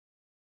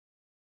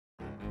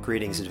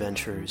Greetings,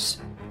 adventurers.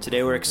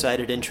 Today we're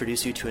excited to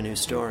introduce you to a new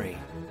story,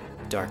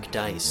 Dark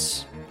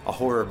Dice, a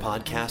horror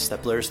podcast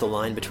that blurs the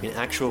line between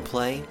actual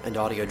play and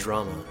audio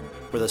drama,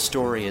 where the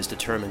story is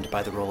determined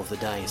by the roll of the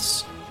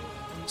dice.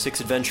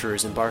 6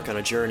 adventurers embark on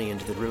a journey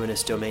into the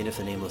ruinous domain of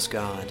the Nameless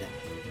God.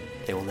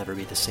 They will never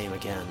be the same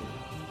again.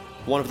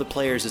 One of the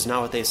players is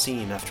not what they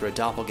seem after a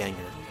doppelganger,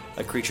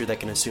 a creature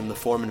that can assume the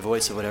form and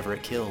voice of whatever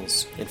it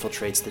kills,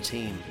 infiltrates the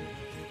team.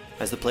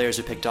 As the players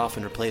are picked off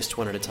and replaced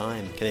one at a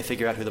time, can they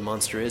figure out who the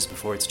monster is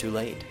before it's too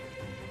late?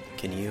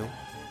 Can you?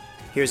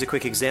 Here's a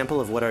quick example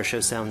of what our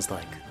show sounds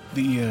like.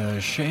 The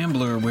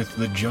shambler with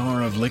the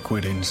jar of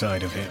liquid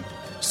inside of him.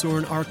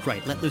 Soren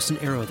Arkwright let loose an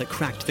arrow that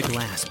cracked the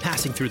glass,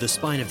 passing through the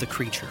spine of the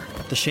creature.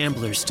 The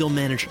shambler still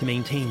managed to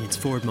maintain its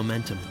forward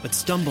momentum, but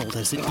stumbled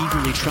as it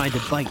eagerly tried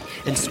to bite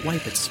and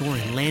swipe at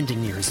Soren,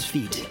 landing near his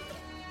feet.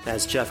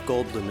 As Jeff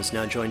Goldblum has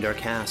now joined our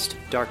cast,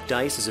 Dark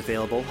Dice is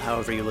available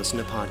however you listen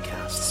to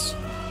podcasts.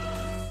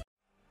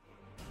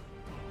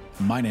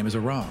 My name is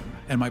Aram,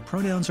 and my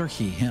pronouns are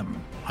he,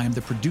 him. I am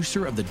the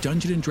producer of the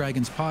Dungeons &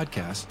 Dragons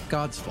podcast,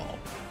 God's Fall.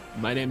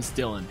 My name's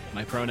Dylan.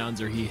 My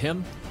pronouns are he,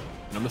 him,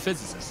 and I'm a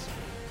physicist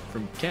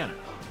from Canada.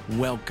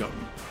 Welcome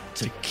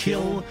to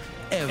Kill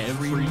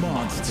Every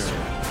Monster.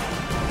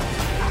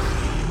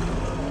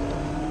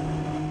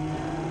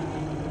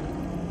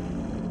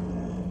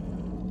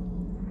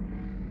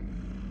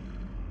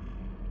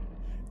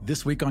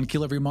 This week on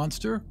Kill Every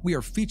Monster, we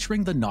are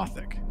featuring the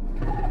Nothic.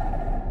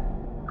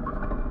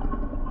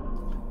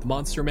 The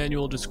Monster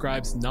Manual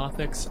describes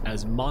Nothics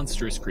as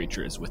monstrous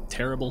creatures with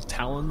terrible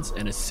talons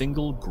and a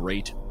single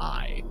great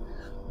eye.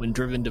 When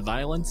driven to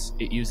violence,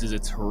 it uses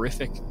its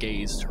horrific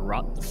gaze to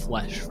rot the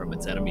flesh from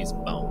its enemies'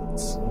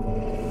 bones.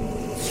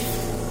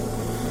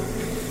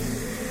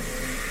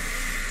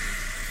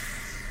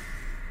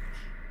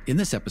 In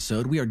this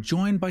episode, we are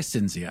joined by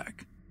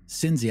Sinziak.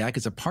 Sinziak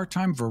is a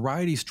part-time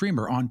variety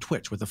streamer on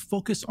Twitch with a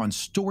focus on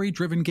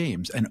story-driven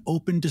games and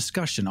open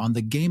discussion on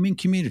the gaming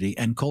community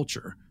and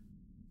culture.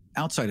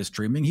 Outside of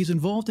streaming, he's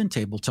involved in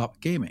tabletop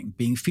gaming,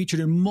 being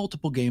featured in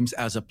multiple games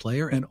as a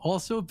player and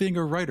also being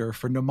a writer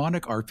for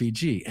Mnemonic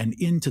RPG and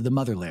Into the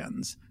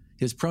Motherlands.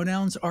 His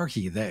pronouns are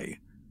he, they.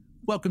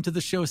 Welcome to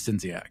the show,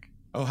 Sinziak.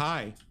 Oh,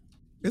 hi.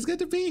 It's good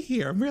to be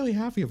here. I'm really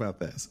happy about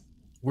this.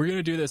 We're going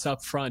to do this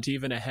up front,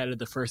 even ahead of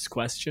the first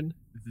question.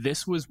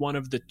 This was one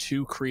of the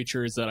 2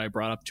 creatures that I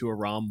brought up to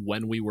Aram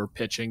when we were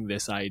pitching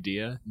this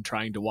idea and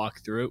trying to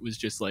walk through it. Was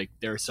just like,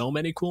 there are so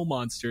many cool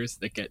monsters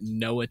that get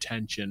no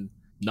attention.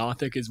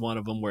 Nothic is one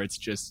of them where it's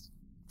just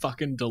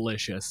fucking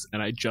delicious,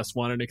 and I just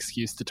want an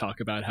excuse to talk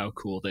about how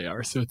cool they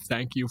are. So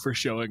thank you for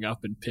showing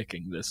up and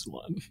picking this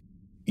one.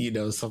 You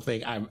know,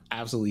 something I'm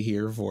absolutely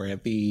here for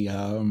it. The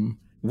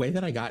way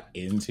that I got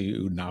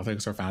into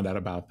Nothics or found out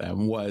about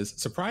them was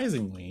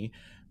surprisingly,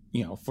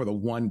 for the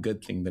one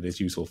good thing that it's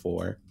useful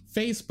for,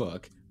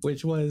 Facebook,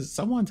 which was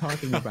someone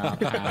talking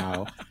about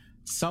how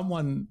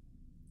someone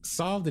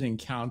solved an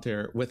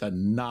encounter with a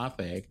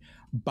Nothic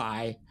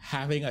by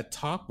having a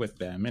talk with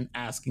them and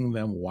asking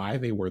them why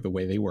they were the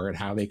way they were and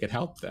how they could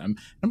help them.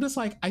 I'm just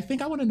like, I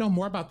think I want to know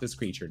more about this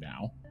creature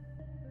now.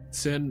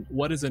 Sin,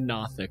 what is a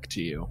Nothic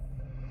to you?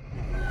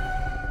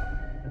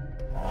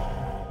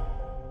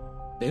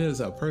 It is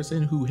a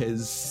person who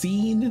has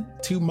seen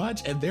too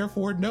much and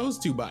therefore knows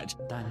too much.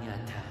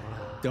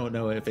 Don't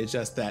know if it's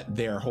just that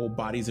their whole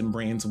bodies and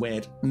brains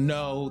went,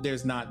 no,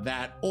 there's not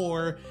that.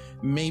 Or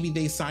maybe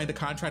they signed a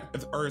contract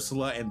with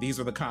Ursula and these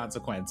are the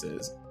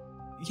consequences.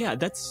 Yeah,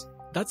 that's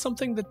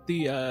something that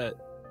the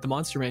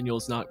Monster Manual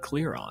is not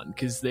clear on,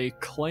 because they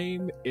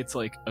claim it's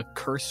like a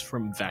curse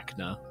from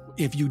Vecna.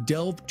 If you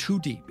delve too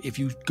deep, if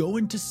you go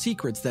into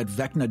secrets that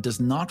Vecna does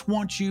not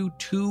want you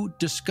to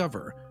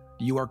discover,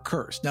 you are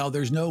cursed. Now,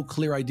 there's no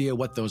clear idea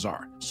what those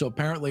are. So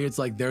apparently it's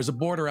like, there's a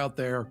border out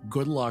there.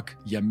 Good luck.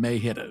 You may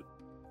hit it.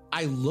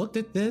 I looked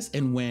at this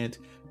and went,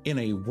 in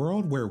a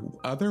world where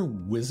other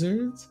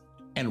wizards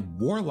and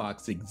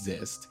warlocks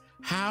exist,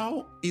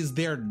 how is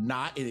there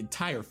not an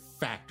entire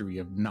factory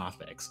of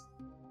Nothics?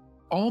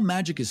 All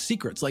magic is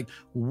secrets. Like,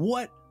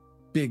 what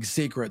big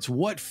secrets?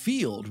 What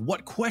field?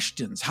 What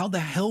questions? How the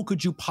hell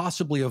could you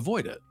possibly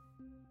avoid it?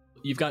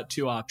 You've got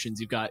 2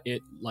 options. You've got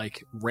it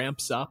like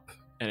ramps up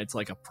and it's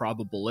like a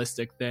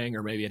probabilistic thing,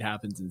 or maybe it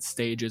happens in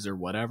stages or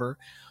whatever.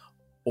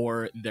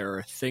 Or there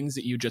are things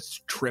that you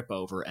just trip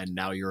over and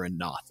now you're a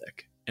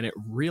Nothic. And it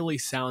really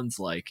sounds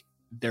like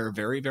they're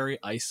very, very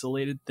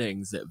isolated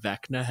things that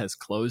Vecna has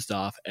closed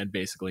off and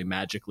basically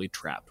magically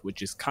trapped,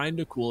 which is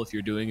kind of cool if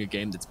you're doing a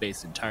game that's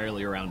based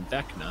entirely around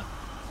Vecna.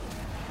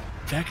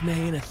 Vecna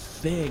ain't a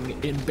thing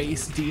in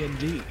base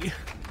D&D.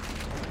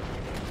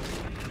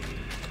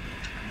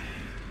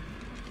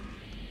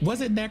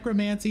 Was it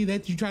necromancy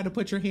that you tried to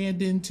put your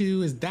hand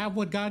into? Is that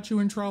what got you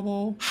in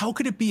trouble? How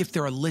could it be if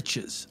there are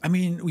liches? I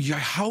mean,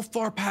 how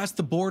far past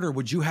the border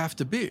would you have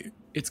to be?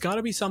 It's got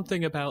to be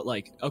something about,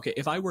 like, okay,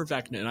 if I were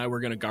Vecna and I were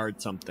going to guard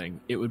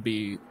something, it would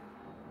be,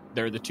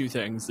 there are the 2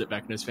 things that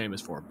Vecna is famous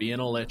for, being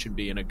a lich and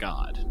being a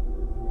god.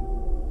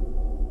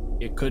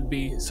 It could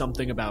be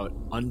something about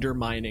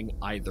undermining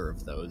either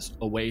of those,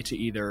 a way to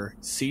either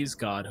seize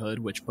godhood,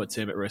 which puts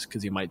him at risk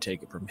because you might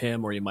take it from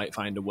him, or you might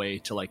find a way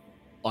to like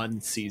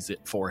unseize it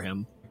for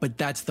him. But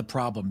that's the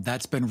problem.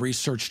 That's been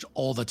researched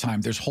all the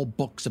time. There's whole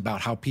books about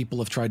how people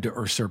have tried to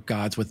usurp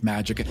gods with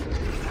magic.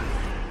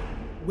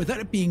 Without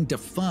it being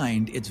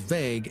defined, it's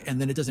vague, and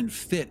then it doesn't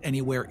fit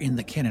anywhere in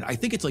the canon. I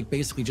think it's like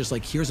basically just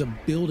like, here's a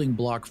building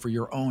block for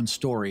your own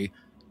story.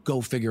 Go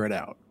figure it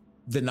out.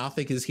 The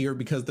Nothic is here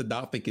because the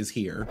Nothic is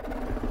here.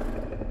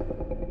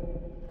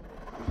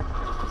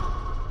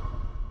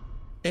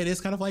 And it's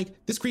kind of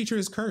like, this creature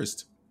is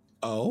cursed.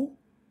 Oh?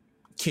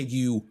 Can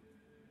you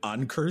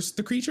uncurse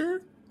the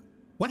creature?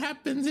 What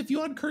happens if you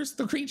uncurse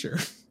the creature?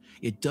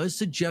 It does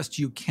suggest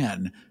you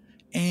can,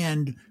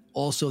 and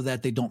also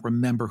that they don't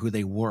remember who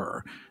they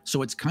were.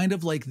 So it's kind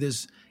of like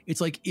this, it's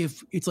like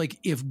if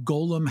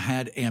Golem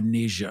had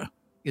amnesia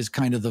is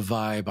kind of the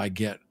vibe I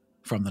get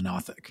from the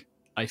Nothic.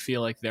 I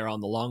feel like they're on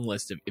the long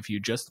list of if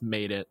you just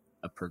made it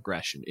a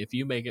progression. If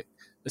you make it,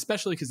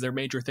 especially because their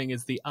major thing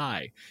is the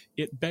eye,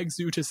 it begs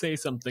you to say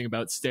something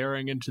about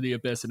staring into the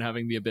abyss and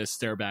having the abyss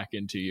stare back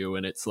into you,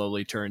 and it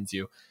slowly turns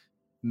you.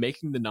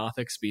 Making the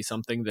Nothics be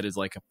something that is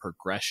like a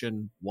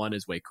progression, one,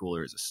 is way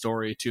cooler as a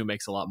story. Two,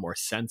 makes a lot more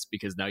sense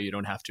because now you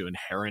don't have to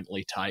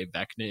inherently tie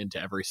Vecna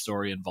into every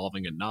story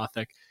involving a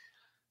Nothic.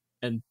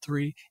 And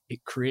three,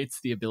 it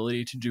creates the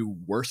ability to do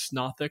worse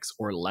Nothics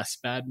or less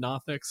bad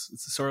Nothics.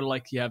 It's sort of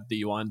like you have the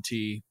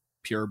Yuan-Ti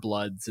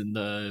purebloods and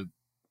the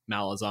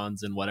Malazans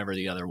and whatever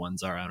the other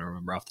ones are. I don't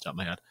remember off the top of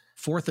my head.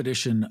 4th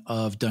edition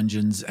of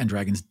Dungeons and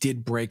Dragons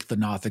did break the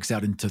Nothics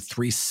out into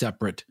 3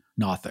 separate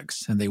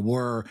Nothics. And they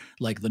were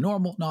like the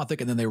normal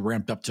Nothic, and then they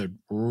ramped up to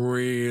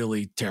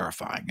really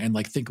terrifying. And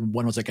like, think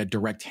one was like a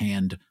direct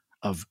hand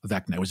of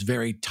Vecna. It was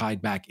very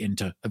tied back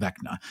into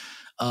Vecna.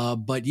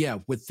 But yeah,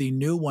 with the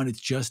new one, it's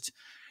just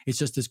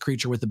this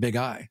creature with a big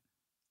eye.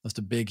 Just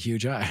a big,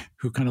 huge eye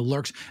who kind of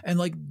lurks. And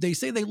like, they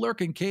say they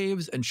lurk in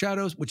caves and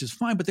shadows, which is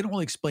fine, but they don't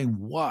really explain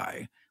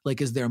why. Like,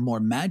 is there more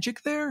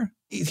magic there?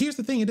 Here's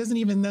the thing. It doesn't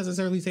even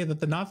necessarily say that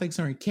the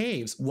Nothics are in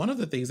caves. One of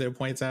the things that it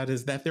points out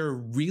is that they're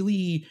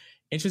really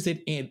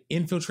interested in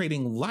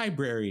infiltrating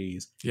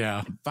libraries.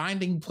 Yeah.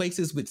 Finding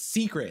places with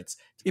secrets.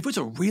 If it's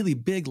a really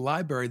big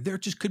library, there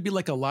just could be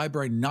like a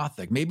library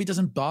Nothic. Maybe it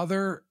doesn't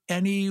bother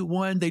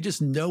anyone. They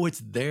just know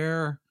it's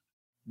there.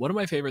 One of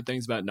my favorite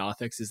things about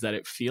Nothics is that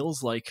it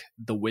feels like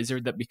the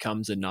wizard that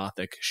becomes a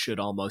Nothic should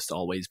almost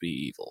always be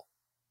evil.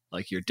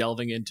 Like, you're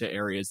delving into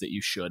areas that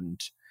you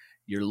shouldn't.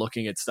 You're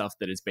looking at stuff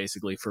that is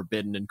basically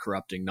forbidden and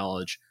corrupting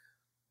knowledge.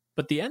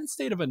 But the end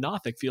state of a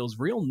Nothic feels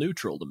real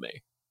neutral to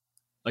me.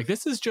 Like,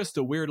 this is just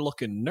a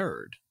weird-looking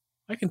nerd.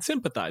 I can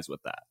sympathize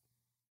with that.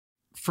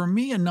 For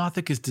me, a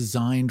Nothic is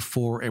designed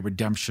for a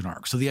redemption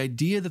arc. So the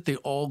idea that they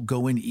all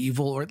go in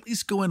evil, or at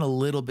least go in a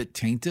little bit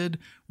tainted,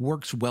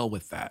 works well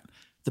with that.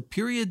 The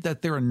period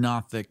that they're a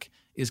Nothic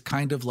is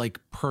kind of like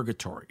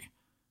purgatory.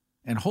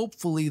 And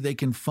hopefully they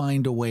can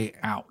find a way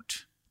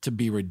out to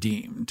be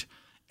redeemed.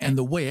 And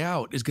the way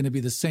out is going to be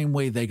the same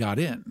way they got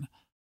in,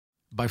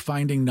 by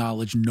finding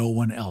knowledge no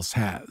one else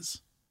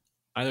has.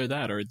 Either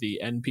that or the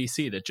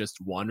NPC that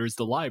just wanders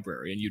the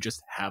library and you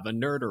just have a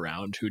nerd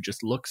around who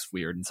just looks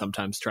weird and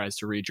sometimes tries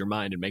to read your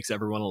mind and makes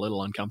everyone a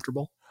little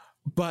uncomfortable.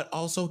 But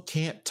also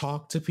can't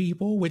talk to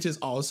people, which is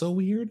also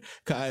weird,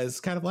 because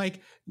kind of like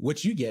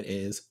what you get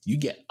is you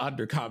get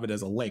undercommon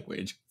as a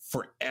language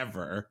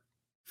forever.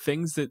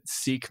 Things that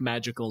seek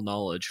magical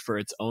knowledge for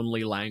its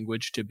only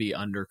language to be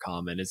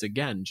undercommon is,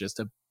 again, just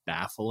a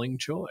baffling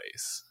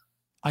choice.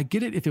 I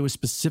get it if it was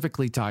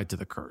specifically tied to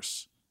the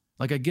curse.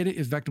 Like, I get it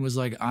if Vecna was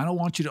like, I don't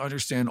want you to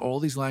understand all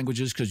these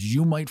languages because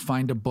you might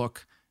find a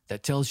book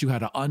that tells you how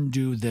to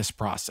undo this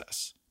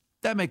process.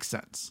 That makes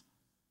sense.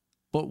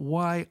 But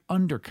why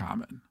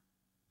undercommon?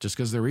 Just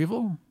because they're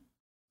evil?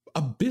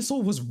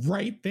 Abyssal was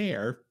right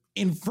there.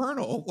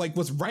 Infernal, like,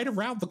 was right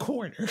around the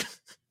corner.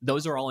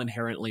 Those are all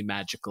inherently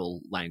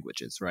magical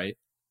languages, right?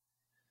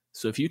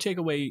 So if you take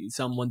away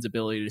someone's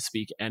ability to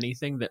speak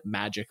anything that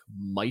magic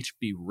might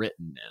be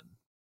written in,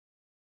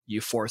 you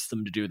force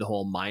them to do the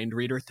whole mind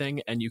reader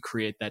thing, and you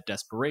create that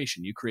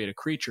desperation. You create a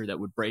creature that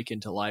would break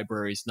into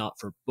libraries not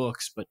for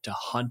books, but to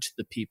hunt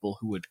the people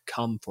who would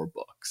come for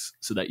books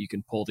so that you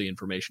can pull the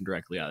information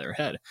directly out of their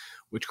head,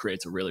 which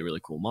creates a really,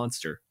 really cool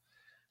monster.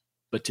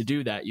 But to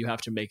do that, you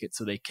have to make it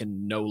so they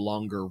can no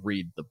longer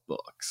read the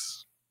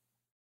books.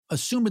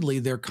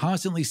 Assumedly, they're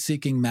constantly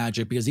seeking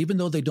magic because even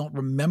though they don't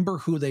remember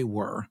who they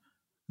were,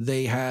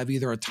 they have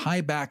either a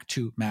tie back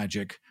to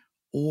magic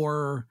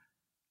or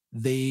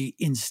they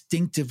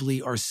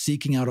instinctively are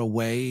seeking out a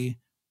way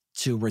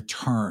to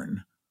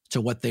return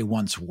to what they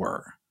once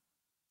were.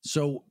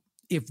 So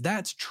if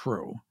that's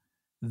true,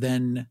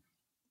 then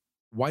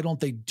why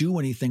don't they do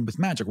anything with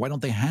magic? Why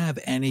don't they have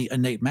any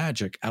innate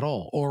magic at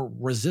all, or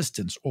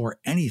resistance, or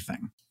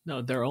anything?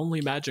 No, their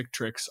only magic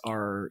tricks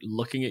are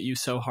looking at you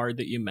so hard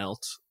that you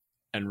melt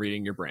and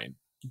reading your brain.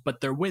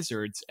 But they're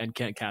wizards and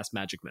can't cast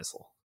magic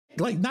missile.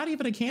 Like, not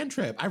even a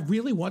cantrip. I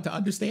really want to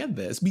understand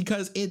this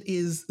because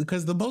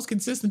the most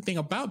consistent thing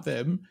about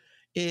them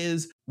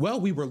is well,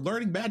 we were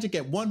learning magic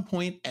at one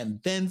point and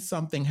then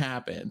something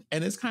happened.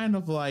 And it's kind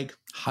of like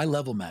high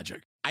level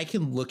magic. I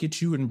can look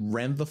at you and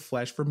rend the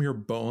flesh from your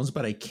bones,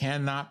 but I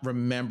cannot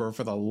remember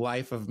for the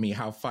life of me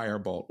how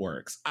Firebolt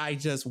works. I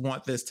just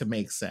want this to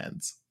make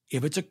sense.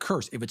 If it's a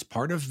curse, if it's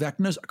part of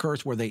Vecna's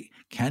curse where they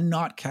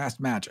cannot cast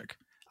magic,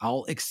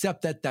 I'll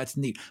accept that that's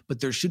neat, but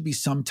there should be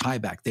some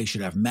tieback. They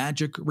should have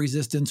magic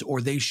resistance,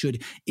 or they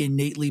should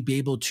innately be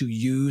able to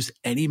use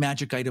any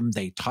magic item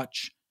they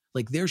touch.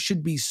 Like there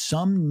should be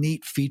some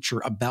neat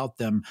feature about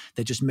them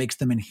that just makes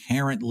them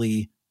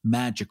inherently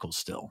magical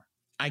still.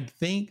 I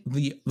think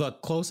the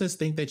closest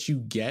thing that you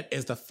get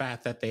is the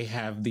fact that they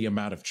have the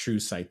amount of true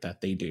sight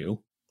that they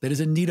do. That is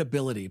a neat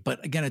ability.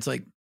 But again, it's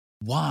like,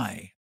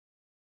 why?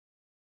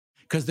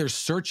 Because they're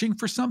searching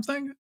for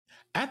something?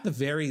 At the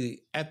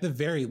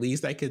very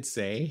least, I could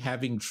say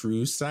having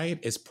true sight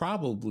is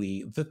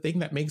probably the thing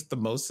that makes the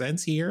most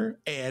sense here,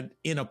 and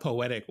in a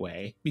poetic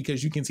way,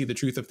 because you can see the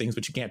truth of things,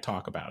 but you can't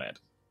talk about it.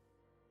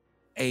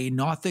 A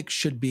Nothic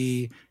should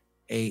be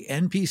a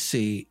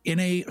NPC in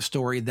a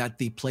story that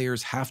the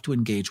players have to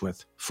engage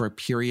with for a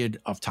period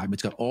of time.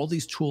 It's got all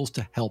these tools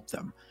to help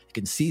them. It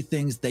can see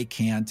things they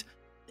can't.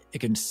 It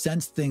can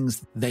sense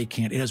things they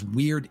can't. It has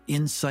weird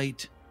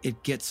insight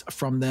it gets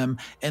from them,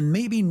 and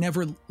maybe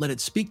never let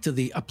it speak to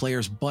the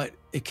players, but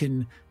it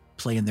can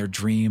play in their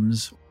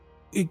dreams.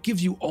 It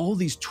gives you all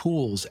these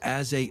tools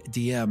as a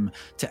DM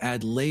to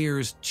add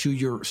layers to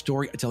your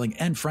storytelling,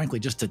 and frankly,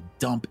 just to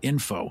dump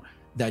info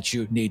that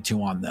you need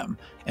to on them,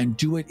 and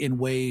do it in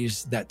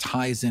ways that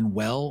ties in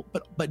well,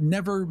 but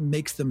never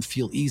makes them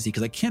feel easy.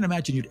 Because I can't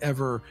imagine you'd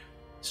ever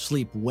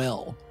sleep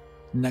well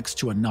next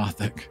to a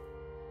Nothic.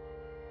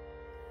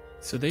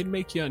 So they'd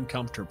make you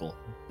uncomfortable,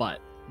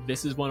 but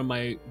this is one of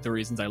the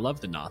reasons I love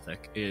the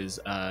Nothic is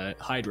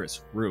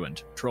Hydras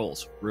ruined,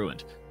 trolls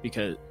ruined,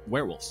 because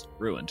werewolves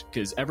ruined,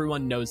 because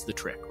everyone knows the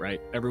trick,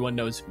 right? Everyone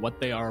knows what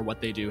they are, what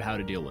they do, how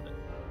to deal with it.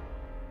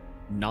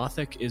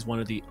 Nothic is one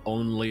of the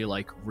only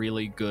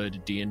really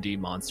good D&D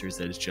monsters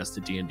that is just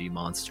a D&D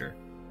monster.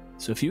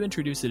 So if you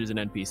introduce it as an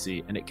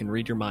NPC and it can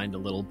read your mind a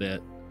little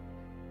bit,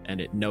 and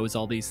it knows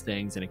all these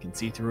things, and it can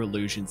see through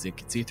illusions, it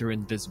can see through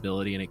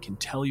invisibility, and it can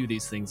tell you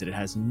these things that it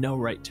has no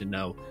right to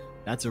know,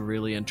 that's a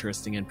really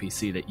interesting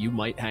NPC that you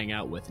might hang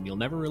out with, and you'll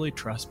never really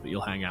trust, but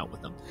you'll hang out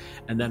with them.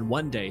 And then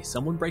one day,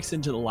 someone breaks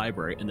into the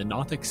library, and the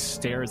Nothic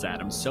stares at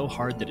him so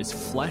hard that his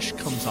flesh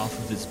comes off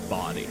of his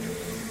body.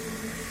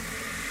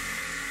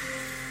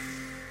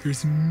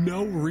 There's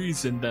no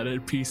reason that a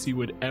NPC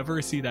would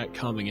ever see that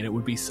coming, and it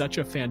would be such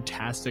a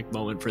fantastic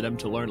moment for them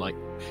to learn,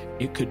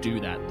 it could do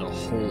that the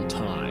whole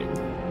time.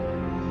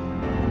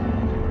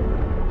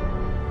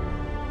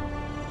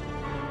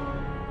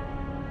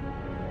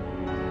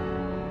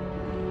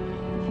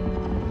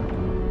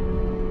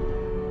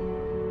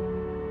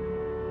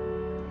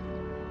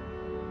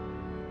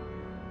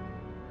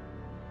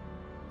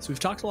 So we've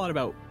talked a lot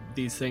about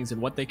these things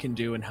and what they can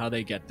do and how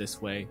they get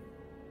this way.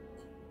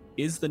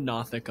 Is the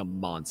Nothic a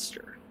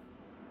monster?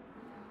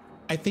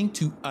 I think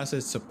to us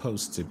it's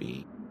supposed to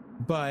be,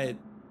 but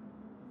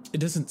it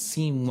doesn't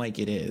seem like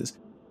it is.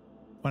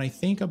 When I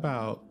think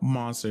about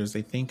monsters,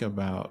 I think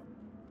about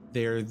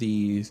they're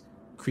these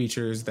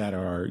creatures that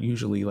are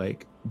usually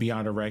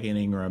beyond a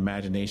reckoning or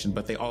imagination,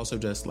 but they also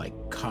just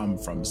come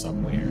from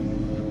somewhere.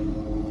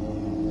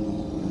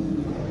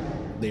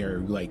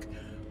 They're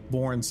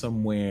born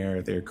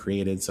somewhere, they're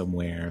created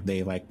somewhere,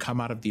 they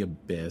come out of the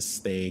abyss,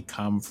 they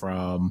come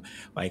from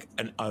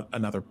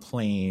another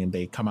plane,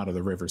 they come out of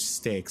the river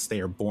Styx,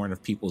 they are born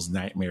of people's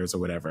nightmares or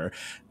whatever.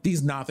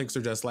 These Nothics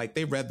are just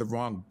they read the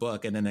wrong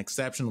book and an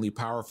exceptionally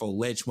powerful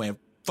lich went,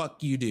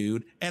 fuck you,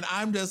 dude. And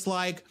I'm just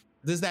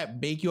does that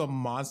make you a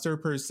monster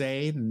per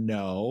se?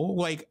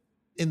 No.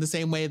 In the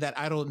same way that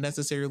I don't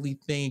necessarily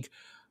think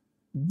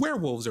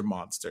werewolves are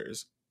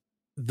monsters.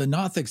 The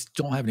Nothics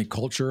don't have any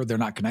culture. They're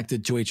not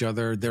connected to each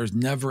other. There's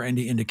never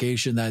any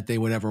indication that they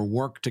would ever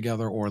work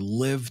together or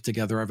live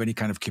together or have any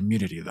kind of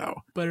community,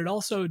 though. But it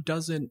also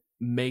doesn't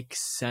make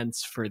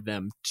sense for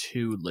them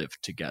to live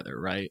together,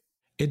 right?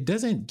 It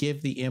doesn't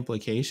give the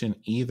implication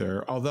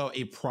either, although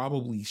it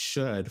probably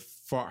should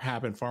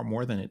happen far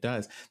more than it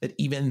does,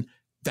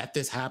 that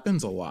this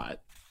happens a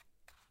lot.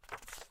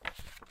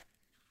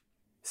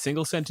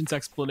 Single sentence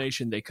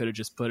explanation, they could have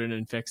just put in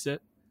and fixed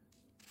it.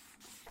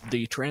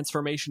 The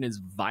transformation is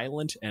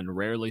violent and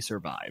rarely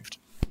survived.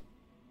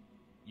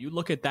 You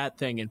look at that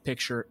thing and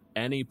picture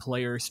any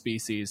player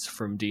species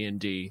from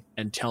D&D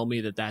and tell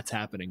me that that's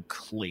happening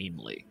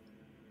cleanly.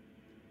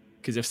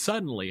 Because if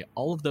suddenly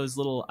all of those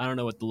little, I don't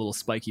know what the little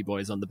spiky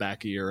boys on the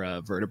back of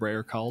your vertebrae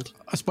are called.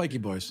 Spiky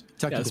boys.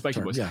 Yeah, spiky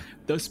term, boys. Yeah.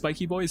 Those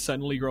spiky boys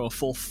suddenly grow a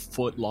full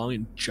foot long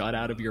and jut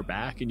out of your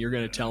back, and you're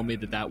going to tell me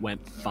that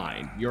went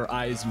fine. Your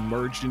eyes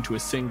merged into a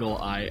single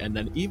eye, and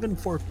then even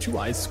for two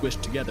eyes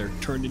squished together,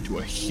 turned into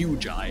a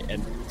huge eye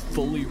and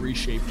fully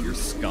reshaped your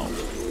skull.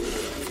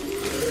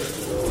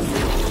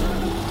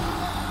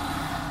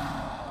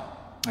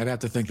 I'd have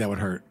to think that would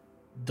hurt.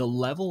 The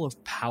level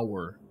of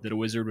power that a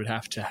wizard would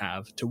have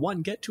to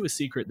one, get to a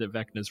secret that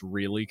Vecna's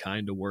really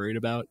kind of worried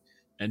about,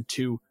 and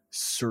two,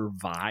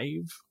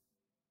 survive,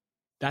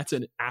 that's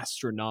an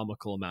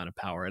astronomical amount of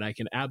power. And I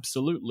can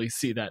absolutely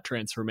see that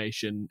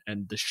transformation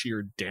and the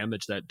sheer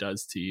damage that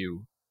does to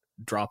you,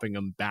 dropping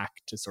them back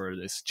to sort of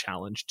this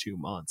challenge 2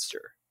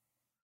 monster.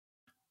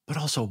 But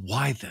also,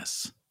 why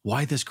this?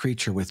 Why this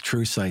creature with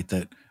true sight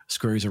that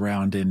scurries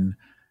around in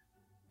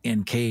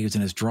caves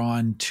and is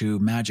drawn to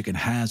magic and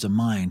has a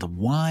mind?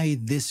 Why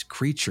this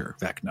creature,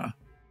 Vecna?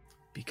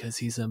 Because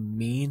he's a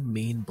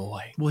mean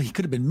boy. Well, he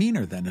could have been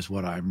meaner then, is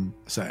what I'm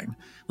saying.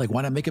 Like,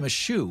 why not make him a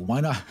shoe?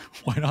 Why not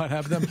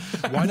have them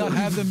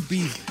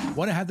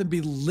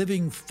be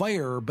living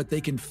fire, but they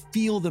can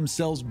feel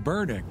themselves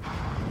burning?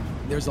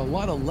 There's a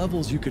lot of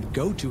levels you could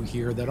go to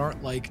here that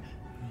aren't like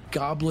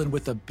goblin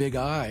with a big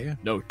eye.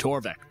 No,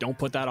 Torvek, don't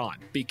put that on.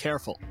 Be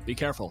careful. Be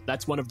careful.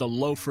 That's one of the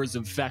loafers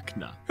of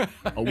Vecna.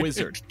 A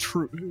wizard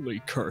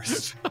truly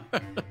cursed.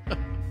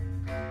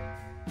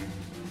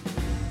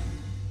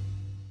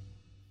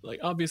 Like,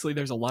 obviously,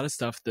 there's a lot of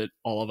stuff that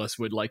all of us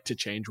would like to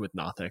change with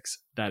Nothics.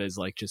 That is,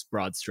 like, just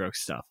broad stroke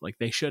stuff. Like,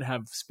 they should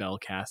have spell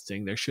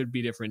casting. There should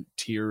be different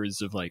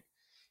tiers of, like,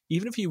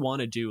 even if you want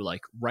to do,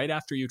 like, right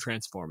after you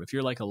transform, if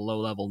you're, like, a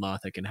low-level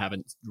Nothic and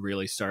haven't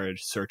really started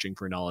searching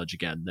for knowledge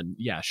again, then,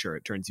 yeah, sure,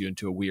 it turns you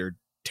into a weird,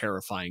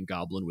 terrifying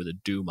goblin with a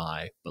doom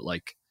eye. But,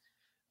 like,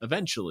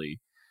 eventually,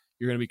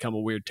 you're going to become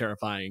a weird,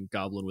 terrifying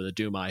goblin with a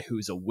doom eye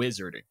who's a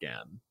wizard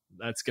again.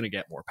 That's going to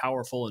get more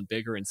powerful and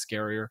bigger and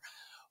scarier.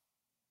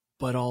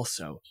 But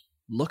also,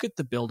 look at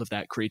the build of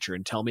that creature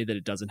and tell me that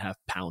it doesn't have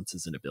pounce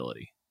as an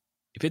ability.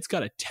 If it's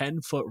got a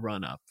 10-foot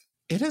run up.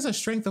 It has a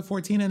strength of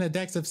 14 and a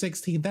dex of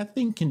 16. That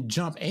thing can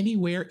jump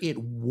anywhere it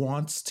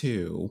wants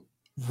to.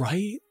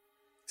 Right?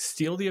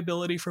 Steal the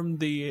ability from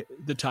the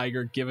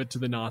tiger, give it to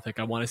the Nothic.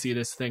 I want to see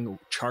this thing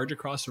charge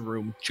across a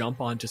room,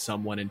 jump onto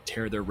someone, and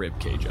tear their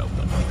ribcage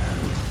open.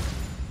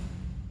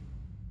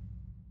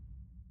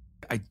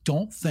 I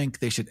don't think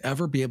they should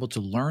ever be able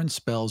to learn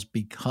spells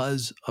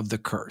because of the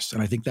curse.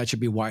 And I think that should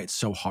be why it's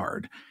so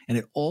hard. And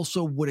it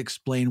also would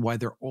explain why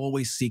they're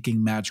always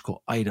seeking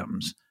magical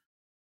items.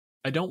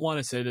 I don't want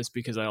to say this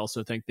because I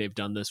also think they've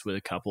done this with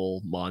a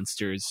couple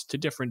monsters to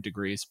different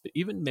degrees, but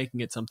even making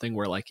it something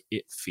where, like,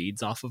 it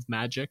feeds off of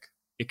magic,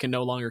 it can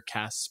no longer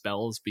cast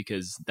spells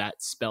because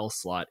that spell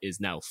slot is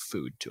now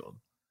food to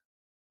them.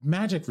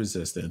 Magic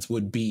resistance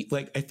would be,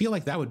 like, I feel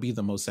like that would be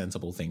the most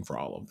sensible thing for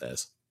all of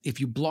this. If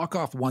you block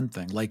off one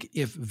thing, like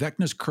if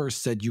Vecna's curse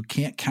said you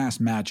can't cast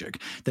magic,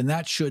 then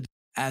that should,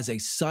 as a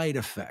side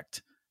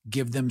effect,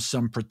 give them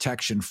some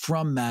protection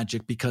from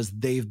magic because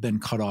they've been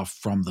cut off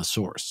from the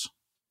source.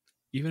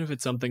 Even if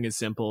it's something as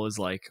simple as,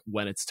 like,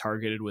 when it's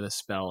targeted with a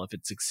spell, if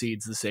it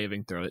succeeds the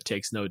saving throw, it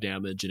takes no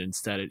damage and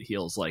instead it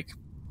heals like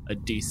a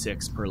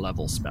d6 per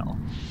level spell.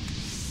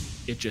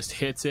 It just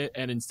hits it,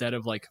 and instead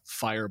of, like,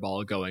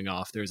 fireball going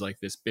off, there's,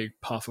 like, this big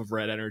puff of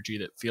red energy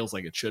that feels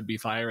like it should be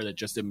fire that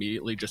just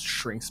immediately just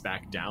shrinks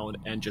back down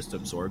and just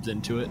absorbs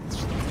into it.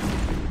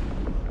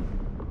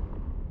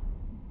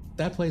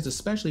 That plays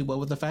especially well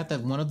with the fact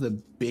that one of the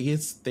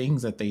biggest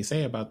things that they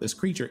say about this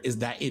creature is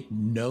that it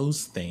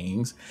knows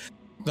things,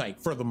 like,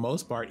 for the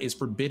most part, is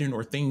forbidden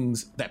or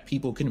things that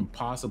people couldn't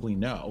possibly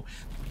know.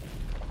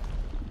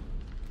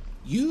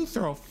 You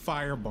throw a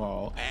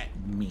fireball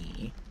at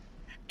me,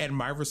 and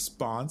my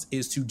response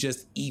is to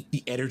just eat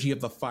the energy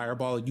of the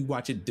fireball and you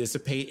watch it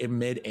dissipate in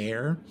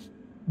midair.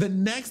 The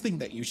next thing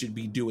that you should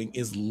be doing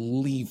is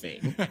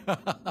leaving.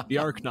 The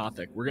Arc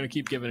Nothic, we're going to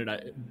keep giving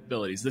it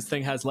abilities. This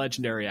thing has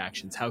legendary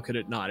actions. How could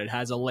it not? It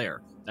has a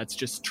lair. That's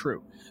just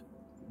true.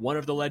 One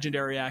of the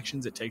legendary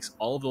actions, it takes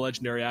all of the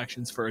legendary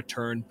actions for a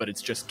turn, but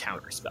it's just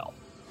counterspell.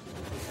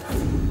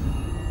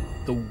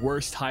 The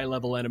worst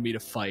high-level enemy to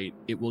fight,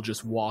 it will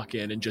just walk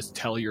in and just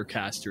tell your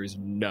casters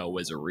no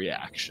as a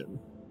reaction.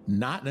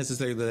 Not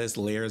necessarily that his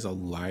lair is a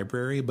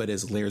library, but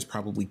his lair is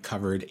probably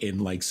covered in,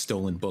 like,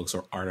 stolen books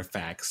or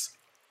artifacts.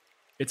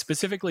 It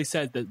specifically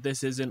said that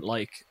this isn't,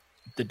 like,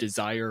 the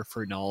desire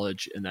for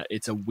knowledge and that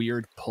it's a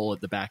weird pull at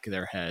the back of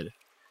their head.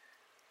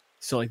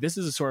 So, like, this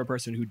is a sort of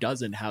person who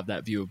doesn't have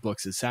that view of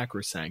books as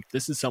sacrosanct.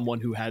 This is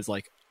someone who has,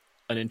 like,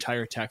 an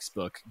entire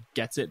textbook,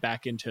 gets it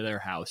back into their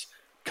house,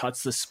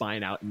 cuts the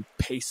spine out, and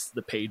pastes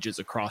the pages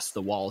across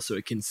the wall so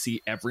it can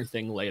see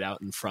everything laid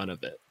out in front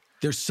of it.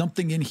 There's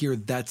something in here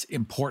that's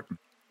important.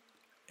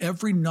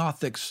 Every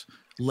Nothic's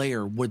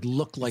lair would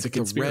look like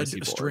the red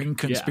string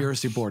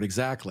conspiracy board.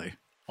 Exactly.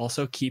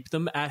 Also, keep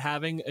them at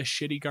having a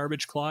shitty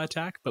garbage claw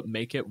attack, but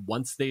make it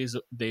once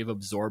they've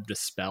absorbed a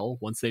spell,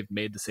 once they've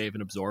made the save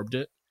and absorbed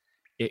it,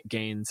 it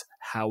gains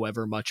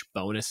however much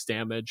bonus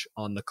damage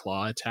on the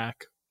claw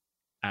attack,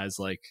 as,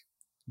 like,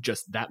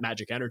 just that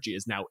magic energy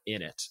is now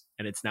in it,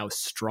 and it's now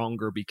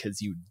stronger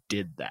because you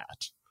did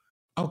that.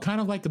 Oh,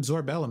 kind of like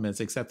absorb elements,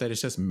 except that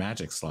it's just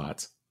magic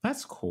slots.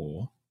 That's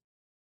cool.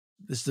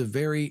 This is a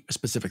very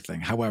specific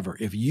thing. However,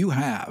 if you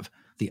have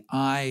the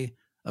Eye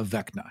of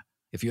Vecna,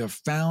 if you have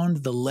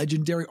found the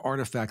legendary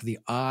artifact, the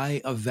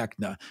Eye of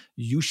Vecna,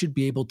 you should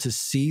be able to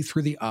see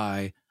through the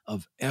eye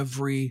of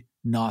every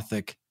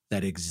Nothic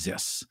that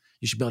exists.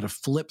 You should be able to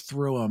flip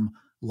through them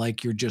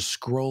like you're just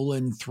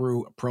scrolling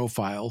through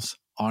profiles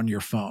on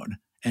your phone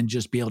and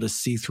just be able to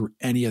see through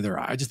any of their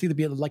eye. I just think it'd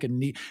be like a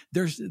neat,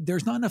 there's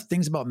not enough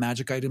things about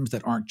magic items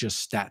that aren't just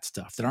stat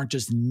stuff, that aren't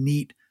just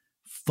neat,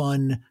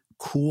 fun,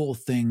 cool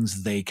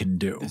things they can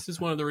do. This is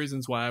one of the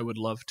reasons why I would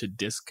love to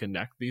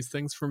disconnect these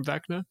things from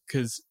Vecna,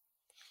 because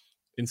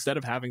instead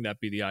of having that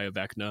be the Eye of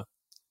Vecna,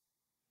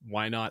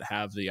 why not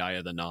have the Eye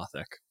of the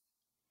Nothic?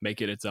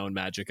 Make it its own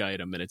magic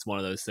item, and it's one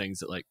of those things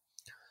that, like,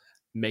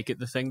 make it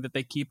the thing that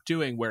they keep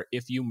doing, where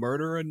if you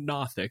murder a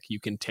Nothic, you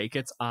can take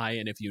its eye,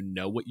 and if you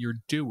know what you're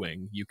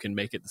doing, you can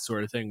make it the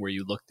sort of thing where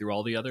you look through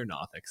all the other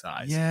Nothic's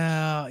eyes.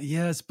 Yeah,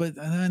 yes, but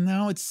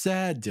now it's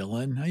sad,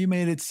 Dylan. Now you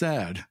made it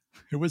sad.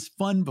 It was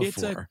fun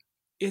before.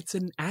 It's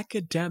an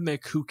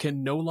academic who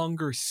can no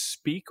longer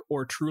speak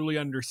or truly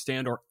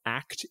understand or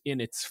act in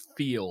its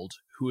field,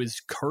 who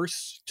is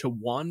cursed to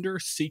wander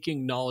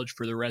seeking knowledge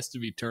for the rest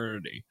of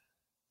eternity.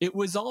 It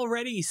was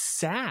already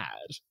sad.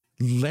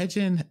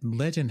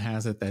 Legend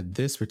has it that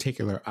this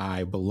particular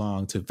eye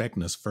belonged to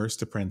Vecna's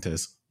first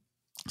apprentice.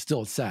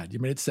 Still, it's sad. You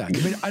made it sad.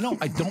 I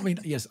don't mean,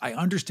 yes, I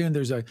understand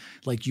there's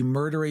like you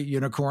murder a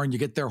unicorn, you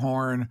get their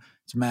horn,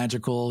 it's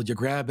magical. You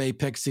grab a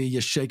pixie,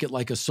 you shake it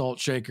like a salt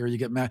shaker, you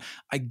get mad.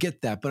 I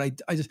get that,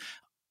 but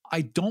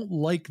I don't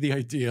like the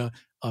idea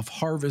of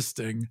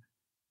harvesting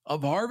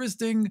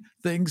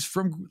things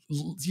from,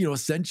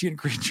 sentient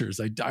creatures.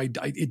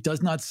 It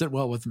does not sit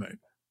well with me.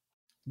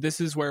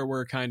 This is where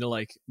we're kind of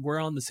like, we're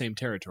on the same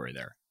territory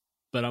there.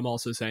 But I'm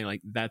also saying,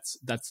 like, that's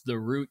the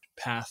route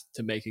path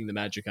to making the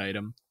magic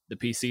item. The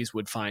PCs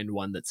would find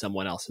one that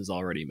someone else has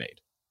already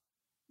made.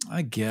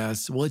 I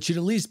guess. Well, it should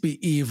at least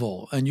be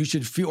evil, and you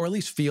should feel, or at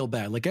least feel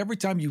bad. Like every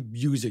time you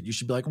use it, you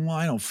should be like, well,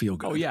 I don't feel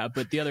good. Oh, yeah.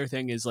 But the other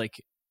thing is,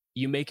 like,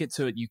 you make it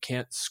so that you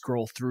can't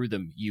scroll through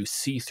them. You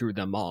see through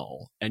them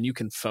all, and you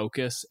can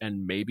focus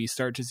and maybe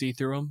start to see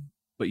through them.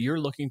 But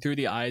you're looking through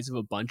the eyes of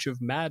a bunch of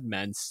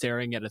madmen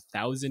staring at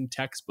 1,000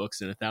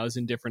 textbooks in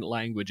 1,000 different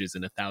languages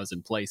in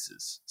 1,000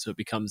 places. So it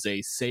becomes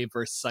a save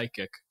versus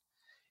psychic.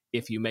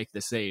 If you make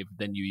the save,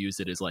 then you use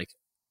it as like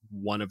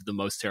one of the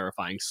most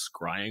terrifying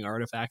scrying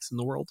artifacts in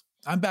the world.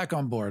 I'm back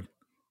on board.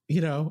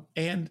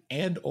 And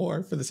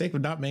or for the sake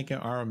of not making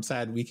Aram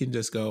sad, we can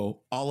just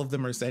go, all of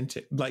them are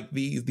sentient. Like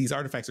these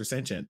artifacts are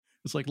sentient.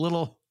 It's like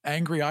little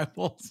angry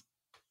eyeballs.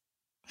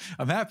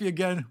 I'm happy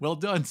again. Well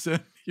done,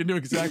 Sid. You knew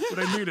exactly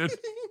what I needed.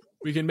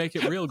 We can make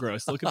it real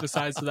gross. Look at the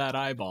size of that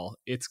eyeball.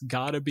 It's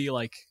got to be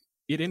like,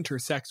 it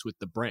intersects with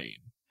the brain.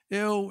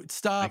 Ew,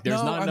 stop. Like,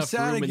 there's not I'm enough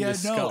sad room in again. the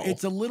skull.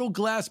 It's a little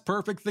glass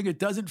perfect thing. It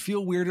doesn't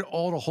feel weird at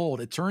all to hold.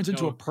 It turns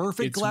into a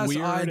perfect glass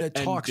eye that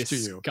talks to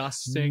you.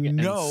 Disgusting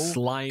and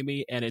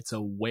slimy, and it's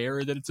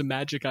aware that it's a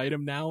magic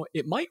item now.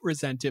 It might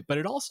resent it, but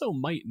it also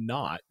might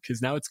not,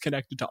 because now it's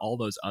connected to all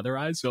those other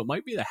eyes, so it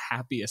might be the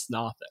happiest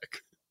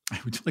Nothic. I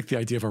would like the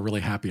idea of a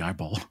really happy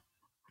eyeball.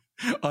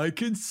 I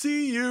can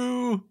see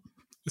you.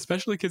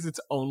 Especially because it's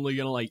only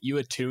going to, like, you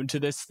attune to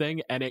this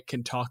thing and it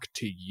can talk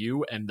to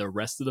you, and the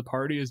rest of the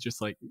party is just,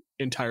 like,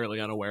 entirely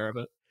unaware of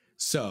it.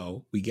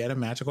 So we get a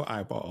magical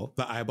eyeball.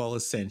 The eyeball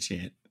is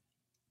sentient.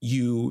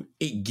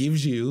 It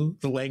gives you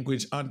the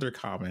language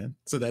Undercommon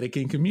so that it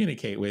can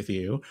communicate with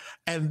you.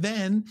 And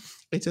then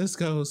it just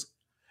goes,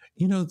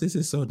 this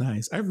is so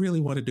nice. I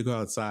really wanted to go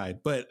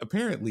outside, but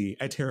apparently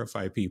I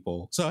terrify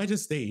people. So I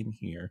just stay in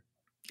here.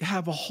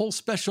 Have a whole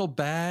special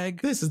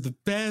bag. This is the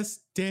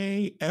best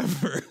day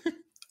ever.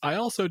 I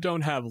also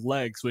don't have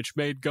legs, which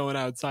made going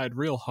outside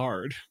real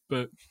hard,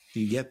 but...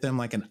 You get them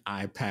like an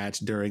eye patch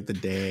during the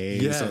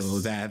day so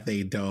that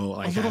they don't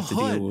have to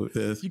hood. deal with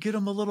this. You get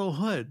them a little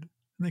hood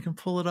and they can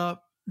pull it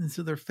up and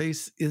so their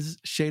face is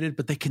shaded,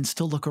 but they can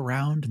still look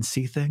around and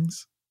see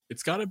things.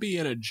 It's got to be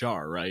in a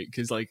jar, right?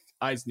 Because, like,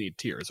 eyes need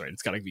tears, right?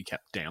 It's got to be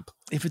kept damp.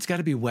 If it's got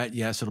to be wet,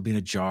 yes, it'll be in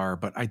a jar.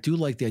 But I do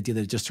like the idea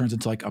that it just turns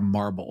into like a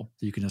marble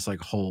that you can just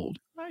like hold.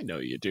 I know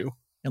you do.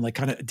 And like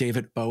kind of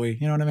David Bowie,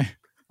 you know what I mean?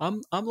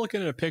 I'm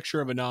looking at a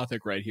picture of a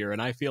Nothic right here, and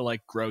I feel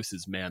like gross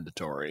is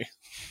mandatory.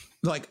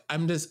 Like,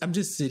 I'm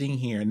just sitting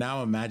here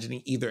now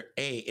imagining either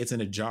A, it's in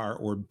a jar,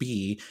 or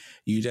B,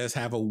 you just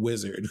have a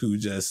wizard who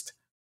just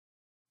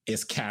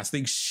is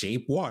casting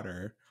shape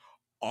water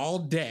all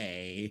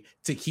day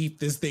to keep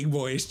this thing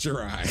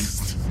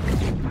moisturized.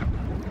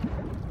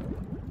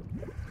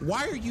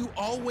 Why are you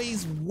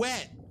always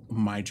wet?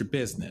 Mind your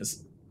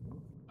business.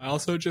 I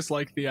also just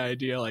like the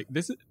idea, like,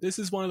 this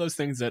is one of those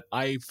things that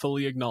I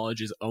fully acknowledge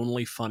is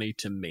only funny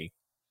to me.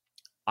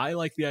 I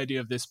like the idea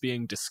of this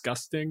being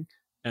disgusting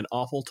and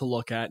awful to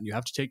look at, and you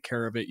have to take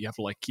care of it. You have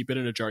to, like, keep it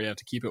in a jar. You have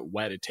to keep it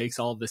wet. It takes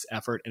all of this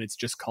effort, and it's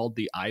just called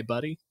the Eye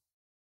Buddy.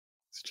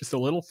 It's just a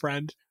little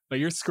friend. But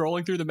you're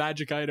scrolling through the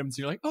magic items, and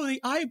you're like, oh, the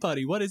Eye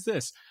Buddy, what is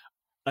this?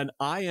 An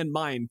eye and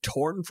mind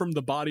torn from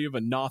the body of a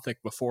Nothic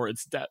before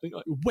it's dead.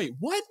 Like, wait,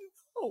 what?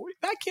 Oh,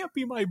 that can't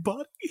be my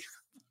buddy.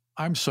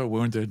 I'm so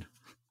wounded.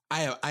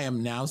 I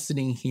am now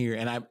sitting here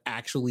and I'm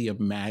actually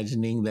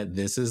imagining that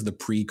this is the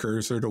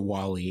precursor to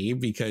Wall-E,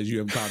 because you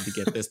have gone to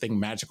get this thing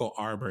magical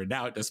armor.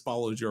 Now it just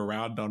follows you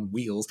around on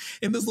wheels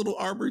in this little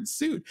armored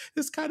suit.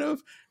 This kind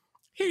of,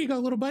 here you go,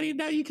 little buddy.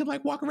 Now you can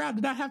like walk around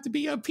and not have to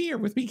be up here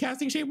with me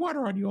casting shape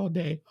water on you all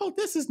day. Oh,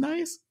 this is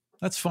nice.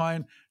 That's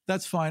fine.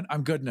 That's fine.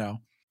 I'm good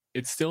now.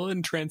 It's still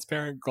in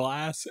transparent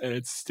glass, and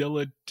it's still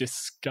a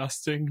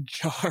disgusting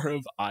jar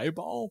of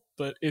eyeball,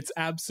 but it's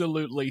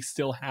absolutely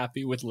still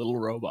happy with little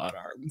robot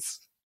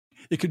arms.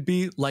 It could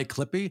be like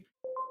Clippy.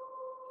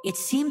 It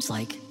seems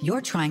like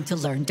you're trying to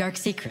learn dark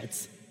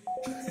secrets.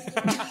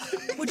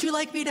 Would you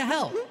like me to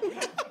help?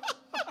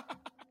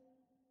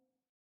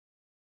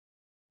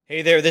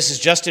 Hey there, this is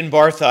Justin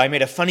Bartha. I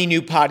made a funny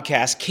new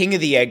podcast, King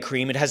of the Egg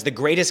Cream. It has the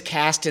greatest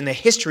cast in the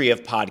history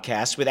of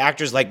podcasts with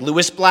actors like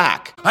Louis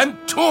Black. I'm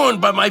torn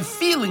by my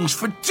feelings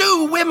for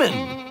two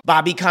women.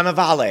 Bobby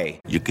Cannavale.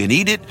 You can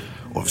eat it,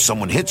 or if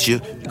someone hits you,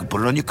 you can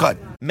put it on your cut.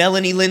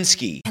 Melanie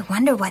Linsky. I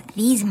wonder what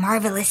these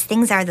marvelous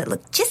things are that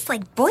look just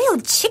like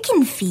boiled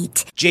chicken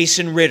feet.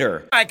 Jason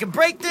Ritter. I can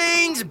break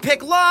things and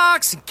pick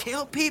locks and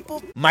kill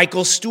people.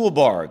 Michael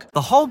Stuhlbarg.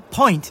 The whole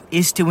point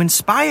is to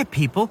inspire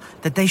people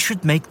that they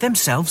should make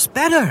themselves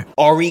better.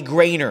 Ari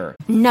Grainer.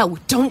 No,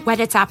 don't whet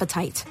its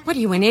appetite. What are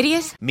you, an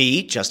idiot?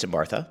 Me, Justin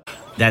Bartha.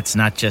 That's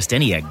not just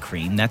any egg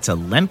cream, that's a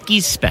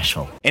Lemke's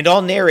special. And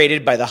all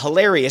narrated by the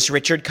hilarious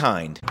Richard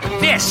Kind.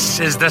 This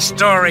is the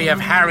story of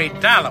Harry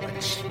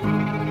Dalowitz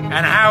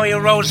and how he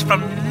rose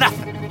from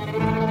nothing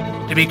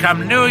to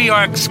become New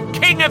York's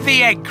King of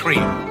the Egg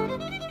Cream.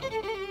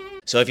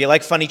 So if you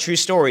like funny true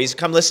stories,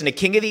 come listen to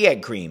King of the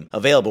Egg Cream,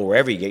 available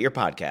wherever you get your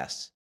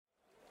podcasts.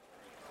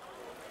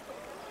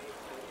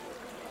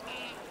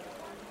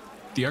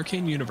 The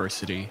Arcane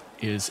University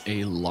is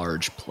a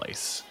large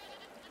place.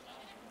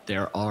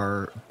 There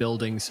are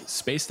buildings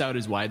spaced out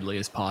as widely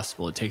as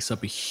possible. It takes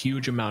up a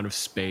huge amount of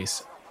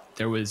space.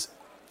 There was,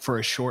 for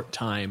a short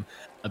time,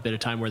 a bit of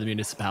time where the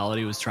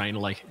municipality was trying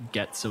to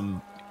get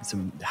some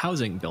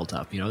housing built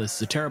up. You know, this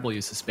is a terrible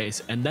use of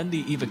space. And then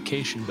the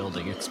evocation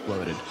building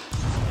exploded.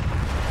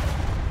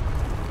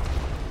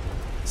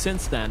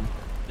 Since then,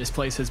 this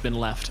place has been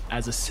left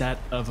as a set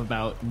of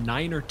about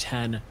 9 or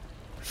 10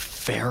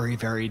 very,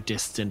 very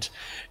distant,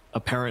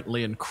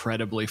 apparently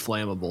incredibly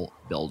flammable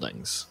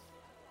buildings.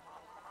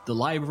 The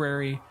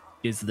library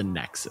is the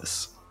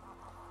nexus.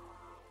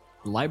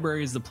 The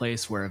library is the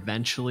place where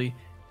eventually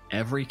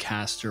every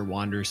caster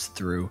wanders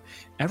through.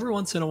 Every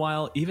once in a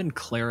while, even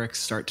clerics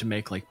start to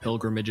make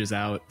pilgrimages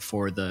out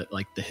for the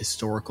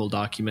historical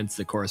documents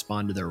that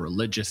correspond to their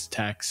religious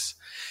texts.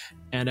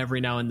 And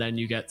every now and then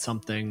you get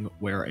something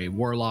where a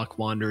warlock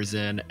wanders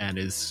in and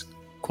is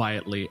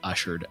quietly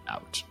ushered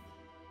out.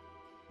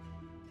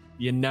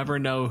 You never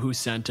know who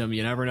sent them,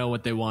 you never know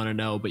what they want to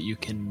know, but you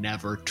can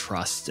never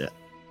trust it.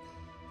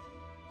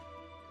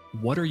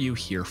 What are you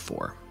here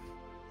for?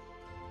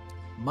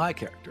 My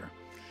character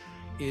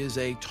is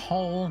a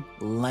tall,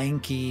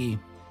 lanky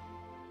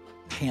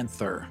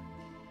panther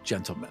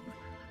gentleman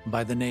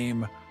by the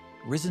name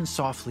Risen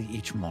Softly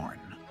Each Morn.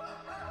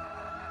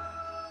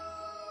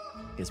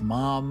 His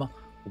mom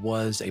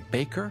was a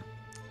baker,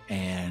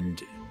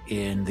 and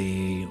in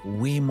the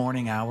wee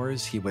morning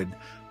hours, he would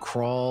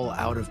crawl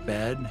out of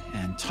bed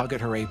and tug at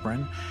her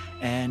apron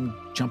and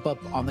jump up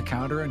on the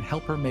counter and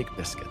help her make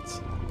biscuits.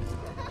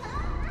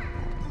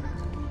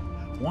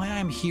 Why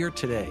I'm here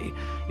today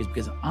is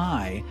because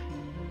I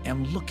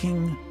am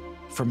looking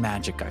for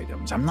magic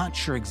items. I'm not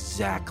sure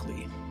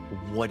exactly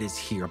what is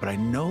here, but I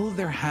know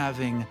they're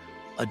having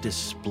a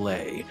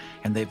display,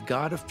 and they've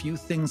got a few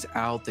things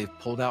out they've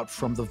pulled out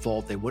from the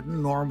vault they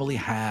wouldn't normally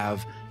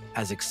have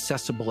as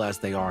accessible as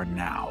they are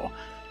now.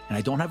 And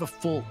I don't have a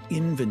full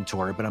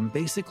inventory, but I'm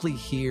basically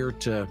here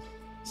to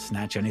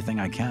snatch anything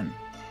I can.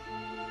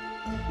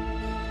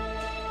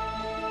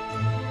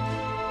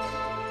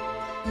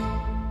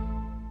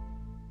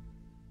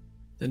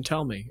 Then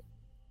tell me,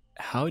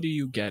 how do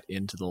you get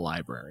into the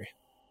library?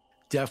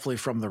 Definitely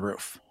from the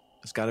roof.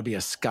 There's got to be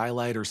a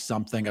skylight or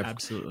something.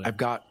 Absolutely. I've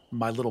got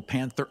my little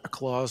panther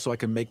claws so I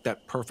can make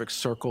that perfect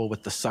circle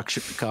with the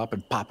suction cup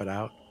and pop it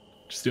out.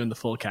 Just doing the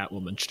full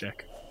Catwoman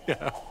shtick.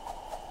 Yeah.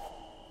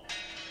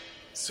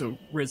 So,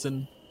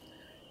 Risen,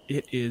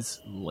 it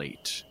is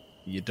late.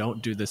 You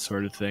don't do this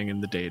sort of thing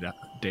in the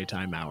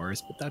daytime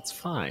hours, but that's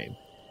fine.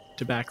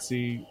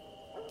 Tabaxi,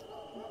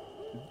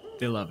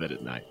 they love it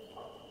at night.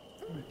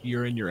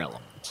 You're in your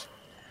element.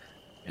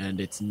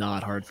 And it's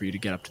not hard for you to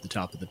get up to the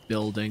top of the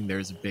building.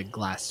 There's a big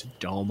glass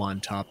dome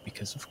on top,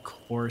 because of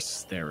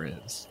course there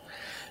is.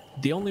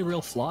 The only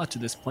real flaw to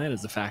this plan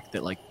is the fact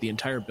that the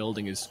entire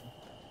building is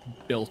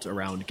built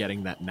around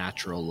getting that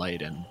natural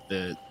light in.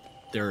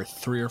 There are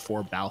 3 or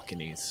 4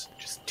 balconies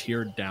just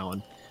tiered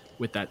down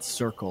with that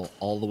circle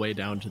all the way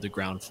down to the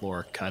ground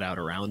floor cut out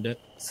around it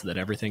so that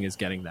everything is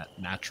getting that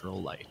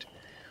natural light.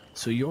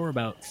 So you're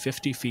about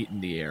 50 feet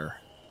in the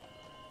air,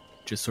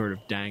 just sort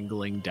of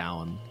dangling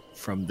down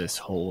from this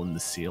hole in the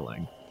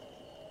ceiling.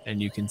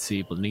 And you can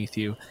see beneath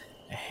you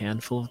a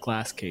handful of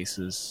glass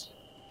cases,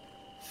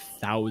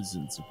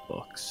 thousands of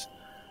books,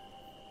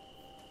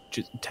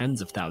 just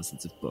tens of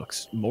thousands of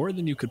books, more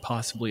than you could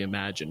possibly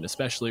imagine,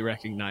 especially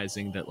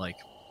recognizing that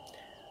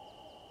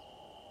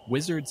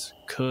wizards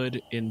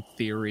could, in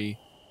theory,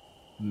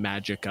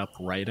 magic up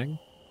writing,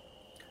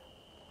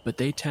 but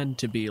they tend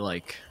to be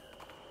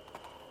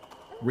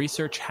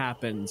research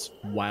happens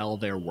while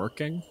they're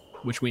working,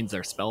 which means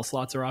their spell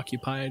slots are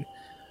occupied.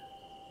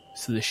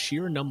 So the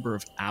sheer number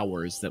of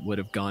hours that would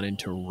have gone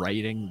into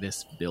writing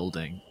this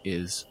building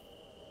is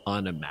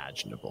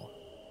unimaginable.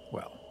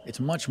 Well, it's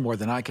much more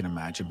than I can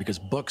imagine because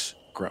books,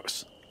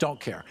 gross. Don't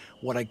care.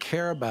 What I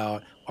care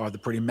about are the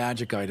pretty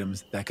magic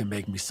items that can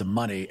make me some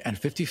money, and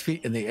 50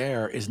 feet in the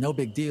air is no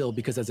big deal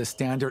because as a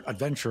standard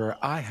adventurer,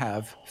 I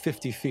have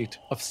 50 feet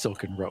of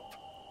silken rope.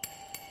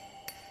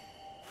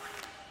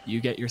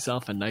 You get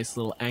yourself a nice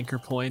little anchor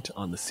point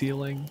on the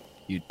ceiling.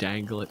 You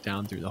dangle it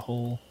down through the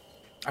hole.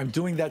 I'm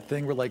doing that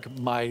thing where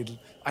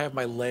I have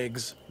my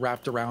legs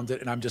wrapped around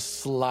it and I'm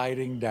just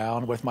sliding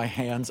down with my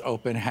hands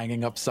open,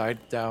 hanging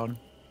upside down.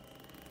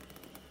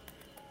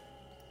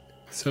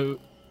 So,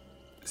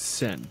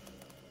 Sin,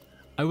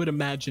 I would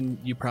imagine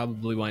you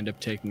probably wind up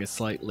taking a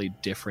slightly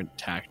different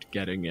tact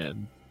getting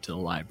in to the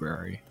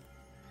library.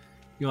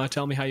 You want to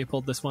tell me how you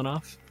pulled this one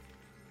off?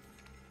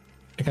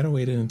 I kind of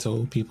waited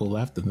until people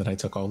left and then I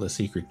took all the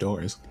secret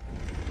doors.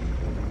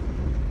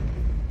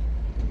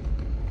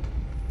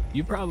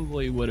 You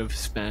probably would have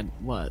spent,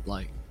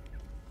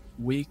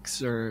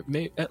 weeks or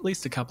maybe at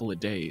least a couple of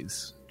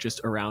days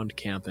just around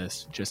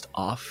campus, just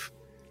off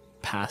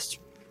past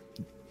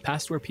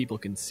where people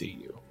can see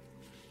you.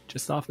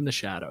 Just off in the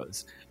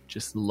shadows,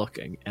 just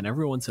looking, and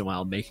every once in a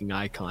while making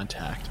eye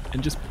contact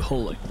and just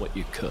pulling what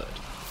you could.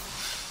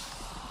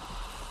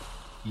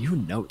 You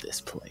know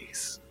this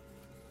place.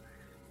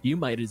 You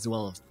might as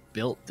well have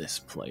built this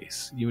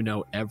place. You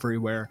know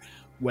everywhere,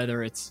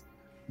 whether it's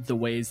the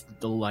ways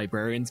the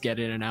librarians get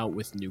in and out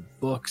with new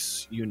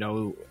books. You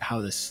know how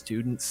the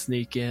students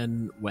sneak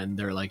in when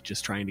they're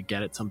just trying to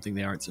get at something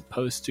they aren't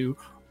supposed to,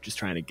 just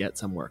trying to get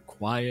somewhere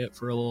quiet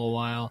for a little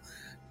while.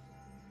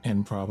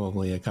 And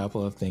probably a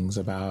couple of things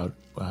about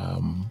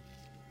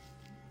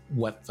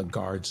what the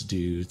guards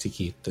do to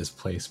keep this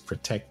place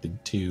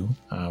protected too.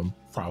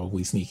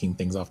 Probably sneaking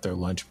things off their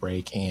lunch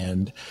break,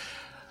 and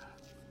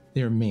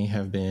there may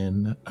have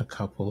been a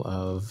couple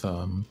of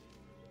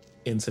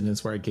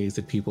incidents where I gazed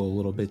at people a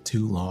little bit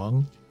too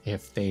long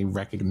if they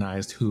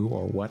recognized who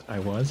or what I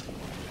was.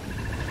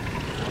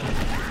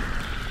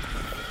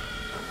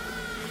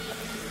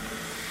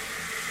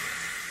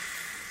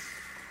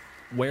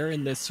 Where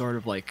in this sort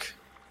of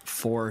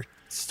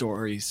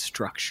 4-story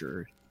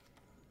structure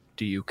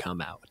do you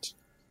come out?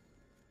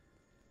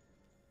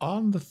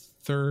 On the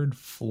 3rd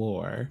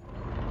floor.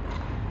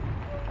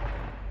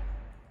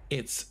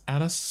 It's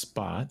at a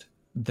spot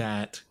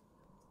that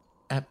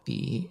at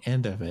the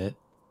end of it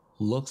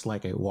looks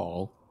like a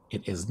wall.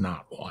 It is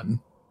not one.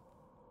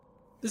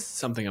 This is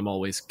something I'm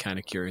always kind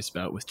of curious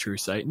about with True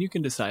Sight, and you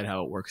can decide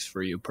how it works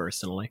for you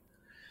personally.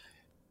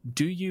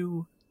 Do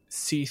you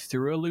see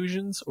through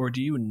illusions, or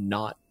do you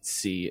not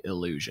see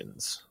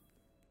illusions?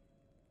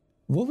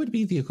 What would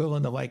be the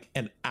equivalent of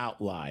an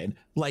outline?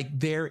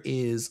 There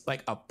is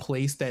a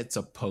place that's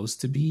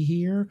supposed to be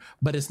here,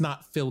 but it's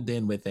not filled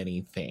in with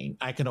anything.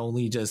 I can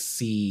only just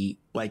see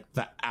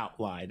the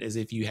outline as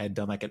if you had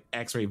done an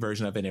X-ray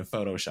version of it in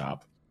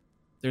Photoshop.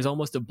 There's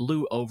almost a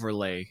blue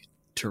overlay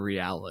to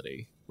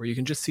reality where you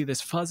can just see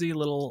this fuzzy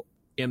little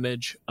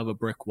image of a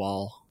brick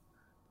wall.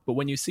 But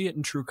when you see it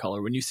in true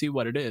color, when you see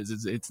what it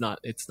is, it's not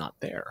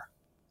there.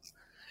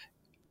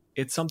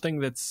 It's something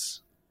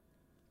that's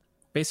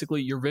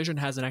basically your vision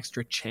has an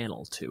extra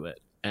channel to it,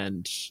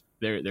 and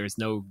there's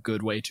no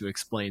good way to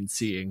explain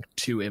seeing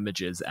two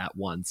images at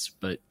once,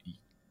 but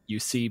you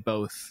see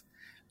both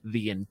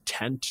the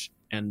intent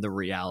and the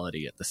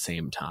reality at the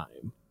same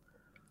time.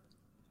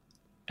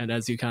 And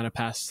as you kind of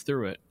pass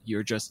through it,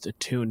 you're just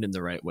attuned in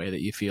the right way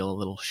that you feel a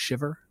little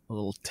shiver, a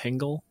little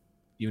tingle.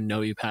 You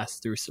know you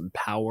passed through some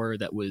power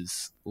that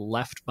was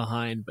left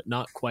behind, but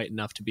not quite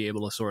enough to be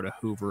able to sort of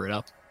hoover it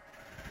up.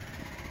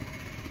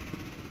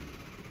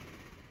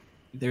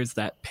 There's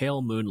that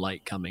pale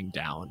moonlight coming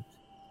down.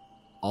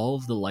 All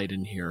of the light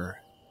in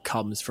here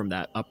comes from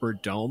that upper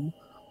dome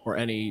or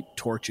any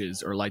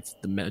torches or lights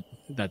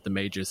that the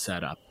mages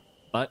set up.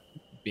 But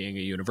being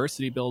a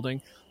university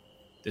building,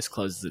 this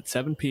closes at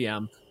 7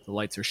 p.m. The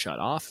lights are shut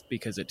off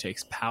because it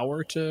takes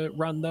power to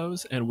run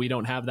those, and we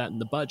don't have that in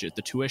the budget.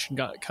 The tuition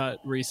got cut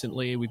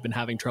recently. We've been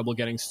having trouble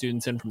getting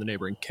students in from the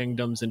neighboring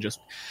kingdoms, and just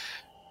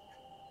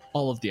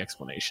all of the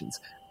explanations.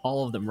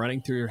 All of them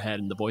running through your head,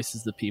 and the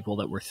voices of the people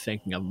that were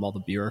thinking of them, all the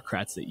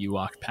bureaucrats that you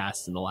walked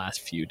past in the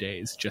last few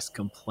days, just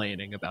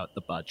complaining about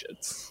the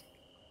budgets.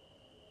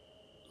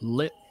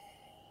 Lit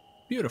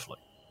beautifully.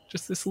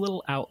 Just this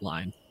little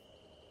outline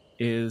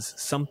is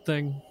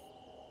something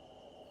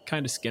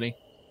kind of skinny,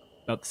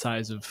 about the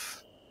size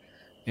of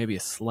maybe a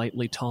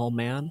slightly tall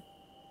man,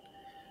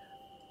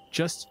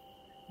 just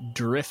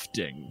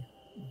drifting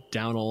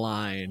down a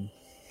line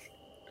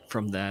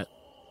from that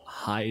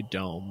high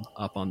dome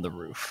up on the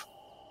roof.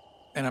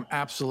 And I'm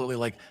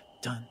absolutely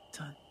dun,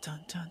 dun, dun,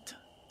 dun, dun,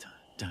 dun,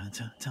 dun,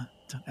 dun, dun,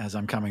 dun, as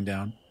I'm coming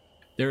down.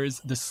 There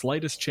is the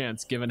slightest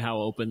chance, given how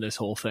open this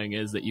whole thing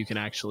is, that you can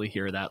actually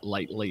hear that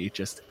lightly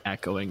just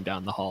echoing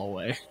down the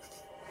hallway.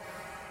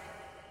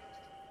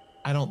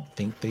 I don't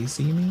think they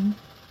see me.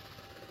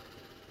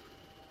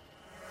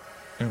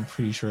 I'm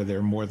pretty sure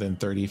they're more than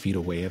 30 feet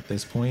away at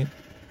this point.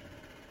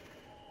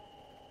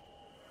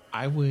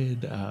 I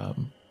would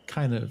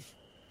kind of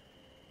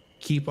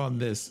keep on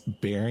this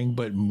bearing,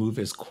 but move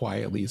as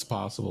quietly as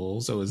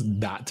possible so as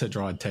not to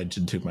draw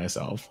attention to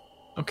myself.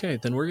 Okay,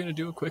 then we're going to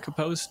do a quick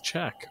opposed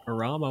check.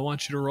 Aram, I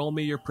want you to roll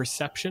me your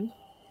perception.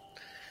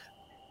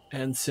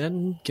 And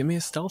Sin, give me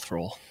a stealth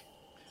roll.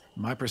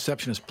 My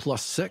perception is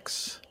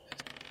 +6.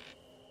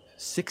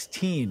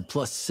 16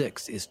 plus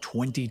 6 is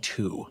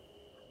 22.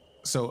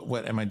 So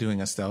what, am I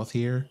doing a stealth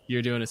here?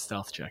 You're doing a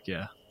stealth check,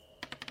 yeah.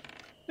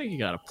 I think you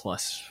got a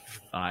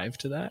 +5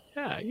 to that.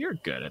 Yeah, you're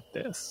good at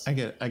this. I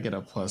get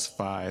a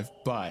 +5,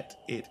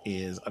 but it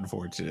is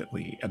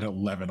unfortunately an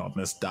 11 on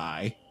this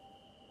die.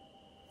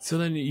 So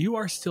then you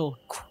are still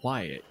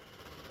quiet.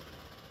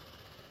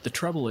 The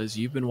trouble is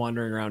you've been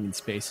wandering around in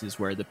spaces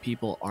where the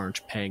people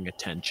aren't paying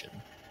attention.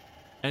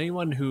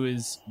 Anyone who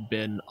has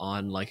been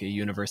on like a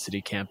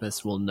university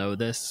campus will know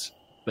this,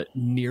 but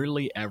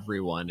nearly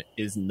everyone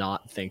is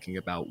not thinking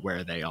about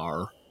where they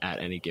are at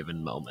any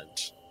given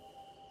moment,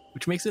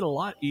 which makes it a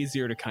lot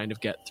easier to kind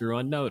of get through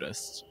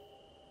unnoticed.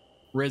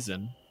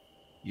 Risen,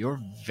 you're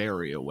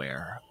very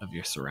aware of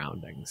your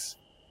surroundings.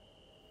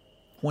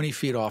 20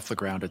 feet off the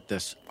ground at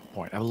this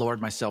point. I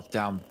lowered myself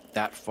down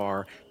that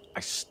far.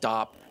 I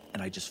stop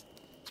and I just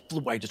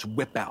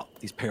whip out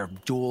these pair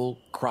of dual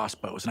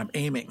crossbows and I'm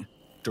aiming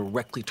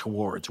directly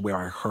towards where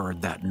I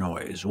heard that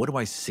noise. What do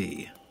I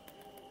see?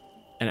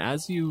 And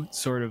as you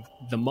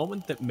the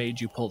moment that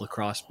made you pull the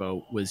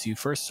crossbow was you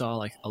first saw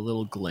like a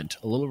little glint,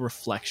 a little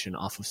reflection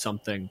off of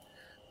something,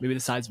 maybe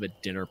the size of a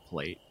dinner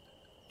plate,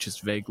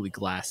 just vaguely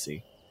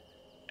glassy.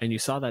 And you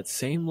saw that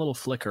same little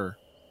flicker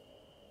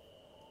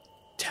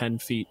 10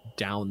 feet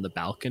down the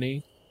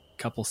balcony a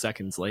couple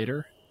seconds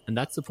later. And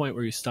that's the point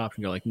where you stop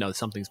and go like, no,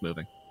 something's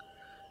moving.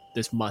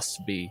 This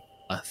must be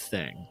a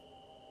thing.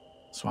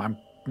 So I'm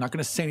not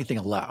going to say anything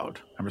aloud.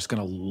 I'm just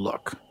going to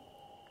look.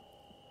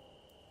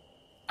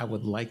 I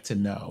would like to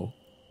know,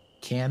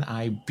 can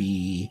I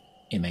be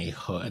in a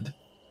hood?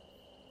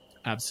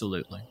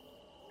 Absolutely.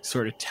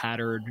 Sort of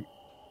tattered,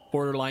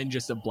 borderline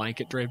just a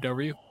blanket draped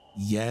over you?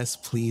 Yes,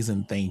 please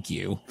and thank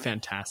you.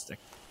 Fantastic.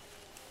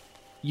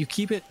 You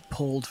keep it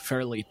pulled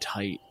fairly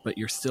tight, but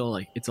you're still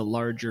like, it's a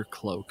larger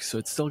cloak, so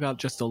it's still got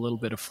just a little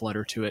bit of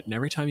flutter to it, and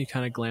every time you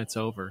kind of glance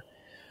over,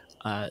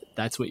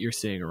 that's what you're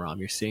seeing, Aram.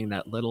 You're seeing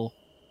that little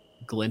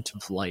glint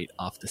of light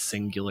off the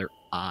singular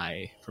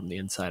eye from the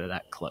inside of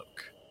that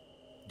cloak.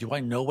 Do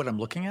I know what I'm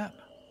looking at?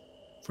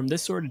 From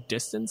this sort of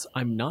distance,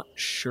 I'm not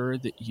sure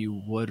that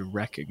you would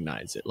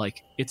recognize it.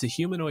 Like, it's a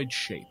humanoid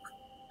shape.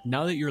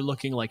 Now that you're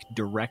looking like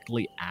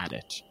directly at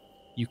it,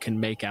 you can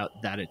make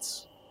out that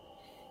it's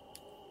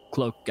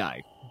cloak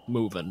guy,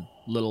 moving,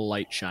 little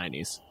light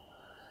shinies.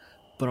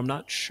 But I'm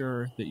not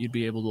sure that you'd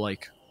be able to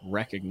like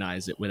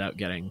recognize it without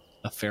getting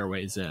a fair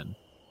ways in.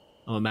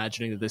 I'm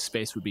imagining that this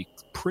space would be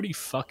pretty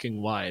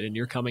fucking wide, and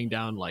you're coming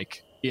down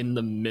like in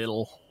the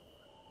middle.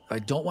 I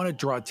don't want to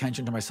draw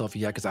attention to myself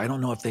yet because I don't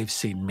know if they've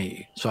seen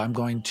me. So I'm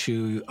going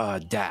to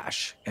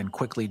dash and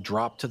quickly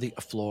drop to the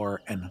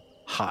floor and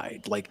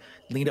hide, like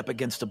lean up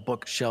against a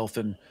bookshelf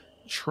and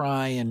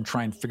try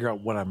and figure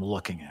out what I'm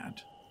looking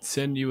at.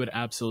 Sin, you would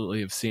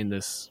absolutely have seen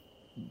this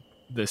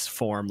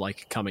form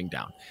like coming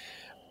down.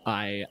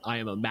 I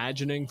am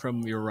imagining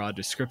from your raw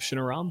description,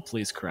 Aram,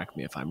 please correct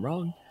me if I'm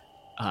wrong,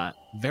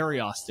 very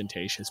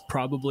ostentatious,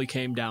 probably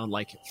came down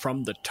like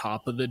from the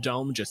top of the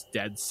dome, just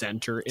dead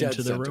center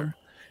into the room.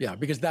 Yeah,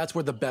 because that's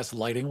where the best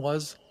lighting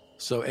was.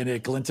 So, and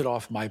it glinted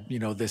off my,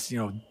 this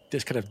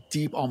kind of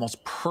deep,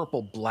 almost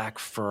purple black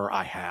fur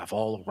I have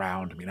all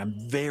around me. And I'm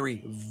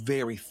very,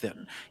 very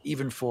thin,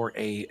 even for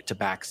a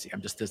tabaxi.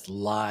 I'm just this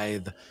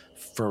lithe,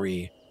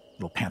 furry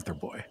little panther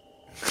boy.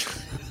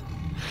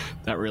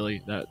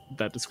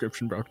 That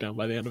description broke down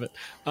by the end of it.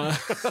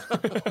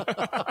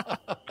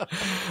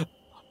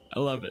 I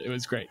love it. It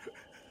was great.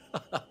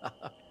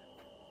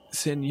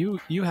 Sin,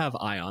 you have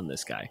eye on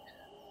this guy.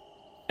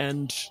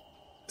 And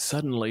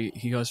suddenly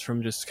he goes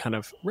from just kind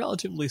of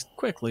relatively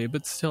quickly,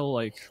 but still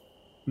like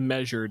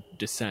measured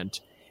descent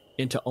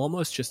into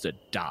almost just a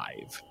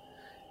dive.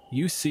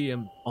 You see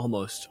him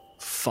almost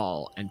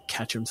fall and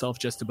catch himself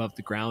just above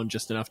the ground,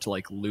 just enough to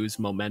like lose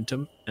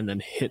momentum and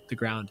then hit the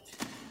ground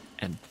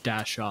and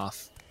dash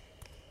off.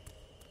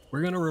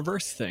 We're going to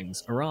reverse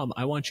things. Aram,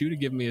 I want you to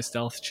give me a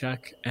stealth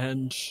check,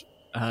 and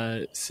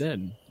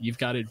Sin, you've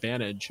got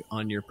advantage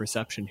on your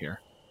perception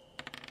here.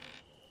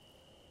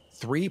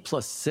 3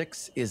 plus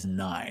 6 is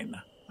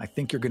 9. I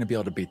think you're going to be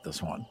able to beat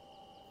this one.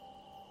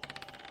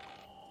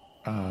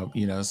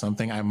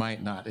 Something I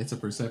might not. It's a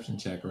perception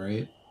check,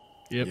 right?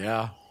 Yep.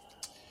 Yeah.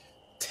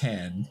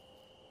 10.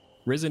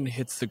 Risen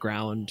hits the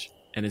ground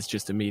and is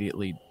just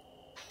immediately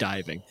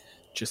diving,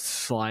 just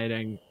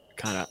sliding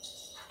kind of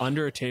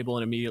under a table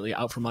and immediately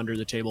out from under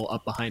the table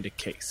up behind a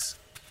case.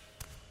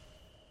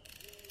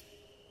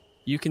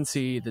 You can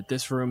see that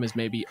this room is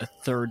maybe a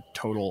third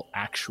total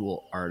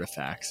actual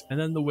artifacts. And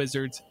then the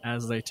wizards,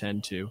 as they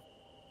tend to,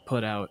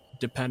 put out,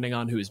 depending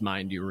on whose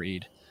mind you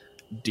read,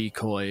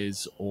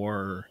 decoys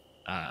or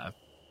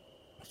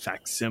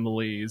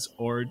facsimiles,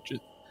 or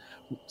just,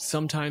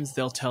 sometimes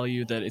they'll tell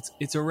you that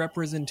it's a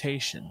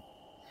representation.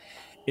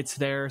 It's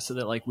there so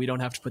that like we don't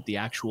have to put the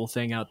actual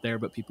thing out there,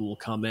 but people will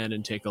come in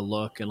and take a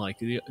look and like,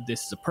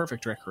 this is a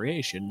perfect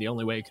recreation. The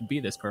only way it could be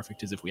this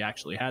perfect is if we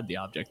actually had the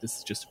object. This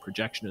is just a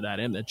projection of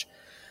that image.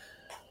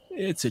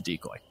 It's a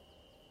decoy.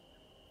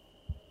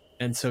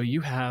 And so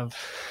you have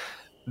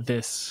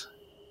this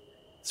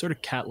sort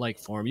of cat-like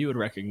form. You would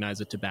recognize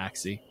a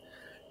tabaxi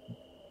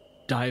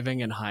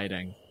diving and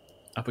hiding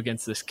up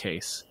against this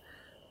case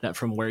that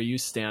from where you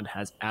stand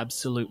has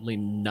absolutely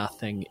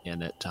nothing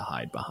in it to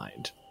hide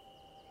behind.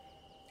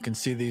 You can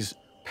see these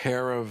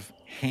pair of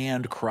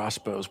hand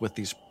crossbows with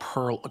these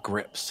pearl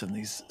grips and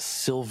these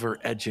silver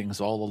edgings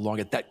all along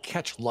it that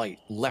catch light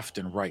left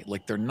and right,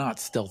 like they're not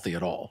stealthy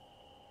at all.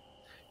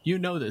 You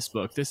know this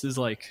book. This is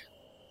like...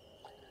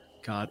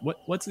 God,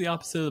 what's the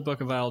opposite of the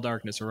Book of Vile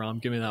Darkness, Aram?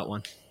 Give me that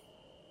one.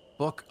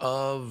 Book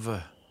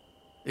of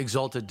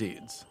Exalted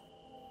Deeds.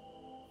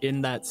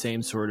 In that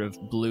same sort of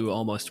blue,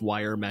 almost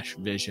wire mesh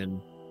vision,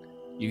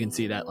 you can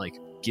see that like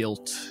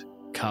gilt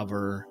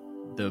cover,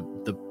 the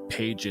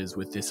pages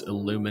with this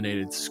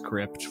illuminated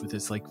script with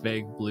this like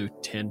vague blue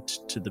tint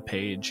to the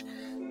page.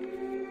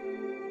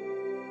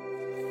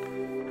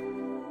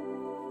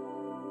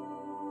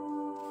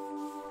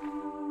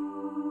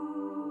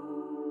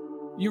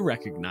 You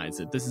recognize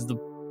it. This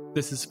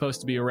is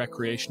supposed to be a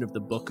recreation of the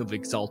Book of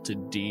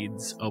Exalted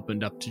Deeds,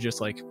 opened up to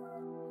just like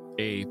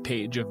a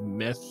page of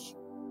myth.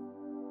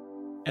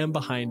 And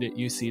behind it,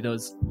 you see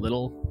those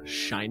little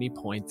shiny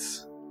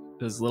points.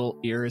 Those little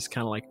ears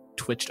kind of like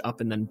twitched up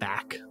and then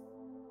back.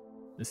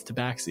 This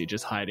tabaxi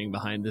just hiding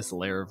behind this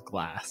layer of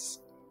glass.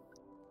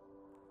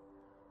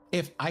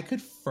 If I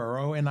could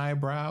furrow an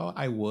eyebrow,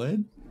 I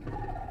would.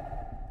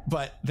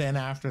 But then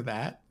after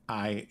that,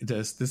 I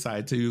just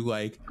decide to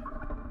like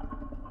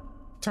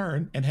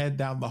turn and head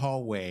down the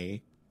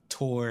hallway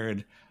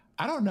toward,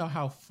 I don't know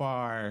how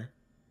far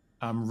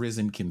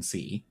Risen can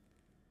see.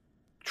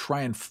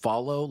 Try and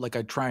follow, like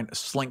I try and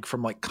slink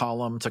from like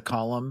column to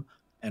column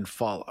and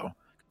follow.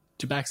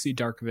 Tabaxi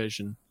dark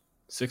vision,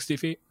 60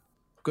 feet?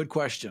 Good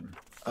question.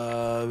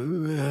 Dark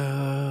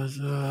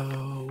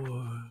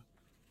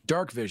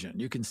vision.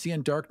 You can see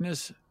in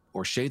darkness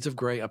or shades of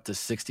gray up to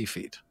 60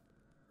 feet.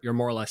 You're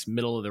more or less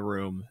middle of the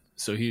room,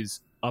 so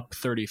he's up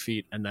 30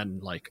 feet and then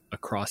like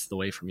across the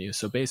way from you.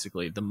 So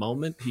basically, the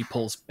moment he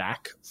pulls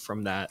back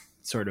from that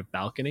sort of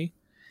balcony,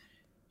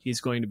 he's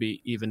going to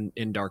be even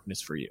in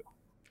darkness for you.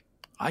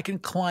 I can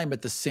climb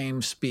at the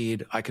same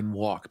speed I can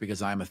walk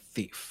because I'm a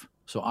thief.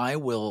 So I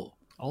will...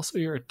 Also,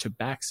 you're a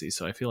tabaxi,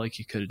 so I feel like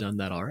you could have done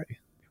that already.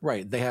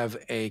 Right. They have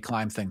a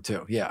climb thing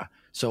too. Yeah.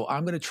 So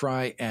I'm going to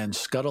try and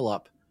scuttle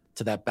up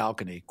to that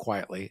balcony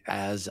quietly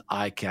as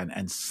I can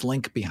and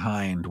slink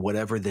behind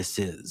whatever this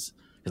is.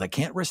 Because I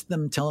can't risk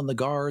them telling the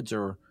guards,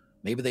 or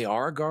maybe they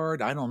are a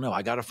guard. I don't know.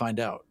 I got to find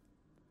out.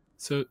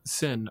 So,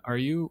 Sin, are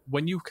you,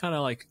 when you kind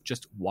of like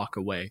just walk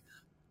away,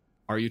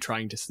 are you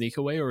trying to sneak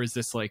away, or is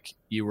this like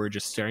you were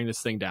just staring this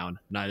thing down?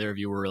 Neither of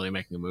you were really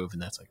making a move,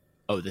 and that's like,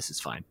 oh, this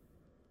is fine.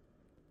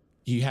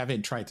 You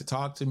haven't tried to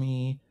talk to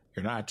me.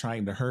 You're not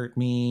trying to hurt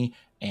me.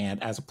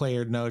 And as a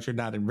player knows, you're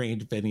not in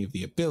range of any of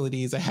the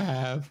abilities I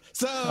have.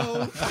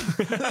 So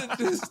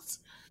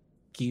just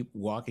keep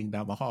walking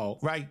down the hall,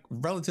 right?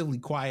 Relatively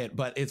quiet,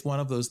 but it's one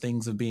of those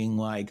things of being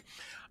like,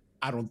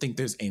 I don't think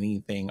there's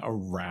anything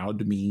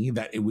around me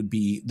that would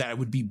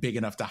be big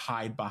enough to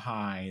hide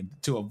behind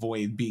to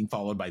avoid being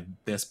followed by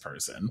this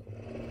person.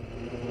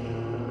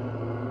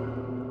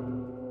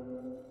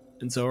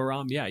 And so,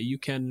 Aram, yeah, you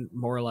can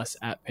more or less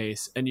at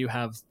pace, and you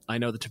have, I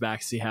know the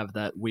tabaxi have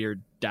that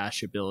weird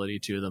dash ability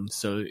to them,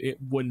 so it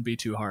wouldn't be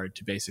too hard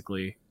to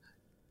basically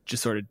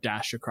just sort of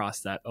dash across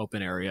that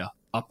open area,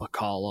 up a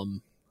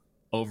column,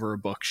 over a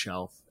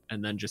bookshelf,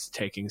 and then just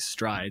taking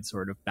strides,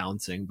 sort of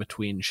bouncing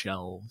between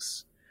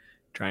shelves,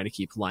 trying to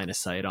keep line of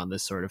sight on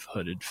this sort of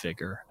hooded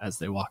figure as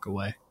they walk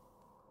away.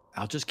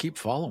 I'll just keep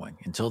following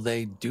until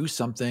they do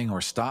something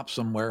or stop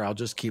somewhere. I'll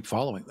just keep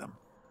following them.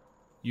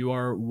 You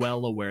are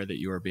well aware that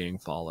you are being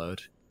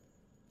followed.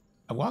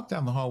 I walk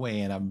down the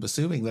hallway and I'm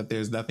assuming that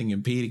there's nothing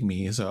impeding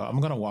me, so I'm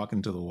going to walk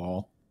into the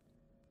wall.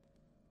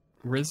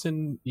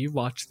 Risen, you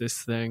watch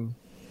this thing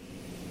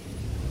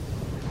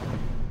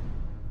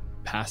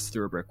pass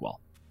through a brick wall.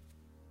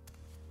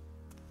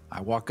 I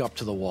walk up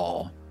to the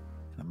wall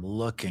and I'm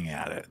looking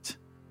at it,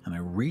 and I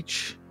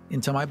reach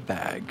into my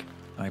bag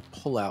and I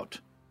pull out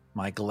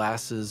my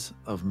glasses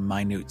of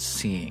minute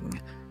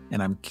seeing,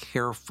 and I'm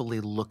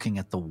carefully looking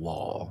at the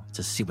wall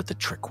to see what the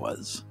trick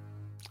was.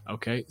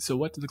 Okay, so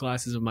what do the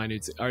glasses of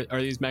minute see? Are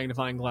these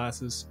magnifying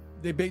glasses?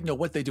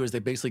 What they do is they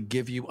basically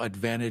give you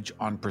advantage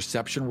on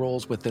perception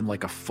rolls within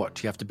like a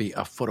foot. You have to be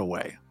a foot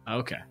away.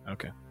 Okay.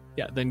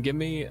 Yeah, then give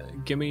me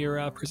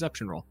your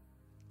perception roll.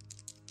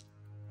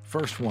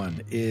 First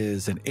one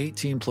is an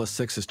 18 plus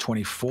 6 is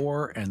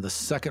 24, and the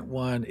second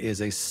one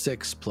is a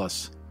 6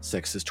 plus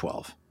 6 is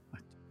 12.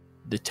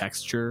 The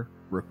texture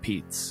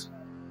repeats.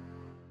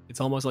 It's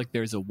almost like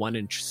there's a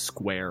 1-inch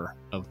square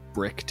of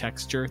brick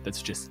texture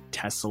that's just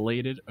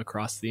tessellated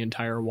across the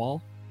entire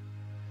wall.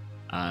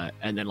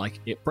 and then like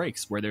it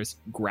breaks where there's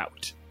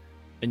grout,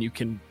 and you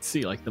can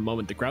see like the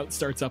moment the grout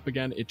starts up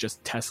again, it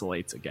just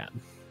tessellates again.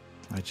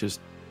 I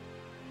just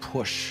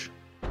push.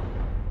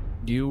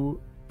 You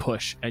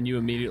push and you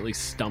immediately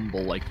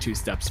stumble like 2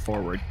 steps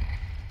forward.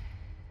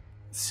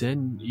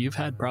 Sin, you've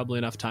had probably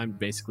enough time to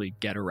basically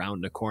get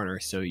around a corner,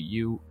 so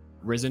you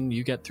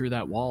get through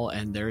that wall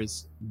and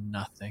there's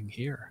nothing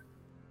here.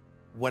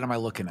 What am I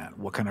looking at?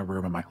 What kind of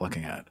room am I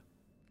looking at?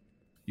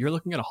 You're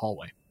looking at a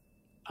hallway.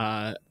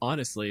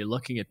 Honestly,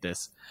 looking at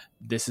this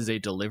is a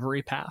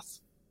delivery path.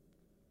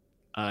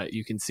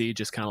 You can see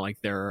just kind of like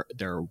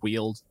their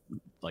wheeled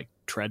like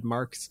tread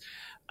marks.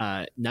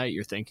 Now that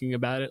you're thinking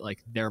about it,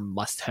 like there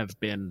must have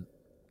been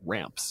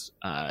ramps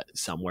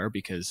somewhere,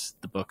 because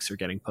the books are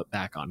getting put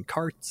back on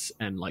carts,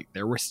 and like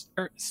there were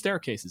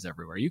staircases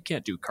everywhere. You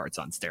can't do carts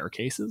on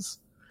staircases.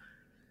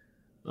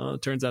 Well,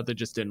 it turns out they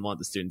just didn't want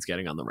the students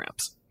getting on the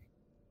ramps.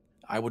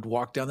 I would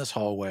walk down this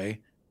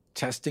hallway,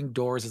 testing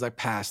doors as I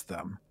passed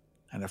them,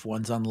 and if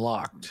one's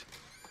unlocked,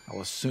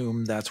 I'll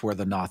assume that's where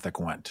the Nothic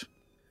went.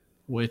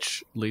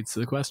 Which leads to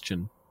the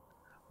question,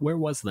 where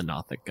was the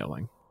Nothic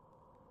going?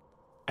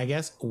 I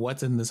guess,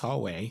 what's in this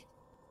hallway?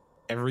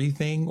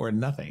 Everything or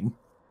nothing?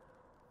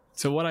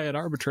 So what I had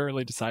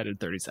arbitrarily decided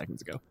 30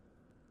 seconds ago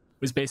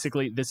was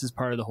basically this is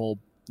part of the whole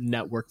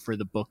network for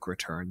the book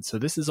return. So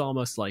this is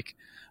almost like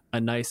a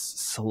nice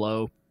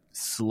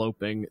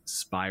sloping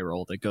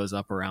spiral that goes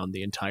up around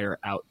the entire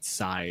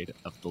outside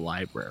of the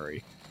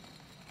library.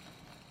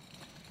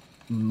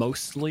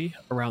 Mostly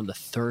around the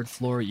 3rd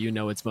floor,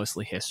 it's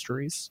mostly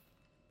histories.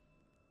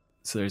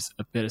 So there's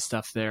a bit of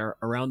stuff there.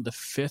 Around the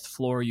 5th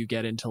floor, you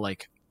get into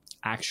like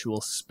actual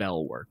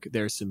spell work.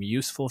 There's some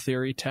useful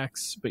theory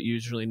texts, but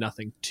usually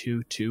nothing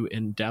too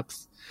in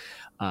depth.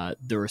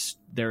 There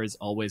is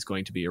always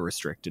going to be a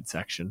restricted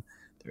section.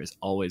 There's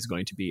always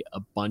going to be a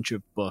bunch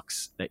of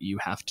books that you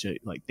have to,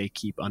 like, they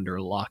keep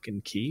under lock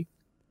and key.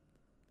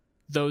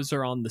 Those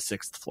are on the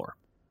 6th floor.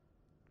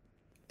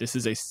 This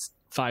is a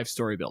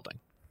 5-story building.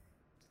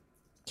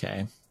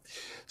 Okay.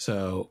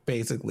 So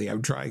basically,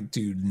 I'm trying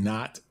to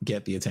not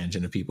get the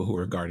attention of people who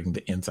are guarding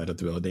the inside of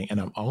the building.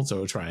 And I'm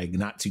also trying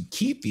not to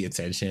keep the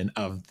attention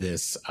of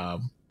this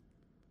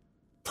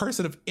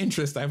person of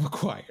interest I've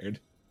acquired.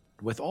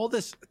 With all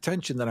this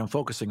attention that I'm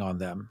focusing on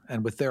them,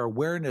 and with their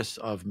awareness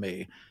of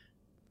me,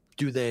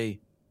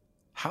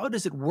 how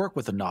does it work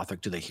with the Nothic?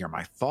 Do they hear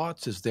my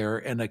thoughts? Is there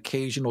an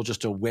occasional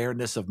just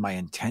awareness of my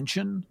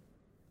intention?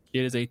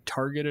 It is a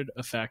targeted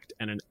effect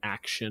and an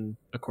action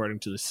according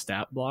to the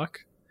stat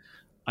block.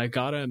 I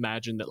gotta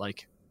imagine that,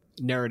 like,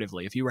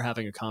 narratively, if you were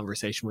having a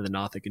conversation with a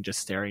Nothic and just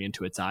staring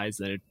into its eyes,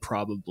 then it'd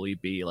probably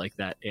be like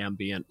that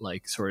ambient,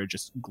 like, sort of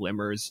just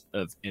glimmers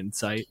of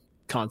insight,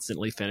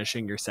 constantly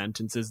finishing your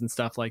sentences and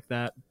stuff like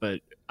that. But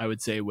I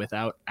would say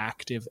without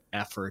active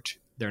effort,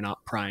 they're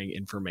not prying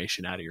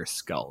information out of your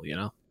skull,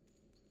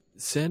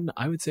 Sin,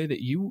 I would say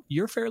that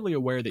you're fairly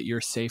aware that you're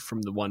safe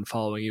from the one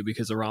following you,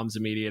 because Aram's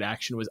immediate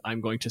action was,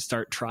 I'm going to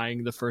start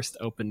trying the first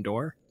open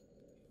door.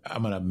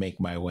 I'm going to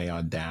make my way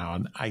on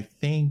down. I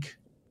think,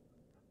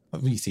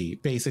 let me see.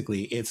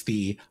 Basically, it's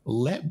the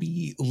let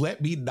me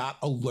not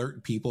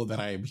alert people that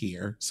I am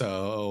here.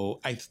 So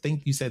I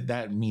think you said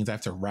that means I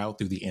have to route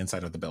through the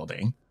inside of the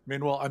building.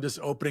 Meanwhile, I'm just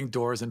opening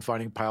doors and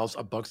finding piles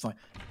of books like,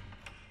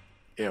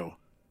 ew.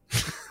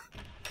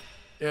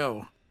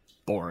 Ew.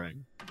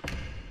 Boring.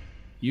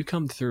 You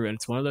come through, and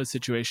it's one of those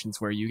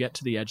situations where you get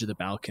to the edge of the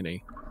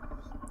balcony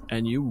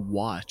and you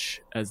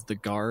watch as the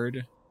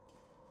guard,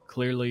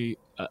 clearly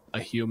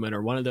a human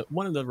or one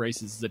of the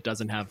races that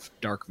doesn't have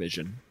dark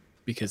vision,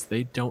 because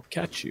they don't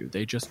catch you.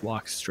 They just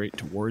walk straight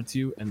towards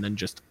you and then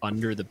just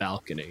under the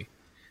balcony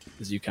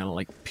as you kind of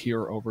like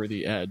peer over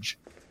the edge.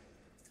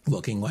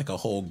 Looking like a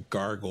whole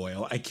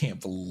gargoyle. I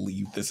can't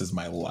believe this is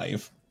my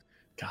life.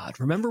 God,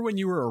 remember when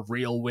you were a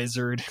real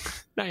wizard?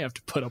 Now you have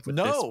to put up with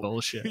this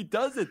bullshit. He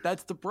doesn't.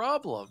 That's the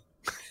problem.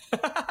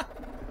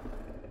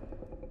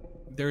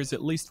 There's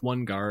at least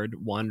one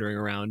guard wandering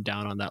around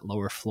down on that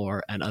lower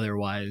floor, and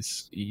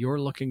otherwise you're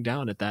looking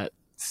down at that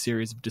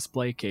series of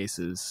display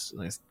cases.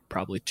 There's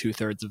probably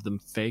 2/3 of them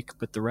fake,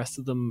 but the rest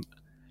of them,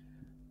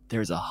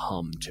 there's a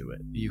hum to it.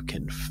 You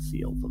can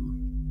feel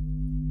them.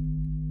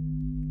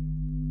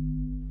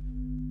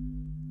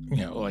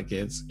 Like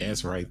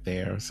it's right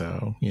there.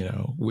 So,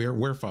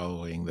 we're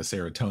following the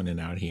serotonin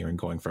out here and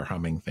going for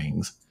humming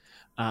things.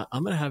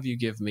 I'm going to have you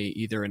give me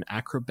either an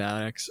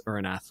acrobatics or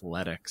an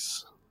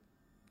athletics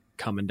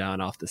coming down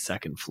off the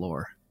 2nd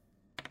floor.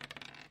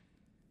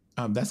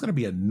 That's going to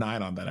be a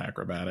 9 on that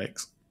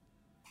acrobatics.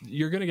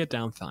 You're going to get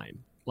down fine.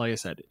 Like I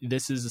said,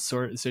 this is a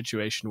sort of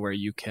situation where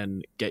you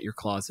can get your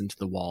claws into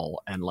the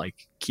wall and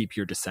like keep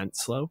your descent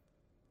slow.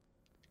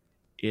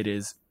 It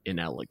is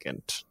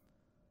inelegant.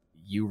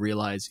 You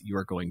realize you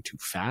are going too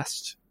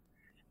fast,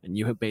 and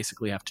you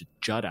basically have to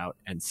jut out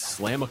and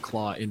slam a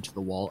claw into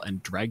the wall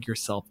and drag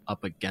yourself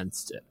up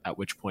against it, at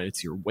which point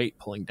it's your weight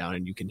pulling down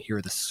and you can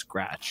hear the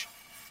scratch.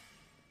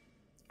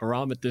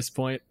 Aram, at this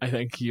point, I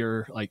think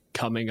you're like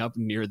coming up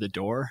near the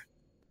door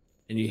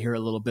and you hear a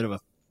little bit of a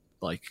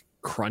like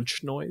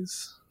crunch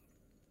noise,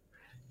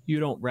 You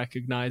don't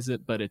recognize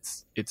it, but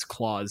it's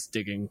claws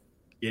digging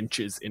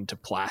inches into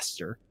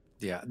plaster.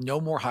 Yeah,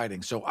 no more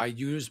hiding. So I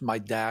use my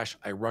dash.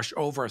 I rush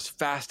over as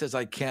fast as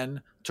I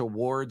can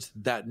towards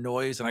that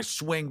noise, and I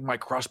swing my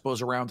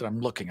crossbows around, and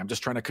I'm looking. I'm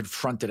just trying to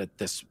confront it at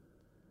this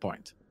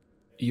point.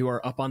 You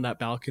are up on that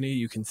balcony.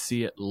 You can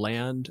see it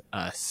land.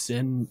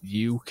 Sin,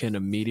 you can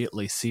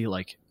immediately see,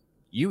 like,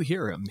 you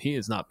hear him. He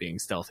is not being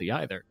stealthy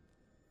either.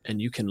 And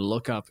you can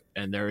look up,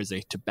 and there is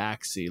a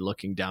tabaxi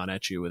looking down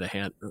at you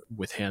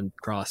with hand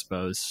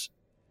crossbows.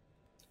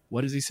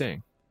 What is he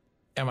saying?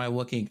 Am I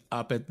looking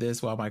up at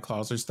this while my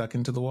claws are stuck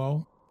into the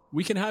wall?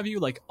 We can have you,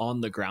 like, on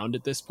the ground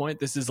at this point.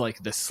 This is,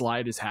 like, the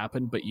slide has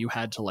happened, but you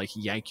had to, like,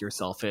 yank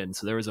yourself in.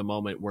 So there was a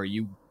moment where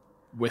you,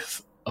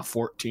 with a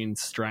 14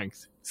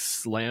 strength,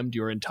 slammed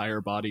your entire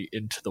body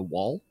into the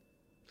wall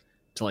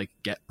to, like,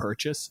 get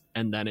purchase.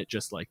 And then it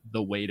just, like,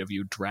 the weight of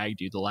you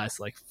dragged you the last,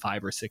 like,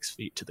 5 or 6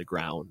 feet to the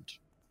ground.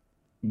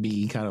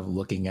 Me kind of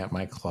looking at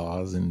my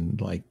claws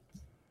and, like,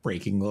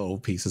 breaking little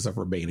pieces of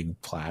remaining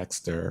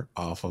plaster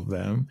off of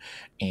them.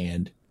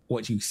 And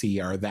what you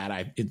see are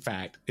that in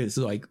fact, it's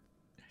like,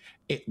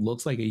 it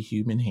looks like a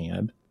human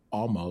hand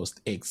almost,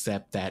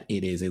 except that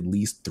it is at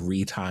least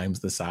 3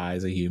 times the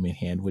size a human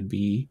hand would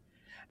be.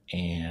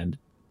 And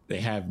they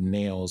have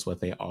nails,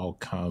 but they all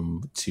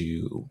come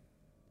to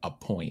a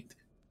point.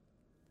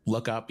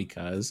 Look up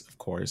because, of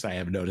course, I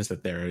have noticed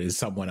that there is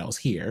someone else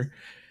here.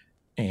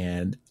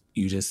 And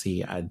you just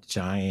see a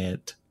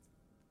giant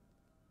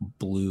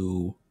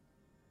blue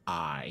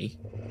eye.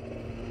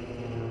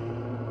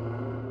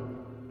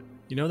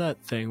 You know that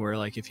thing where,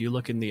 like, if you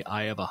look in the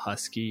eye of a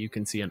husky, you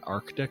can see an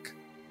Arctic?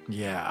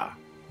 Yeah.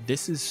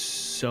 This is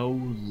so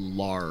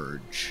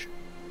large.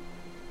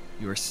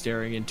 You are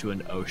staring into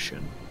an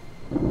ocean.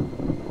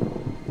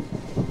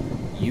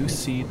 You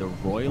see the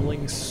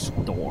roiling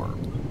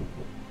storm.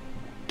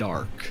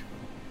 Dark.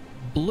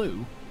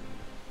 Blue.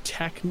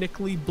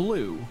 Technically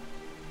blue.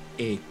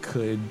 It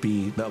could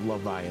be, the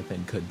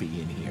Leviathan could be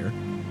in here.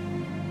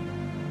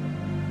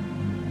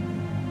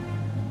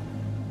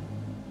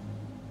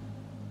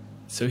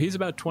 So he's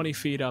about 20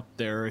 feet up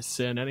there.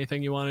 Sin,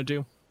 anything you want to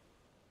do?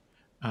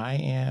 I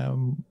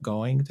am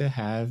going to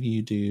have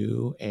you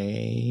do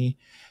a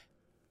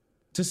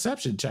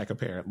deception check,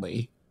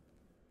 apparently.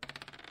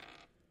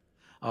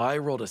 I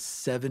rolled a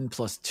 7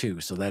 plus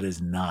 2, so that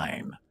is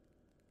 9.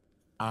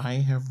 I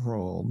have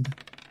rolled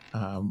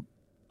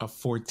a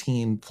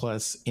 14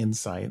 plus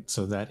insight,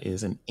 so that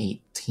is an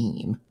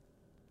 18.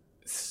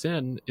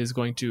 Sin is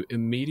going to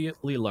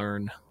immediately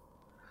learn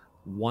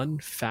one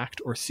fact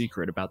or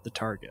secret about the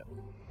target.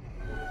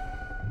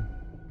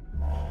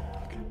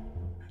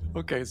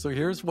 Okay, so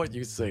here's what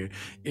you say.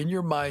 In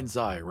your mind's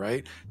eye,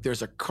 right?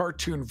 There's a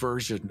cartoon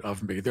version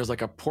of me. There's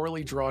like a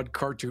poorly drawn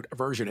cartoon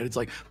version, and it's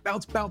like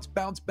bounce, bounce,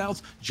 bounce,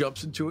 bounce,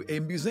 jumps into a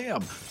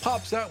museum,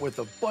 pops out with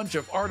a bunch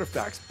of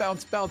artifacts,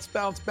 bounce, bounce,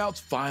 bounce, bounce,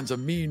 finds a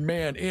mean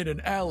man in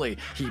an alley.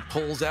 He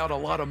pulls out a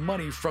lot of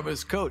money from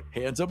his coat,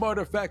 hands him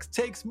artifacts,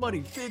 takes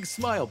money, big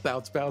smile,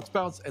 bounce, bounce,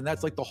 bounce, and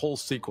that's like the whole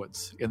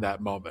sequence in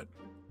that moment.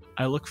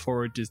 I look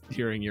forward to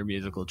hearing your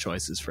musical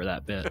choices for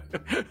that bit.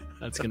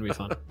 That's going to be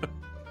fun.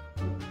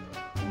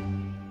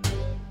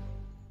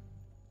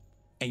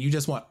 And you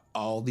just want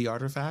all the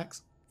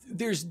artifacts?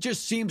 There's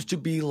just seems to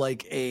be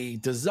like a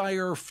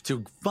desire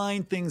to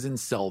find things and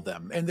sell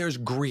them. And there's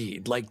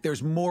greed. Like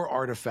there's more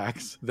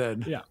artifacts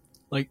than... Yeah.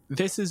 Like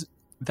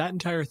that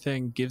entire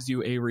thing gives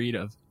you a read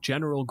of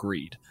general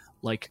greed.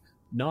 Like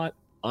not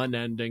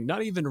unending,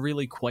 not even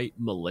really quite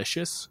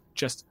malicious.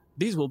 Just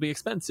these will be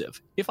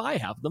expensive. If I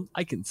have them,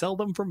 I can sell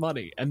them for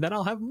money and then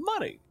I'll have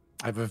money.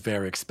 I have a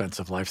very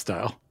expensive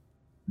lifestyle.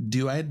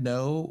 Do I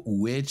know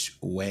which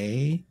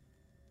way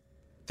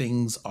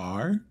things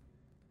are?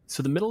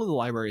 So the middle of the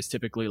library is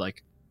typically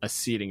like a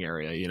seating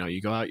area. You know,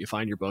 you go out, you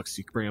find your books,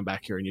 you bring them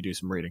back here and you do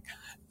some reading.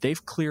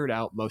 They've cleared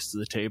out most of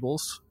the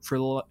tables for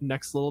the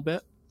next little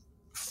bit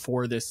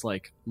for this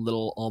like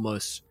little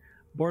almost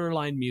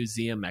borderline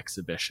museum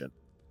exhibition.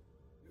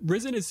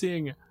 Risen is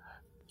seeing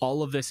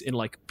all of this in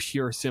like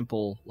pure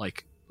simple,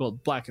 like, well,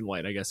 black and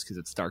white, I guess, because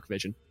it's dark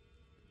vision.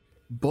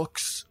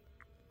 Books,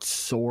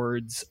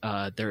 swords,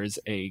 there's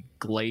a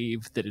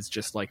glaive that is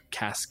just like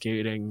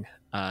cascading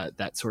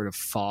that sort of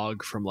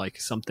fog from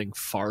like something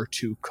far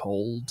too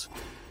cold.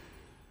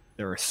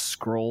 There are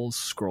scrolls,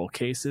 scroll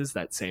cases,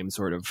 that same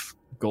sort of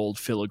gold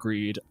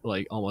filigreed,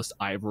 like almost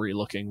ivory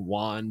looking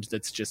wand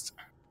that's just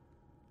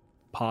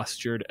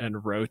postured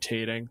and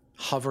rotating.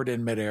 Hovered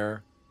in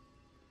midair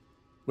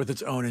with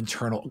its own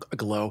internal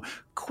glow.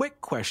 Quick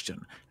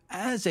question.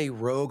 As a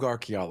rogue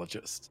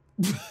archaeologist,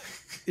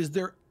 is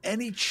there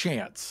any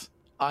chance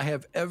I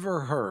have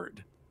ever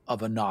heard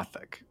of a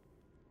Nothic?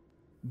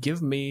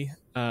 Give me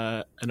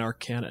an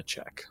Arcana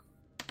check.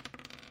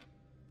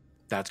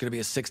 That's going to be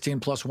a 16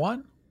 plus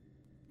 1?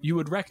 You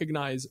would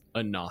recognize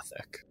a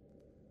Nothic.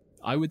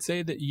 I would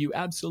say that you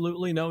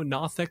absolutely know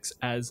Nothics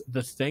as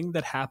the thing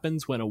that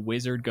happens when a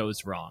wizard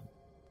goes wrong.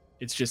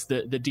 It's just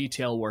the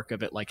detail work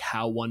of it, like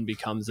how one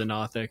becomes a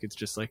Nothic. It's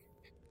just like,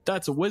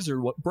 that's a wizard,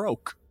 what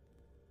broke?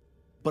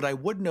 But I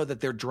would know that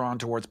they're drawn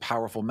towards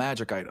powerful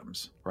magic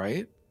items,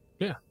 right?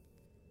 Yeah.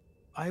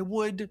 I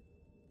would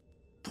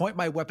point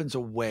my weapons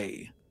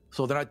away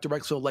so they're not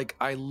direct. So like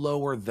I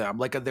lower them,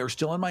 like they're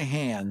still in my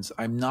hands.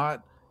 I'm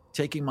not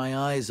taking my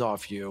eyes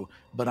off you,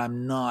 but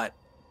I'm not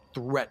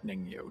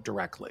threatening you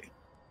directly.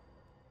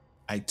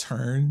 I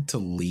turn to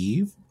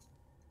leave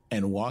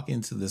and walk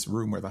into this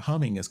room where the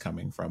humming is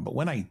coming from. But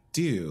when I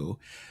do,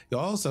 you'll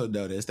also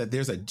notice that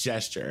there's a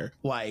gesture,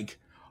 like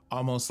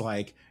almost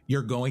like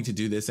you're going to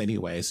do this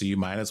anyway, so you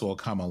might as well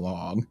come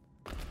along.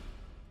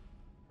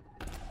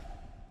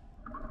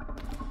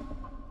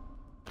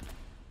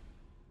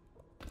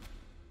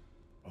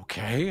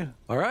 Okay.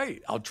 All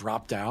right. I'll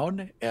drop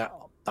down.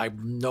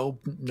 I've no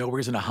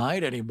reason to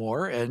hide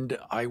anymore. And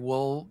I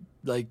will,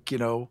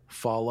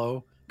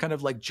 follow, kind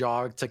of like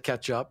jog to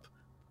catch up,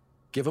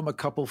 give him a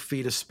couple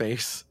feet of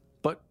space,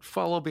 but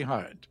follow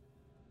behind.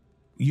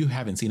 You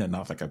haven't seen a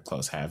Nothic up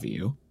close, have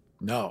you?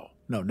 No,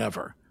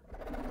 never.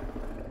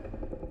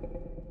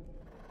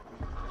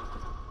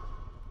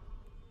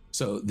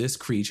 So this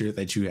creature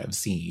that you have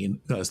seen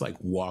is like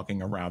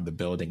walking around the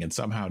building and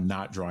somehow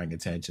not drawing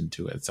attention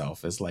to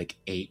itself is like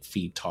 8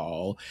 feet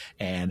tall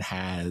and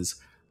has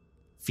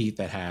feet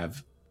that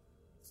have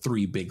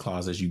 3 big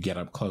claws as you get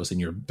up close and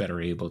you're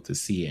better able to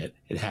see it.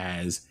 It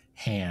has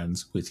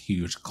hands with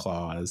huge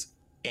claws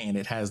and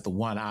it has the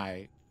one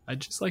eye.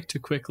 I'd just like to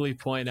quickly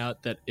point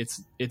out that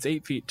it's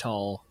 8 feet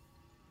tall,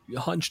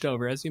 hunched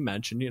over, as you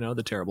mentioned,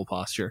 the terrible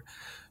posture.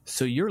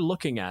 So you're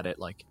looking at it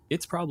like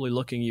it's probably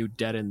looking you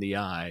dead in the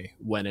eye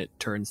when it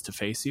turns to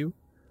face you,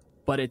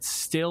 but it's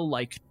still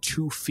like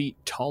 2 feet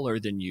taller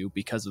than you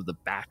because of the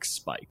back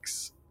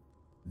spikes.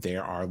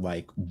 There are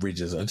like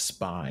ridges of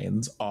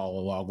spines all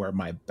along where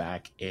my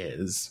back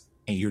is.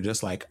 And you're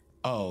just like,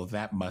 oh,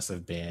 that must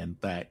have been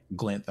that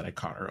glint that I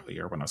caught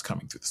earlier when I was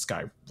coming through the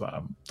sky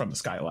from the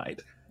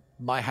skylight.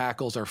 My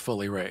hackles are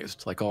fully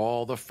raised, like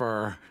all the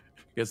fur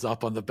is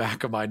up on the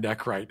back of my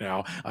neck right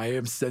now. I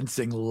am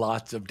sensing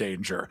lots of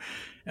danger.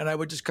 And I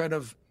would just kind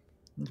of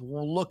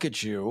look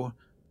at you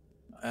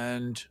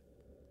and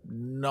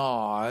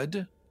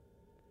nod.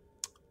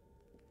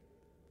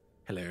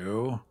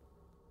 Hello?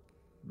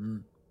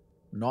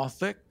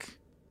 Nothic?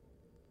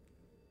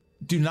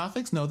 Do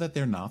Nothics know that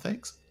they're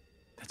Nothics?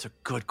 That's a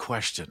good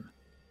question.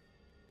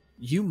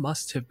 You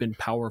must have been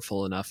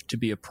powerful enough to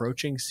be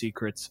approaching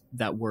secrets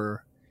that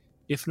were,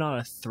 if not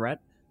a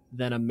threat,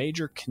 then a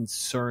major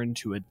concern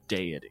to a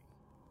deity.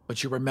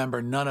 But you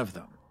remember none of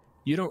them.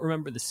 You don't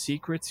remember the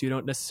secrets, you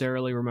don't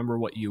necessarily remember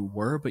what you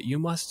were, but you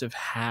must have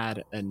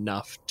had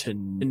enough to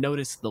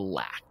notice the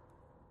lack.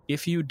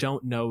 If you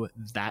don't know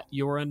that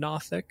you're a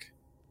Nothic,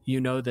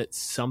 you know that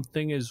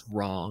something is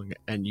wrong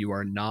and you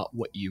are not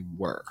what you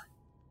were.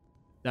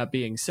 That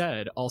being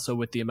said, also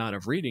with the amount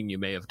of reading you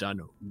may have done,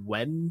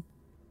 when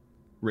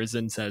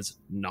Risen says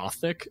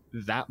Nothic,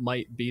 that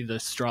might be the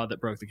straw that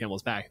broke the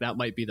camel's back. That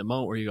might be the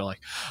moment where you go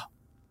like,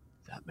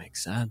 that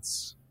makes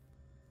sense.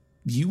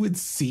 You would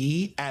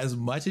see, as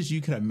much as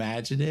you can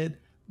imagine it,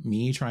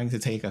 me trying to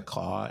take a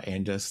claw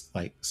and just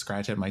like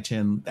scratch at my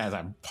chin as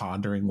I'm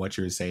pondering what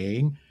you're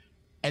saying.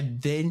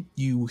 And then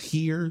you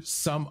hear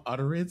some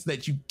utterance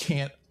that you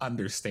can't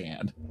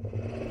understand.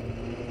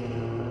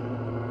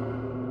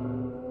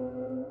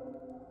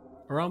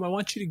 Aram, I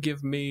want you to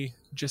give me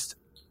just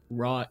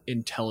raw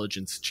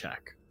intelligence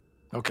check.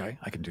 Okay,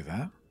 I can do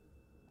that.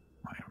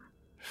 I am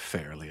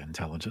fairly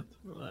intelligent.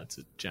 Well, that's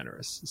a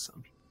generous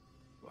assumption.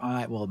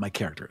 Well, my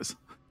character is.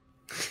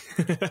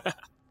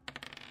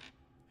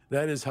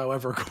 That is,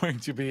 however, going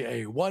to be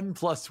a 1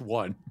 +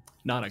 1.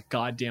 Not a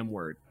goddamn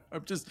word.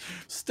 I'm just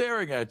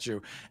staring at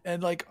you.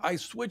 And I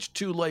switched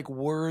to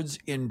words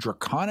in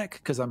Draconic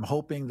because I'm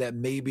hoping that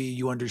maybe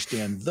you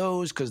understand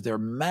those because they're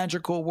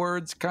magical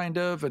words kind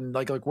of. And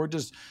we're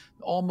just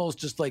almost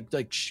just like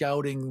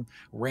shouting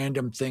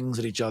random things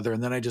at each other.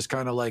 And then I just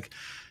kind of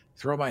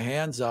throw my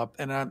hands up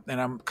and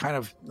I'm kind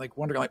of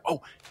wondering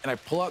oh, and I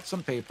pull out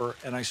some paper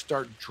and I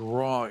start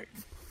drawing.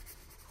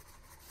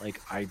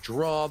 I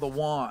draw the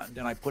wand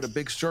and I put a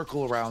big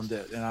circle around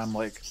it and I'm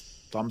like,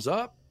 thumbs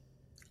up.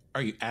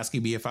 Are you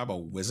asking me if I'm a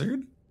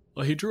wizard?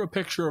 Well, he drew a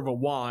picture of a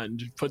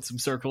wand, put some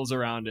circles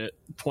around it,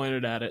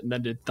 pointed at it, and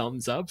then did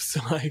thumbs up.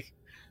 So,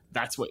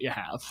 that's what you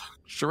have.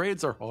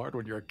 Charades are hard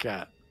when you're a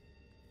cat.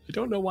 I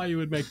don't know why you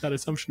would make that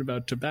assumption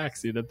about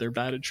Tabaxi, that they're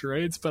bad at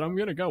charades, but I'm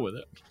going to go with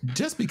it.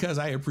 Just because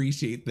I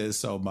appreciate this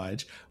so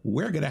much,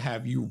 we're going to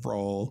have you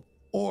roll,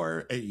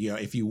 or,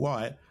 if you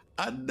want,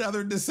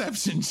 another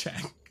deception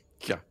check.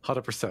 Yeah,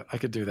 100%. I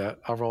could do that.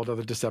 I'll roll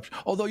another deception.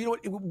 Although, you know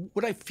what?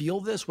 Would I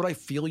feel this? Would I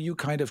feel you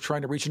kind of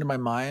trying to reach into my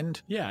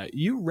mind? Yeah,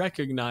 you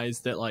recognize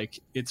that,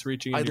 it's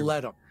reaching I'd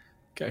let him.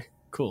 Okay,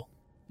 cool.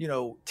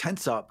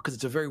 Tense up because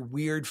it's a very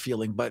weird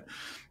feeling, but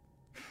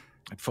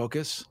I'd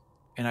focus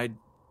and I'd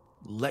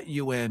let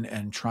you in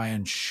and try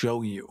and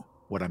show you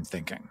what I'm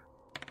thinking.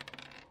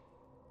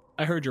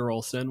 I heard your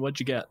roll, Sin. What'd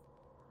you get?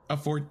 A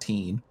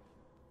 14.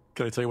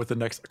 Can I tell you what the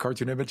next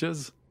cartoon image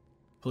is?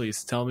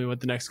 Please tell me what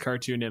the next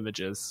cartoon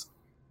image is.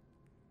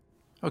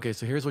 Okay,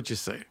 so here's what you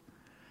see.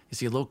 You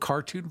see a little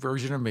cartoon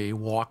version of me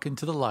walk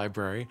into the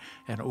library,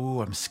 and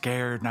I'm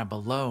scared and I'm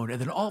alone.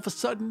 And then all of a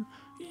sudden,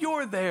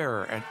 you're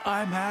there, and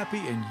I'm happy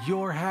and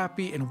you're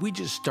happy, and we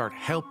just start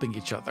helping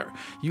each other.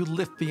 You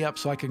lift me up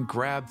so I can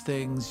grab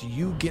things.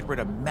 You get rid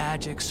of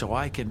magic so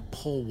I can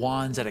pull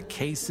wands out of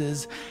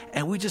cases.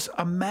 And we just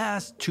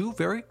amass 2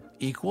 very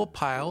equal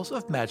piles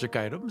of magic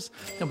items,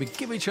 and we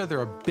give each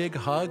other a big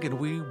hug, and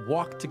we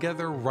walk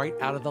together right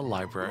out of the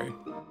library.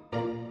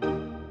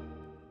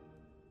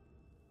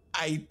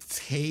 I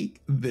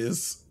take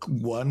this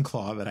one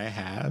claw that I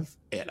have,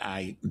 and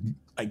I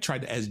try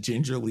to, as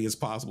gingerly as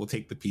possible,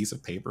 take the piece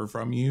of paper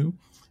from you,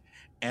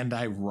 and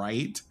I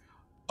write,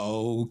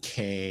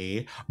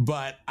 okay,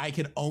 but I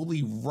can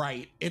only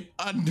write in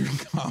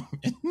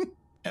undercommon,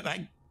 and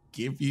I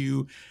give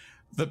you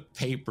the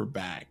paper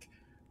back.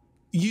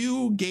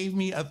 You gave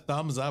me a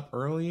thumbs up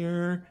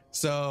earlier,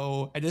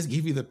 so I just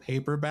give you the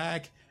paper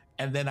back,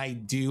 and then I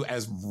do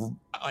as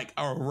like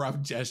a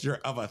rough gesture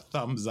of a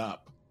thumbs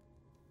up.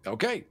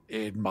 Okay,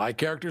 in my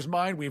character's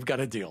mind, we've got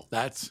a deal.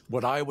 That's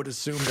what I would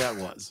assume that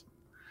was.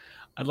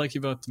 I'd like you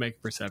both to make a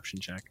perception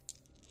check.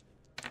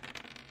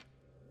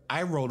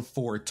 I rolled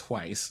 4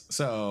 twice,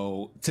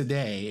 so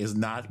today is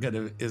not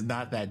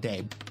that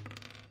day.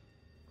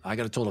 I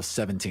got a total of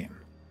 17.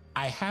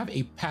 I have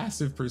a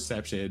passive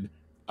perception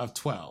of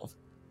 12.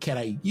 Can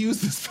I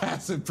use this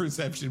passive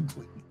perception,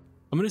 please?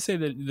 I'm going to say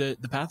that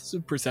the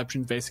passive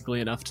perception is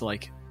basically enough to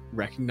like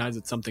recognize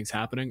that something's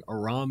happening.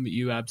 Aram,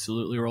 you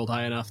absolutely rolled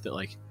high enough that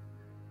like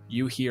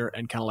you hear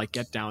and kind of like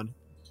get down,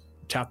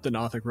 tap the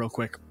Nothic real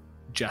quick,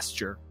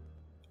 gesture.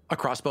 A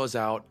crossbow's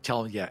out,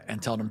 telling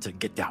him to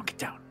get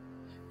down.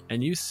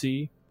 And you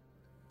see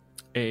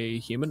a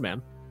human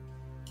man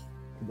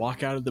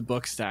walk out of the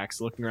book stacks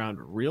looking around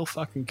real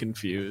fucking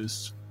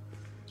confused.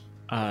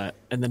 And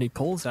then he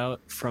pulls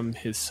out from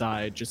his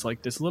side just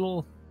like this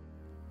little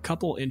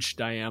couple inch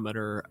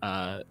diameter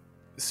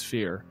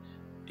sphere.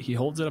 He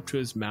holds it up to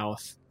his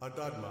mouth, and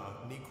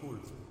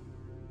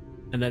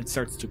then it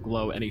starts to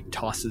glow, and he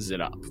tosses it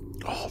up.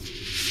 Oh,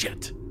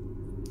 shit.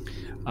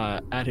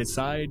 At his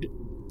side,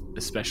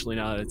 especially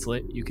now that it's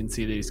lit, you can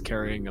see that he's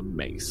carrying a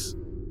mace.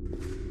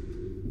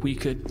 We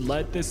could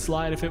let this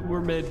slide if it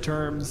were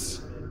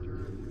midterms.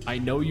 I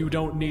know you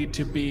don't need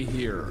to be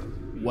here.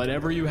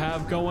 Whatever you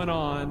have going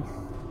on,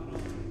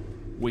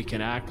 we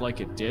can act like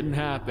it didn't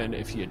happen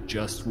if you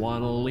just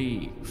want to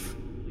leave.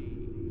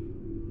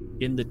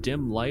 In the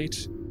dim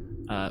light,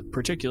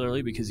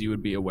 particularly because you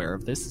would be aware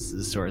of this is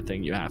the sort of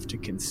thing you have to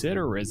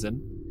consider,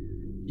 Risen,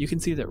 you can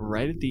see that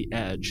right at the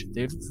edge,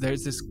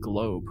 there's this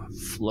globe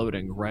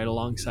floating right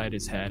alongside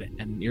his head,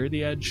 and near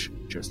the edge,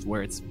 just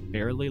where it's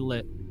barely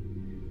lit,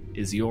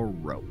 is your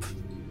rope.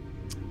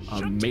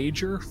 A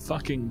major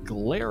fucking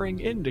glaring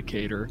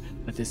indicator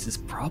that this is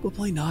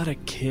probably not a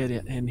kid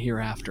in here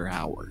after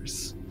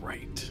hours.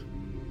 Right.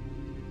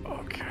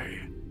 Okay.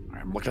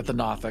 I'm looking at the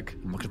Nothic.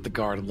 I'm looking at the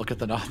guard. I'm looking at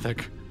the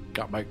Nothic.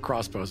 Got my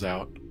crossbows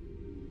out.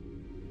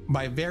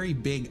 My very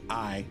big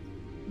eye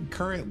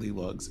currently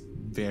looks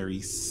very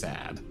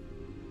sad.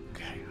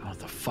 Okay, I don't know what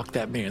the fuck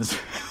that means.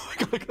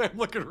 I'm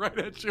looking right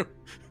at you,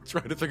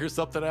 trying to figure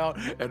something out,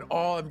 and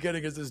all I'm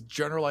getting is this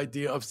general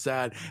idea of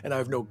sad, and I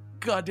have no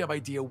goddamn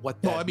idea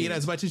what that means. Well, I mean,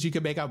 as much as you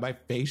can make out my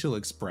facial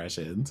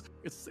expressions.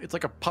 It's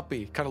like a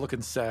puppy kind of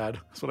looking sad.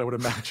 That's what I would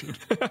imagine.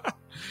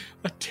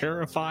 A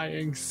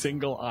terrifying,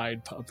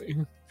 single-eyed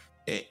puppy.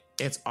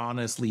 It's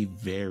honestly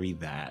very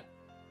that.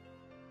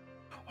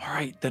 All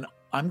right, then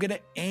I'm going to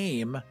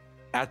aim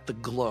at the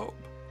globe.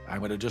 I'm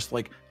going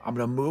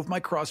to move my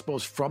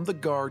crossbows from the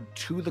guard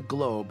to the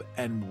globe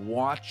and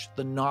watch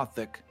the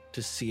Nothic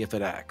to see if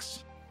it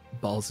acts.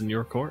 Ball's in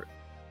your court.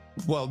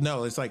 Well,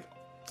 no, it's like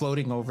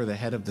floating over the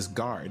head of this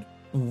guard.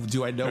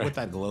 Do I know what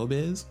that globe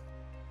is?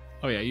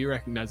 Oh yeah, you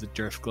recognize a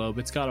drift globe.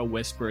 It's got a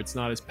whisper. It's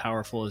not as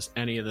powerful as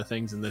any of the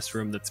things in this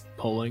room that's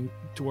pulling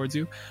towards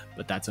you,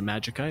 but that's a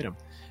magic item.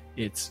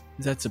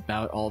 That's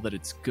about all that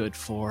it's good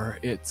for.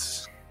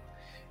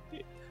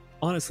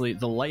 Honestly,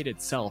 the light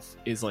itself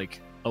is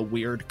like a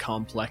weird,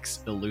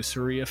 complex,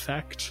 illusory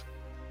effect.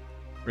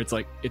 Where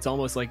it's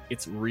almost like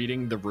it's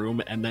reading the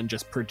room and then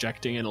just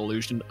projecting an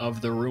illusion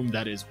of the room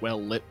that is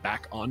well lit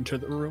back onto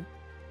the room.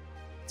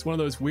 It's one of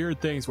those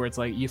weird things where it's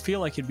like you feel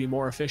like it'd be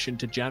more efficient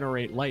to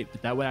generate light,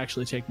 but that would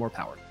actually take more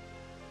power.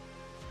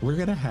 We're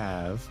gonna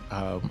have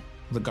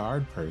the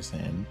guard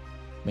person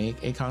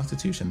make a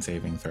Constitution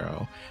saving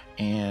throw,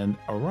 and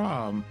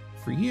Aram,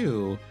 for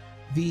you,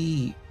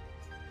 the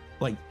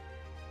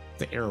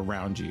air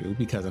around you,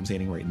 because I'm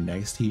standing right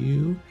next to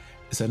you,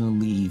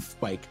 suddenly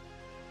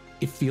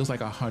it feels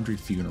like 100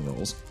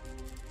 funerals.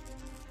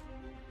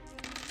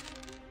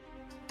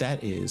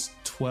 That is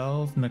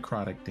 12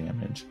 necrotic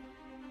damage.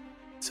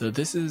 So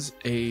this is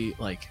a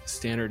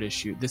standard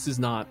issue. This is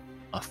not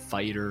a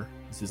fighter.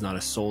 This is not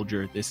a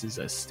soldier. This is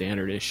a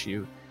standard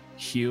issue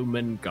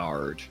human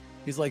guard.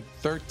 He's like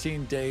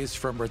 13 days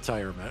from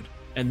retirement.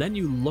 And then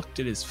you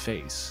looked at his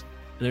face,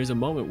 and there's a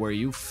moment where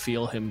you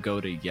feel him go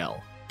to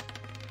yell.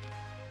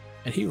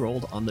 And he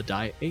rolled on the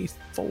die a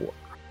 4.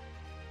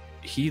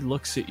 he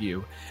looks at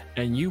you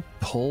and you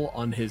pull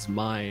on his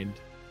mind,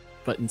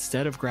 but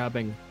instead of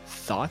grabbing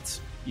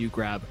thoughts, you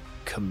grab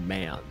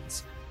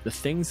commands. The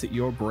things that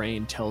your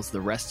brain tells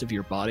the rest of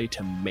your body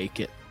to make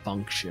it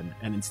function.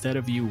 And instead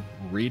of you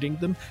reading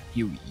them,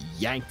 you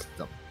yank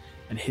them.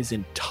 And his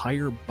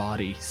entire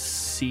body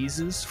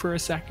seizes for a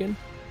second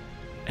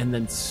and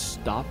then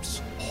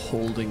stops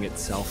holding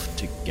itself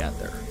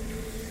together.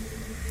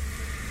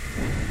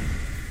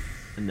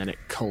 And then it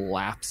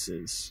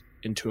collapses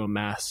into a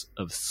mass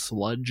of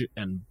sludge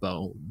and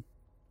bone.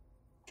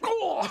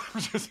 Oh,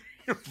 just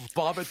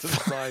vomit to the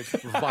side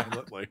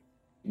violently.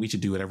 We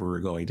should do whatever we're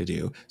going to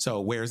do. So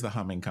where's the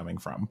humming coming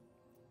from?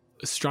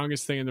 The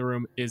strongest thing in the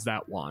room is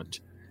that wand.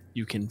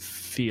 You can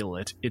feel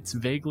it. It's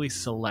vaguely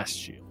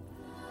celestial.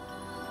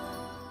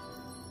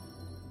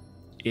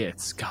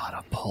 It's got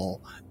a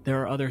pull. There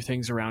are other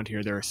things around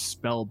here. There are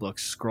spell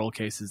books, scroll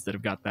cases that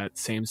have got that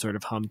same sort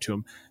of hum to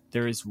them.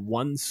 There is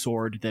one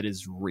sword that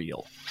is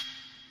real.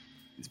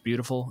 It's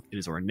beautiful. It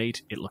is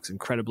ornate. It looks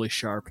incredibly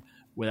sharp.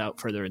 Without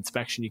further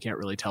inspection, you can't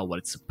really tell what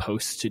it's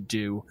supposed to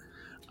do.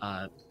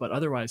 But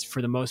otherwise,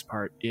 for the most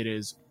part, it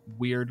is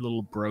weird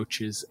little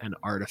brooches and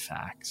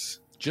artifacts.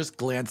 Just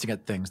glancing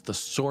at things, the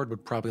sword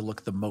would probably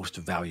look the most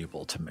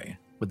valuable to me.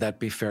 Would that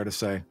be fair to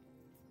say?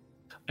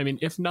 I mean,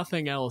 if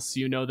nothing else,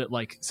 you know that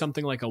like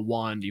something like a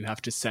wand you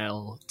have to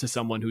sell to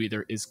someone who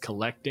either is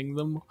collecting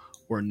them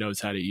or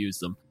knows how to use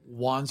them.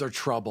 Wands are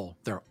trouble.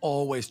 They're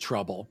always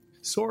trouble.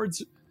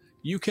 Swords,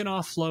 you can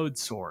offload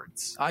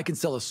swords. I can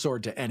sell a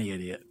sword to any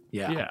idiot.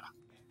 Yeah.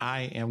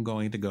 I am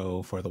going to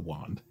go for the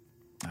wand.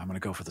 I'm going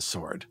to go for the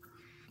sword.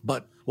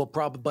 But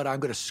I'm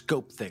going to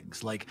scope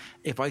things. Like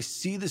if I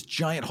see this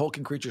giant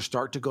hulking creature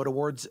start to go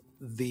towards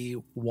the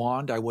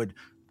wand, I would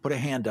put a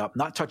hand up,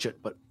 not touch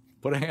it, but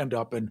put a hand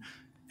up and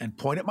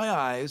point at my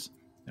eyes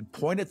and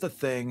point at the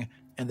thing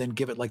and then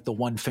give it like the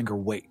one finger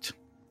weight.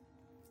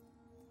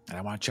 And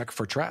I want to check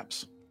for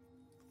traps.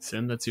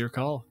 Sin, that's your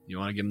call. You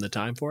want to give him the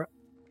time for it?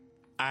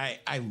 I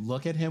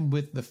look at him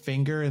with the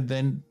finger and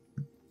then,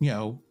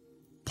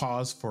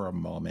 pause for a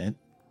moment.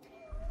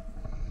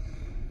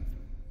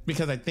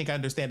 Because I think I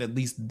understand at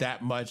least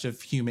that much of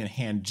human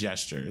hand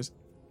gestures.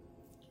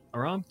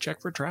 Aram,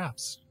 check for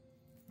traps.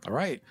 All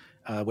right.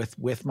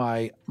 With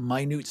my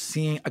minute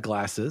seeing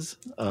glasses,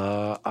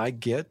 I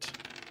get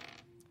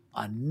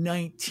a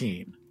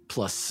 19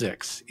 plus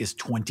 6 is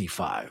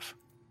 25.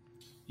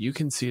 You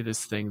can see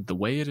this thing, the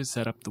way it is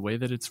set up, the way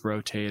that it's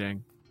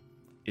rotating,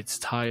 it's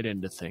tied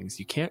into things.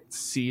 You can't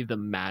see the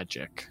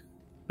magic,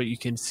 but you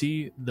can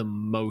see the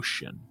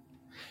motion.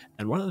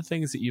 And one of the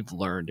things that you've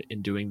learned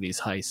in doing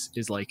these heists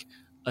is like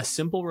a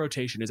simple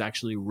rotation is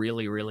actually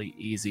really, really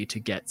easy to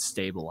get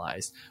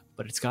stabilized,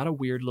 but it's got a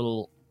weird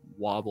little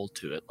wobble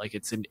to it. Like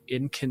it's an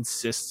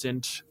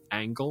inconsistent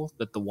angle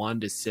that the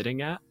wand is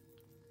sitting at.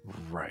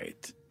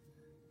 Right.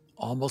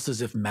 Almost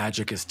as if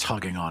magic is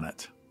tugging on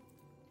it.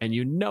 And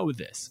you know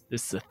this.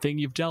 This is a thing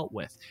you've dealt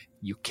with.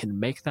 You can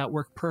make that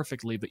work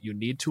perfectly, but you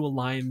need to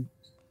align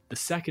the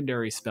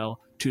secondary spell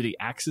to the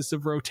axis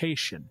of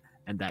rotation.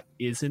 And that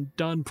isn't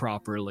done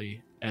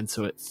properly, and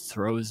so it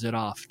throws it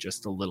off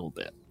just a little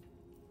bit.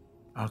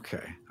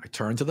 Okay, I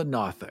turn to the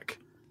Nothic,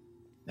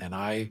 and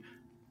I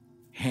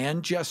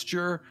hand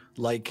gesture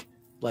like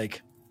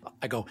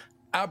I go,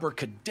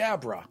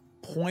 abracadabra,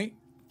 point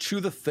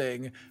to the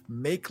thing,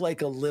 make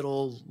like a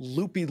little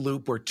loopy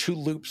loop where two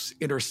loops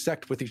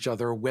intersect with each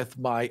other with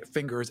my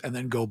fingers, and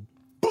then go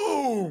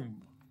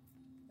boom,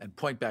 and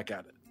point back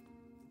at it.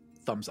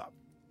 Thumbs up.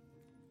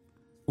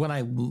 When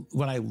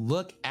I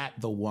look at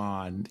the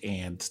wand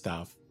and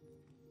stuff,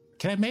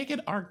 can I make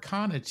an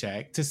Arcana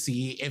check to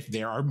see if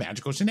there are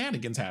magical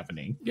shenanigans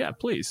happening? Yeah,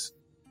 please.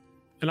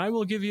 And I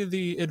will give you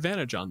the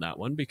advantage on that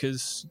one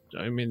because,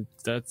 I mean,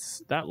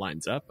 that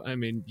lines up. I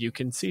mean, you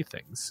can see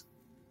things.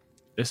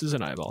 This is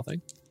an eyeball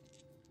thing.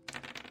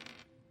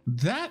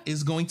 That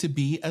is going to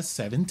be a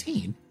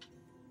 17.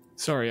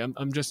 Sorry,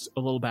 I'm just a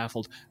little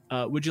baffled.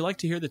 Would you like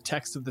to hear the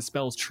text of the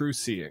spell's True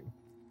Seeing?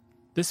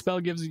 This spell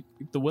gives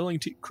the willing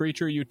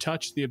creature you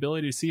touch the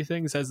ability to see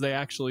things as they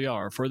actually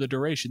are. For the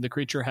duration, the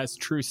creature has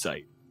true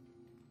sight.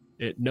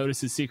 It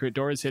notices secret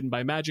doors hidden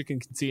by magic and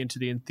can see into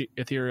the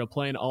ethereal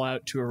plane, all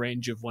out to a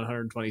range of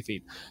 120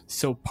 feet.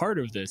 So part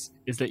of this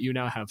is that you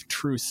now have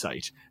true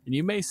sight. And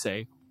you may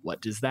say, what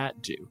does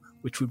that do?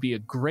 Which would be a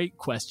great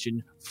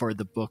question for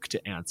the book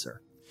to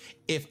answer.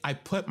 If I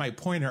put my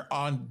pointer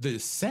on the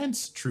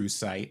sense true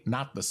sight,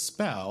 not the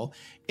spell,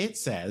 it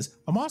says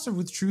a monster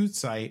with true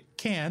sight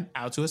can,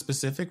 out to a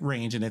specific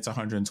range, and it's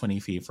 120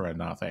 feet for a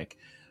Nothic,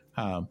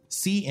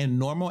 see in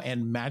normal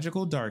and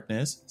magical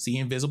darkness, see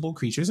invisible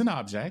creatures and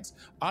objects,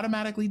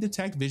 automatically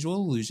detect visual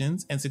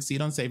illusions and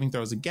succeed on saving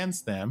throws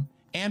against them,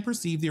 and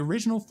perceive the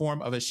original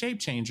form of a shape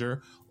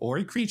changer or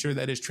a creature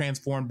that is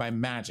transformed by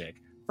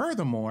magic.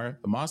 Furthermore,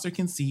 the monster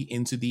can see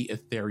into the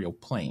ethereal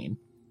plane.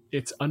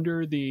 It's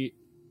under the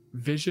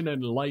vision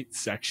and light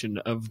section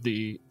of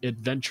the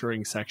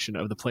adventuring section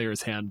of the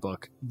player's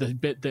handbook, the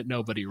bit that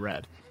nobody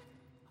read.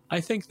 I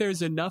think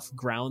there's enough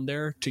ground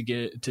there to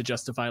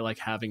justify like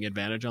having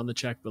advantage on the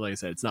check, but like I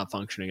said, it's not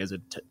functioning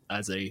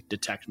as a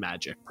detect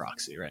magic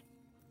proxy, right?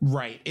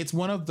 Right. It's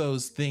one of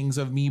those things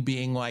of me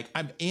being like,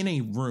 I'm in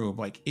a room,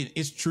 like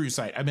it's true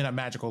sight. I'm in a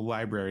magical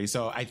library.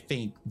 So I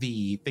think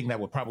the thing that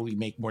would probably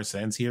make more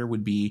sense here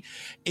would be,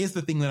 is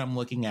the thing that I'm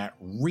looking at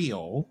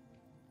real?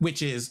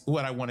 Which is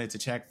what I wanted to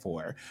check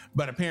for.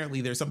 But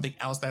apparently there's something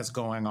else that's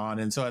going on.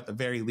 And so at the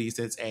very least,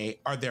 it's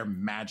are there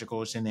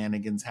magical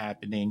shenanigans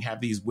happening? Have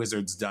these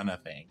wizards done a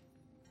thing?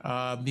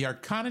 The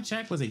Arcana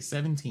check was a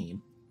 17.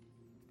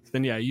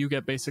 Then yeah, you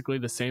get basically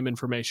the same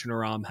information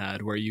Aram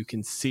had, where you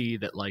can see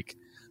that like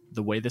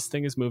the way this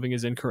thing is moving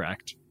is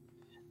incorrect.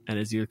 And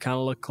as you kind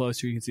of look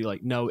closer, you can see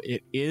like, no,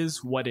 it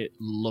is what it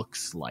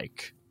looks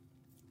like.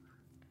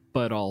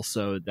 But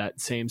also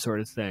that same sort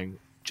of thing,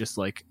 just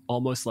like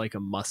almost like a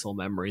muscle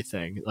memory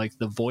thing. Like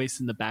the voice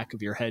in the back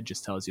of your head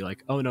just tells you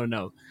like, oh,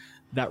 no,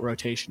 that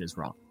rotation is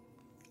wrong.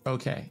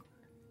 Okay.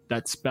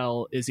 That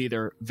spell is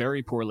either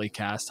very poorly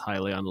cast,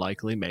 highly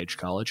unlikely, Mage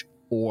College,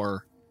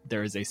 or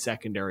there is a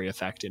secondary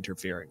effect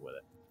interfering with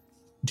it.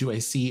 Do I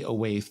see a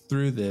way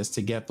through this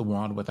to get the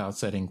wand without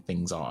setting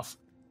things off?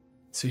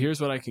 So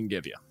here's what I can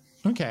give you.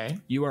 Okay.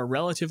 You are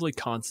relatively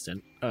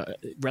confident that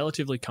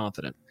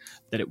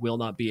it will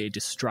not be a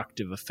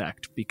destructive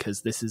effect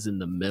because this is in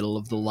the middle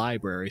of the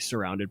library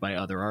surrounded by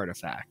other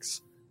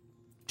artifacts.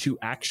 To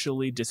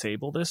actually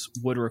disable this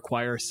would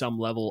require some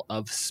level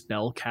of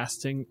spell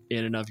casting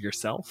in and of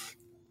yourself,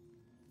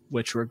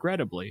 which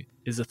regrettably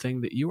is a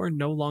thing that you are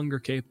no longer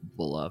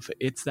capable of.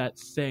 It's that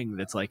thing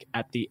that's like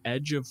at the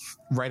edge of...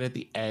 Right at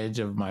the edge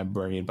of my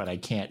brain, but I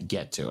can't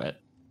get to it.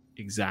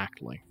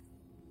 Exactly.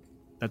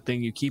 That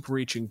thing you keep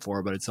reaching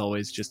for, but it's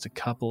always just a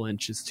couple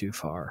inches too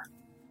far.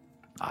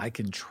 I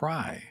can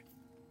try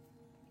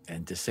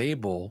and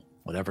disable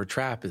whatever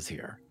trap is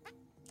here,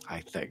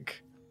 I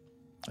think,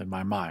 in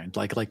my mind.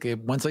 Like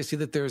once I see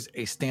that there's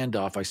a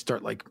standoff, I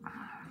start like,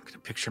 I'm going to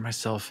picture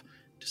myself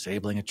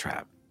disabling a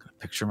trap.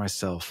 Picture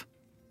myself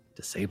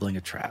disabling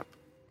a trap.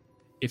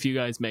 If you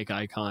guys make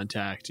eye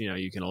contact,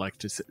 you can elect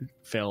to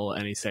fail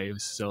any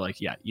saves. So like,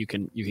 yeah, you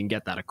can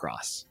get that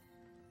across.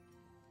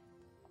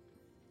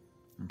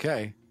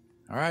 Okay.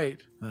 All right.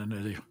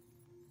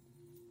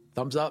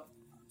 Thumbs up.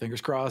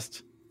 Fingers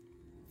crossed.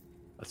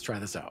 Let's try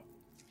this out.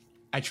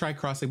 I try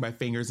crossing my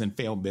fingers and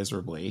fail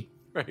miserably.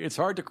 Right. It's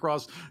hard to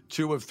cross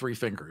 2 of 3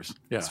 fingers.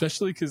 Yeah.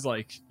 Especially because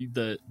like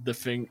the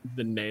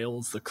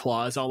nails, the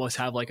claws almost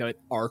have like an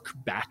arc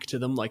back to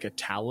them, like a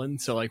talon.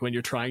 So like when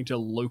you're trying to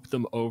loop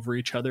them over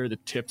each other, the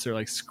tips are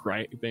like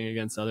scraping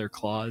against other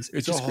claws.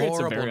 It just creates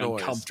a very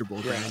uncomfortable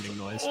grinding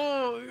noise.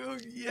 Oh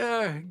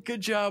yeah.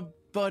 Good job,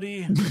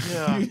 buddy.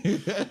 Yeah.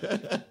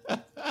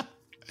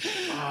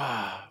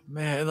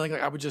 Man, like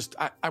I would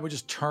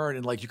just turn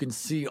and like you can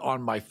see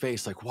on my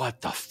face like, what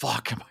the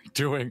fuck am I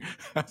doing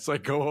as I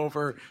go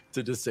over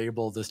to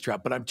disable this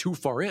trap? But I'm too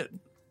far in.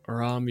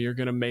 You're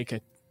gonna make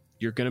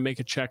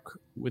a check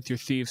with your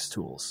thieves'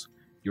 tools.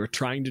 You're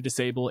trying to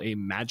disable a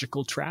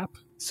magical trap,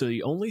 so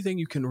the only thing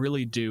you can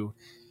really do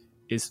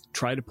is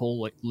try to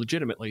pull like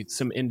legitimately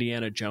some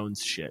Indiana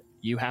Jones shit.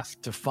 You have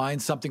to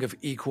find something of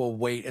equal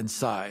weight and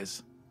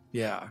size.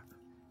 Yeah.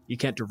 You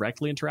can't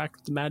directly interact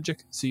with the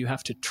magic, so you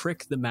have to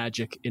trick the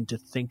magic into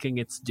thinking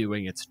it's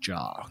doing its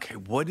job. Okay,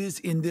 what is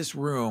in this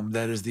room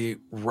that is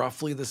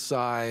roughly the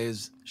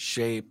size,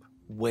 shape,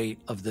 weight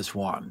of this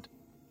wand?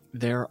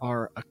 There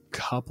are a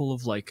couple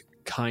of like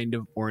kind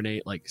of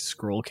ornate like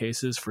scroll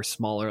cases for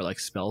smaller like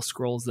spell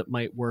scrolls that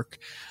might work.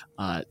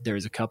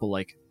 There's a couple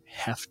like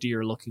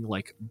heftier looking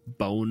like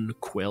bone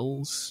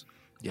quills.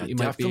 Yeah,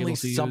 definitely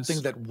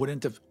something that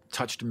wouldn't have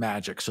touched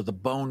magic. So the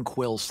bone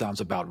quill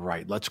sounds about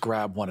right. Let's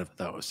grab one of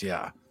those.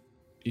 Yeah.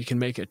 You can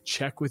make a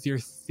check with your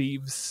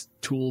thieves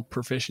tool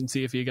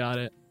proficiency if you got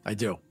it. I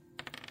do.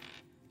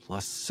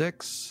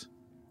 +6.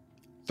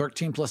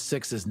 13 plus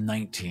 6 is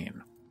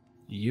 19.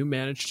 You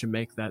managed to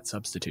make that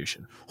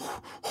substitution.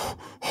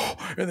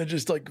 And then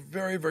just like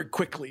very, very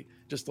quickly,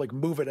 just like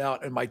move it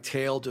out and my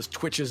tail just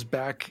twitches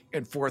back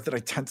and forth and I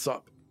tense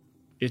up.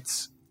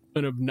 It's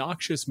an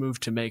obnoxious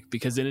move to make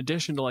because in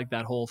addition to like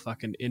that whole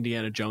fucking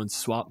Indiana Jones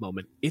swap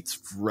moment,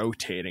 it's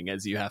rotating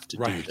as you have to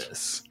do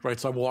this. Right,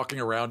 so I'm walking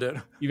around it.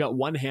 You got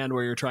one hand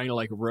where you're trying to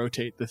like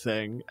rotate the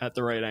thing at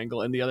the right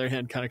angle and the other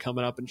hand kind of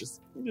coming up and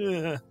just...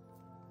 And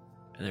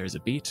there's a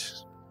beat,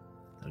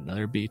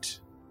 another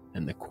beat,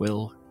 and the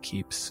quill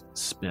keeps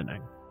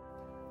spinning.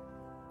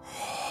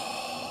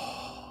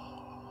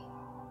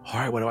 All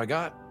right, what do I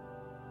got?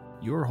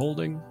 You're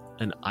holding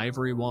an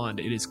ivory wand.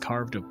 It is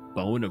carved of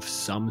bone of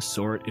some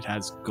sort. It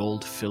has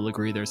gold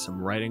filigree. There's some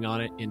writing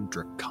on it in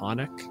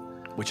Draconic.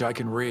 Which I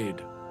can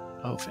read.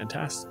 Oh,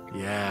 fantastic.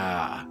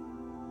 Yeah.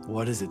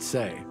 What does it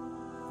say?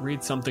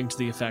 Read something to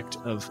the effect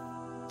of,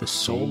 the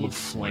soul of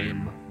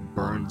flame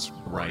burns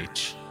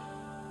bright.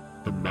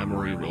 The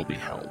memory will be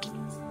held.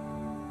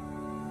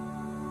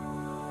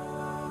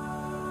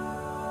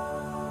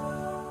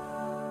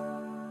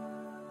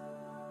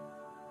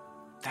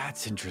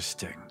 That's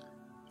interesting.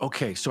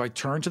 Okay, so I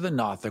turn to the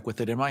Nothic with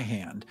it in my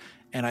hand,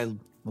 and I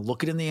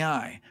look it in the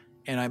eye,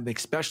 and I'm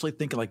especially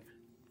thinking, like,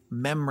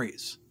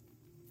 memories.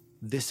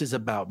 This is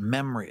about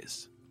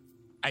memories.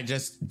 I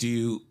just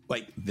do,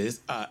 like,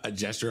 this, a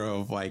gesture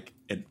of, like,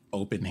 an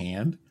open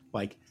hand.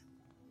 Like,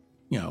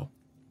 you know,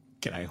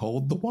 can I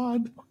hold the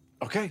wand?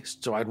 Okay,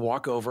 so I'd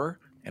walk over,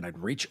 and I'd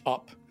reach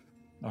up.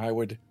 I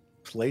would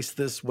place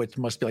this, which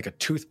must be like a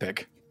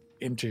toothpick,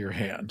 into your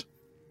hand,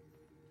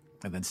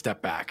 and then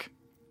step back.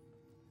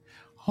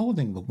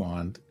 Holding the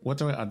wand, what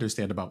do I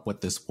understand about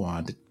what this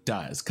wand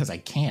does? Because I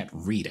can't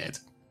read it.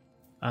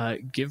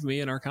 Give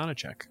me an Arcana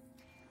check.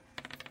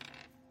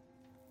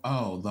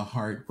 Oh, the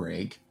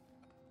heartbreak.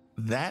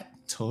 That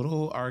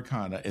total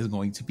Arcana is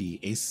going to be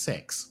a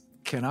 6.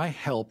 Can I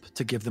help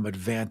to give them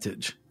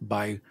advantage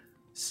because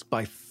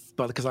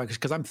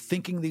I'm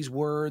thinking these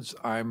words,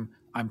 I'm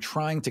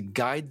trying to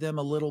guide them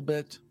a little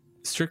bit?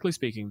 Strictly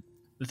speaking,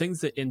 the things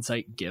that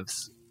insight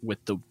gives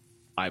with the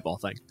eyeball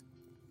thing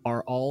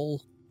are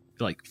all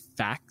like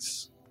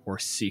facts or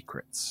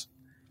secrets.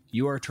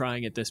 You are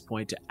trying at this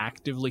point to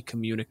actively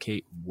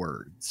communicate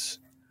words.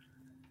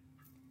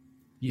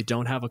 You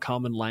don't have a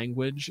common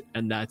language,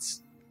 and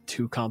that's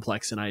too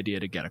complex an idea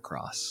to get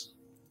across.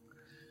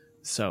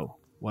 So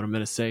what I'm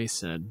going to say,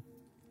 Sin,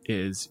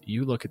 is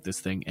you look at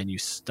this thing and you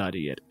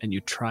study it and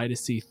you try to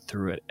see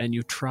through it, and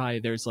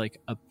there's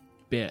like a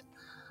bit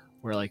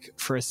where, like,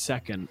 for a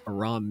second,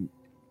 Aram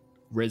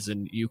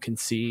Risen, you can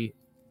see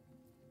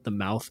the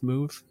mouth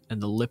move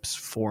and the lips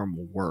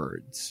form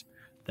words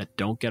that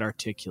don't get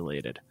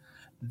articulated.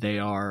 They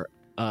are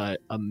a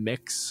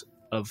mix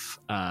of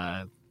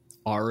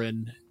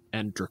Aran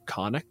and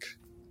Draconic.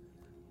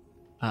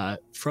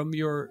 From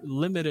your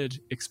limited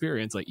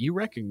experience, like, you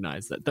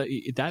recognize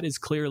that is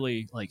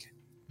clearly, like,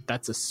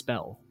 that's a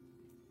spell,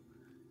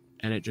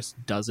 and it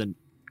just doesn't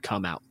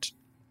come out.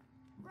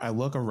 I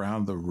look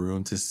around the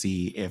room to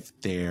see if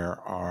there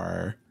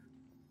are...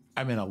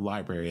 I'm in a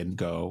library and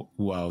go,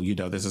 well,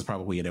 this is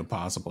probably an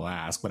impossible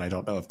ask, but I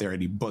don't know if there are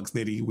any books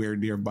anywhere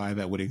nearby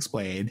that would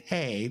explain,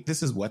 hey,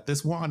 this is what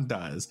this wand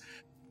does.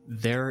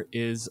 There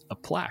is a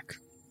plaque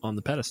on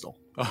the pedestal.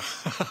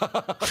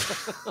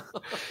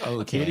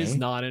 Okay. It is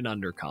not an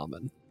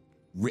undercommon.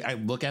 I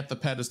look at the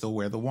pedestal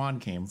where the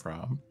wand came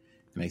from,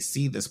 and I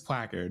see this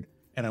placard,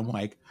 and I'm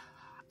like,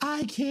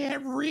 I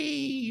can't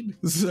read.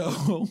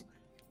 So...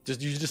 You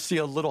just see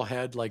a little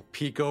head, like,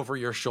 peek over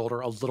your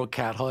shoulder, a little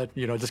cat head,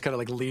 just kind of,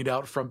 like, lean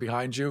out from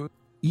behind you.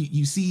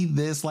 You see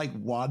this, like,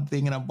 wand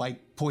thing, and I'm, like,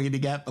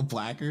 pointing at the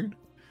placard?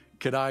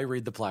 Could I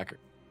read the placard?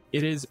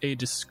 It is a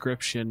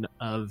description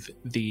of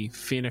the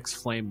Phoenix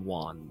Flame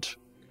Wand.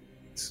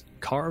 It's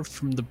carved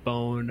from the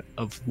bone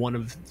of one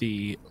of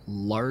the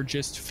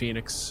largest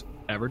phoenix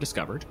ever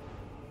discovered.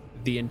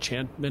 The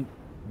enchantment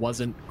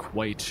wasn't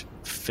quite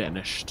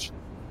finished.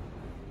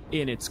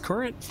 In its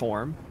current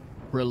form,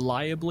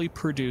 reliably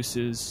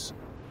produces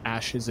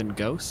ashes and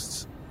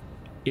ghosts.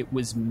 It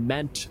was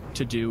meant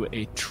to do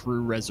a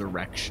true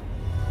resurrection.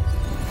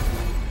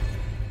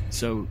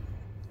 So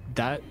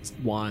that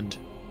wand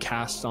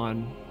cast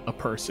on a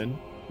person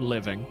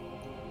living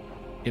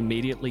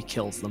immediately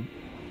kills them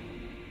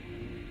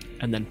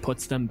and then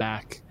puts them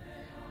back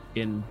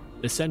in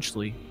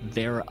essentially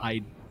their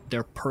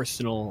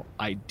personal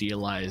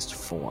idealized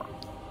form.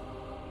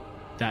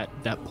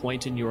 That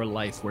point in your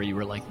life where you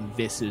were like,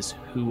 this is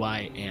who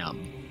I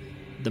am.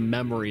 The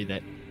memory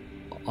that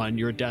on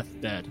your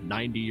deathbed,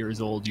 90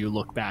 years old, you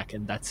look back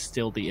and that's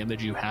still the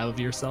image you have of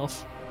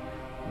yourself.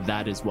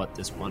 That is what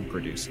this one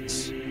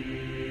produces.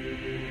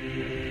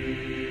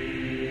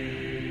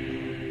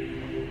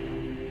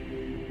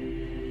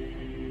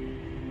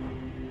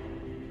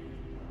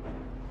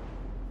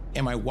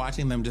 Am I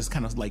watching them just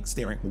kind of like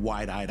staring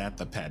wide-eyed at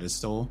the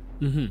pedestal?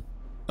 Mm-hmm.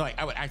 Like,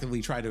 I would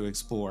actively try to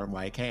explore,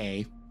 like,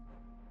 hey,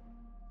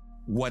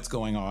 what's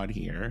going on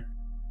here?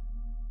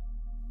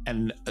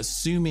 And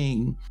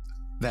assuming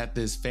that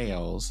this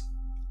fails,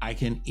 I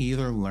can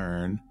either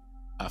learn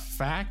a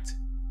fact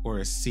or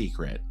a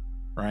secret,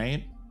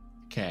 right?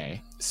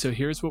 Okay. So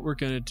here's what we're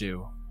going to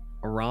do.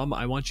 Aram,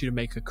 I want you to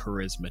make a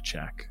charisma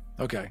check.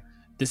 Okay.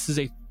 This is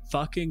a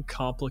fucking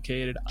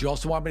complicated... Do you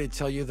also want me to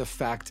tell you the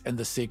fact and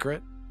the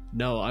secret?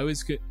 No,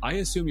 I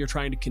assume you're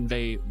trying to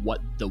convey what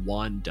the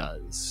wand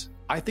does.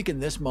 I think in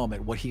this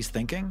moment, what he's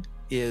thinking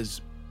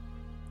is,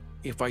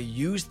 if I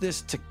use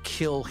this to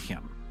kill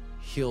him,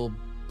 he'll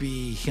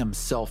be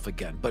himself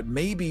again. But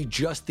maybe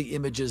just the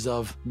images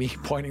of me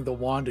pointing the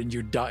wand and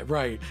you die.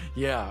 Right,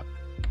 yeah.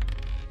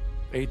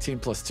 18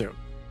 plus 2.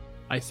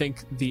 I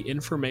think the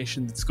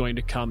information that's going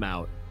to come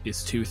out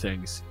is two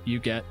things. You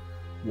get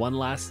one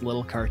last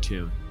little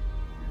cartoon.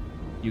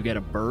 You get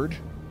a bird.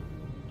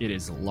 It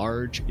is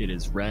large, it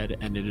is red,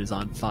 and it is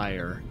on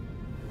fire.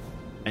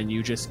 And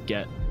you just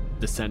get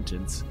the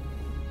sentence,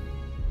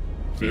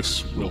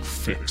 "This will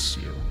fix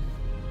you."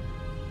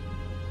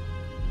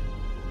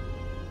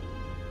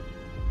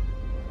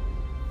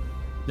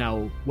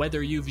 Now,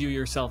 whether you view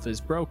yourself as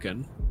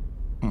broken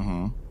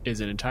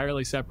is an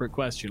entirely separate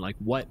question. Like,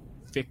 what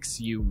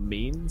fix you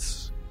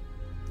means,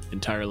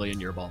 entirely in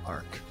your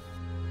ballpark.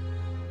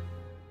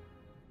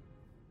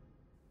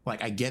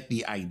 Like, I get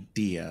the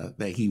idea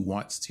that he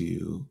wants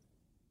to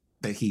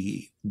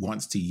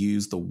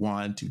use the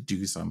wand to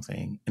do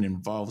something, and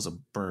involves a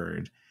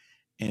bird,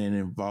 and it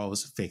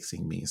involves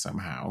fixing me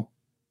somehow.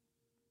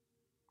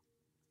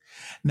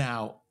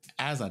 Now,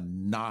 as a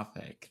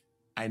Nothic,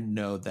 I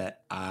know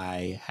that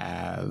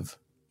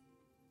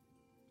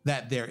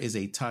that there is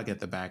a tug at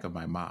the back of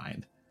my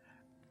mind.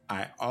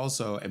 I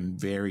also am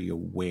very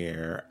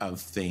aware of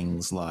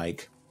things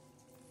like,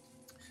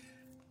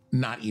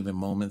 not even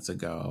moments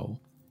ago,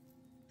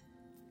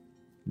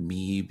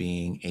 me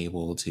being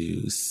able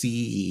to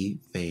see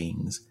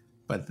things,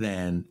 but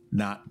then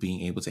not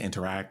being able to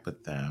interact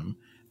with them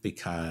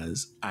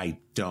because I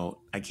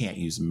can't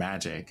use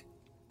magic.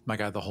 My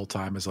guy the whole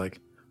time is like,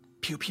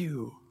 pew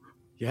pew.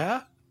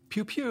 Yeah?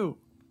 Pew pew.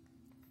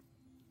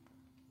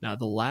 Now,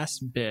 the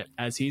last bit,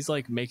 as he's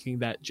like making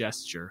that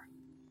gesture,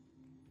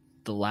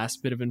 the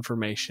last bit of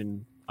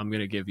information I'm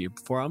going to give you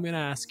before I'm going to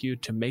ask you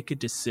to make a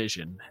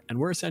decision, and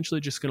we're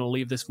essentially just going to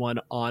leave this one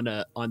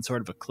on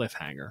sort of a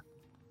cliffhanger.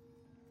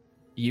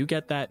 You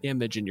get that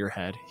image in your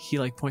head. He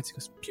like points and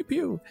goes, pew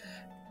pew.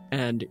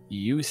 And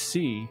you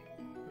see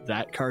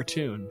that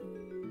cartoon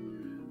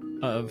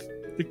of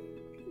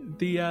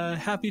the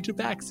happy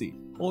Tabaxi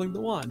holding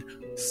the wand,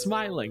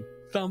 smiling,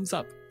 thumbs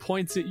up,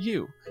 points at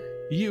you.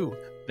 You,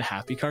 the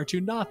happy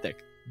cartoon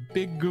Nothic.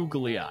 Big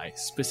googly eye,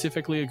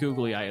 specifically a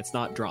googly eye. It's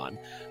not drawn.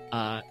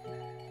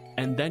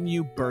 And then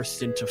you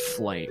burst into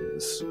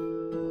flames.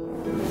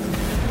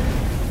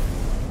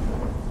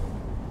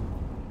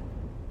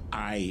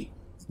 I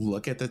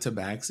look at the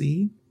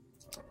Tabaxi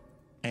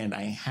and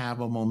I have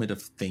a moment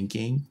of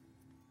thinking,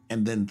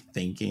 and then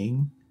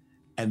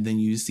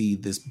you see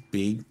this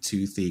big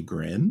toothy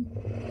grin.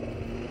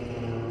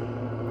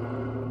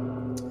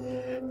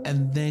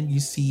 And then you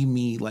see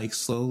me like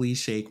slowly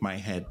shake my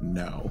head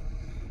no.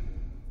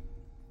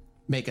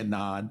 Make a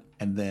nod,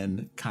 and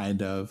then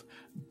kind of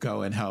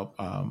go and help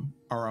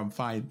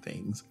find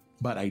things.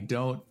 But I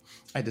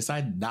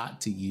decide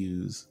not to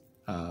use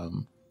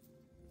the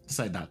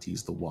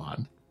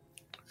wand.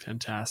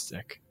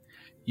 Fantastic.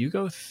 You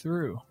go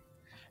through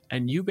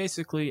and you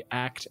basically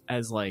act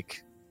as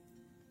like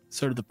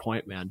sort of the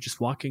point man, just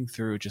walking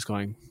through, just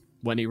going,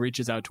 when he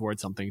reaches out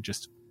towards something,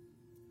 just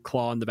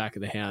claw in the back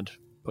of the hand,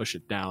 push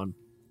it down.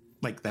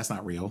 Like, that's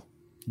not real.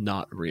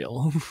 Not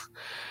real.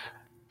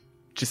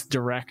 Just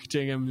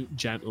directing him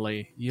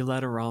gently. You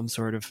let Aram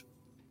sort of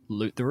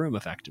loot the room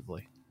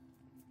effectively.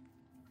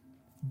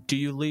 Do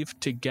you leave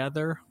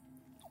together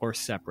or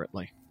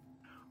separately?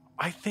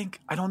 I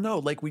don't know.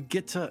 Like,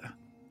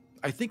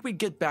 I think we'd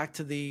get back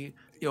to the,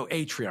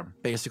 atrium,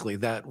 basically,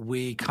 that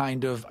we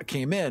kind of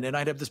came in, and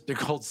I'd have this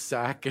big old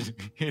sack, and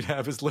he'd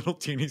have his little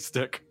teeny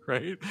stick,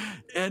 right?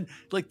 And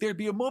like, there'd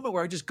be a moment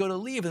where I just go to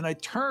leave, and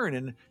I'd turn,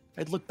 and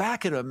I'd look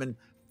back at him, and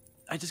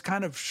I just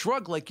kind of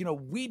shrug, like,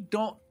 we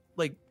don't,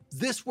 like,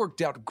 this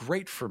worked out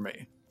great for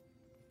me.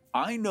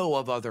 I know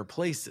of other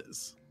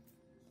places.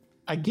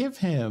 I give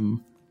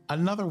him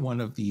another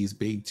one of these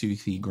big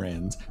toothy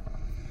grins.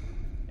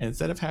 And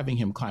instead of having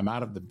him climb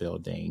out of the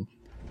building,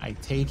 I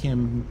take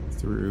him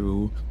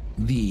through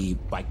the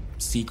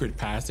secret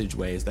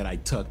passageways that I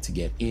took to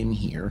get in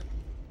here.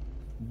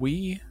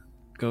 We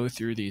go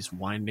through these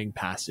winding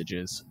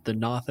passages, the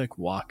Nothic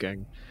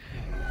walking.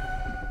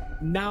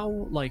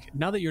 Now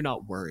that you're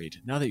not worried,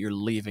 now that you're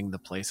leaving the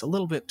place a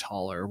little bit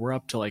taller, we're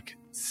up to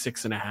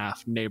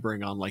 6.5,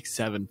 neighboring on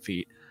 7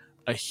 feet,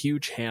 a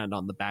huge hand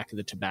on the back of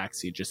the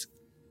Tabaxi just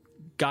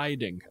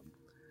guiding him.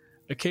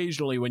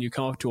 Occasionally, when you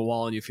come up to a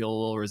wall and you feel a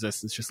little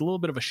resistance, just a little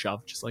bit of a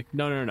shove, just like,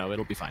 no,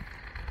 it'll be fine.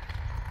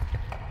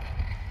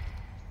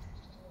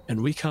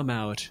 And we come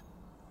out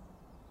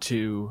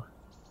to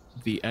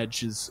the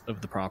edges of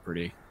the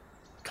property,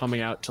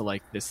 coming out to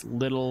this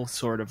little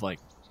sort of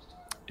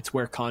it's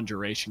where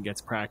conjuration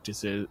gets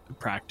practiced.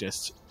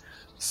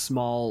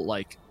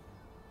 Small,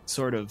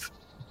 sort of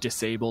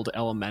disabled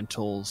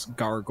elementals,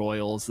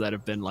 gargoyles that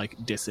have been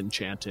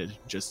disenchanted,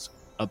 just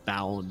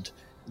abound.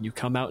 And you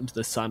come out into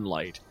the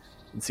sunlight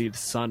and see the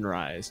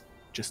sunrise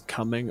just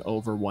coming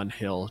over one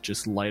hill,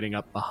 just lighting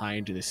up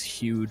behind this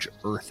huge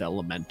earth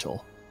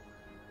elemental.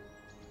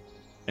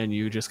 And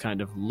you just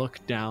kind of look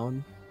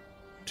down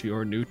to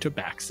your new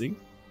Tabaxi.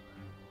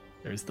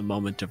 There's the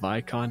moment of eye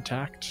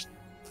contact.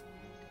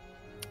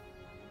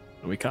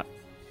 And we cut.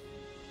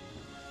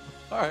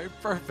 All right,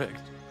 perfect.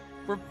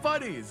 We're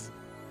buddies.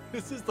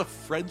 This is the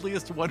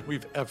friendliest one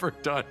we've ever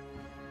done.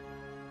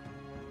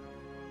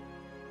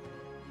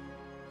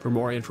 For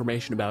more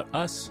information about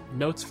us,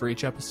 notes for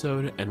each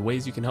episode, and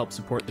ways you can help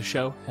support the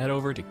show, head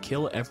over to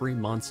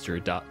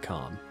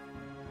killeverymonster.com.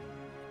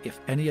 If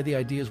any of the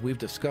ideas we've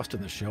discussed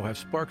in the show have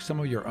sparked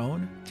some of your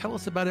own, tell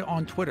us about it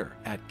on Twitter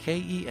at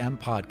KEM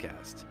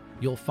Podcast.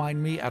 You'll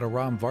find me at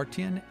Aram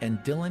Vartian and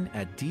Dylan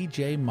at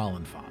DJ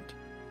Mollenfont.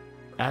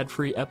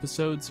 Ad-free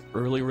episodes,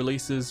 early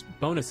releases,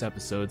 bonus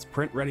episodes,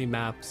 print-ready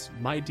maps,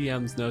 my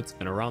DM's notes,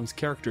 and Aram's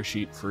character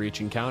sheet for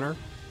each encounter,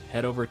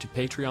 head over to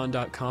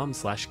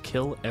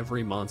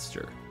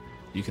patreon.com/killeverymonster.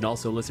 You can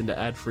also listen to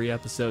ad-free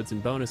episodes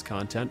and bonus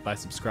content by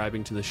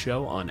subscribing to the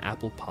show on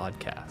Apple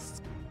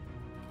Podcasts.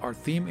 Our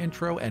theme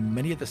intro and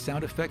many of the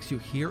sound effects you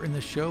hear in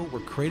the show were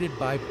created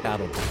by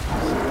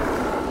BattleBards.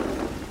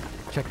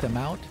 Check them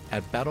out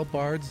at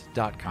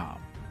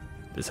battlebards.com.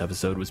 This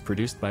episode was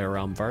produced by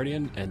Aram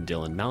Vardian and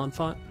Dylan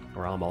Malenfant.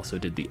 Aram also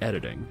did the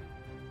editing.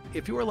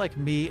 If you are like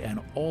me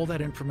and all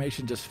that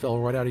information just fell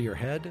right out of your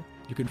head,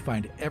 you can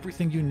find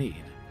everything you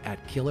need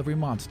at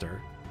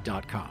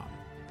killeverymonster.com.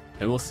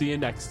 And we'll see you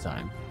next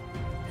time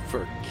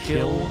for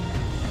Kill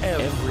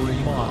Every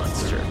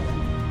Monster.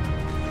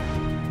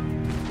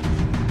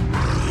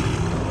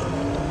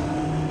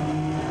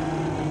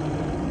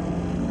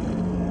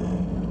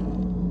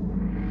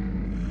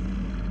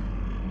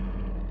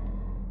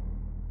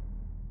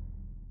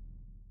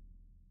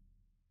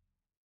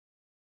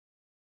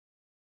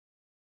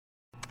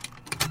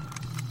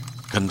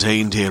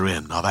 Contained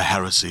herein are the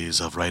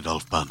heresies of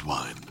Radolf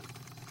Burntwine,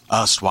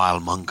 erstwhile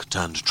monk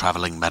turned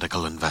traveling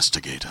medical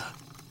investigator.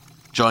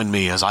 Join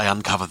me as I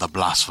uncover the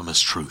blasphemous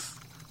truth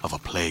of a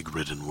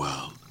plague-ridden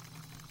world,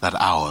 that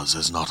ours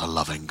is not a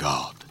loving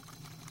God,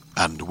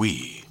 and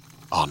we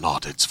are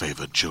not its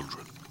favored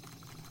children.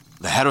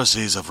 The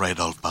heresies of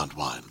Radolf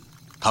Burntwine,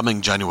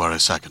 coming January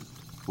 2nd,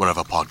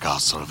 wherever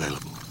podcasts are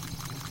available.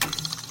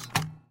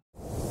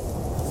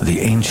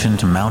 The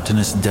ancient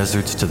mountainous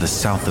deserts to the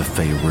south of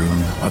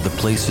Faerun are the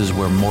places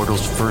where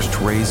mortals first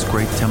raised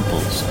great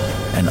temples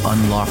and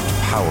unlocked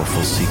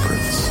powerful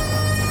secrets.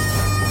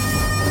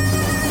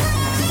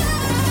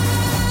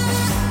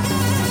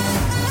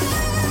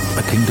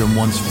 A kingdom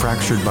once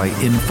fractured by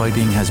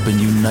infighting has been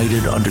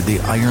united under the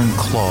iron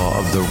claw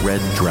of the red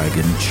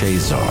dragon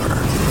Chazar.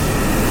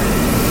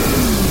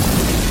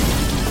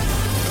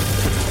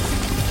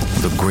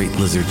 The Great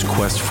Lizard's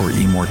quest for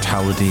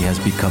immortality has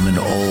become an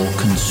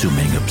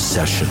all-consuming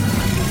obsession.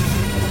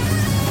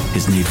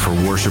 His need for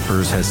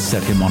worshippers has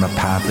set him on a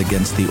path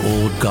against the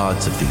old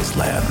gods of these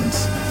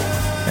lands,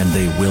 and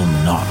they will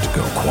not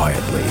go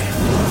quietly.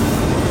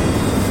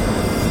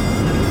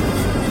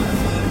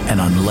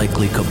 An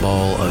unlikely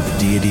cabal of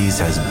deities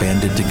has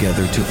banded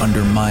together to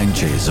undermine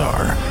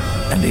Chazar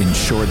and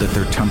ensure that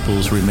their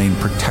temples remain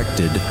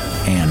protected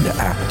and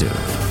active.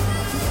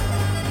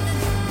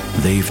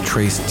 They've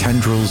traced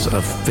tendrils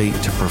of fate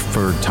to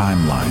preferred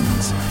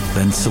timelines,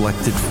 then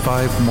selected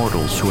 5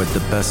 mortals who had the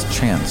best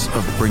chance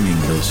of bringing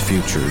those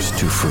futures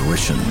to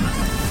fruition.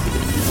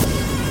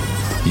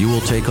 You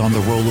will take on the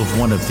role of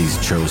one of these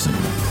chosen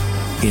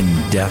in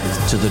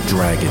Death to the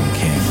Dragon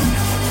King.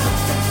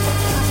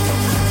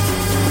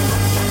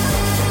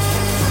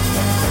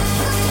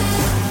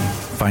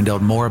 Find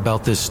out more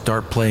about this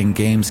Start Playing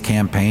Games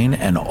campaign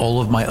and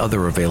all of my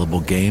other available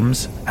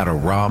games at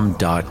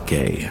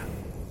aram.gay.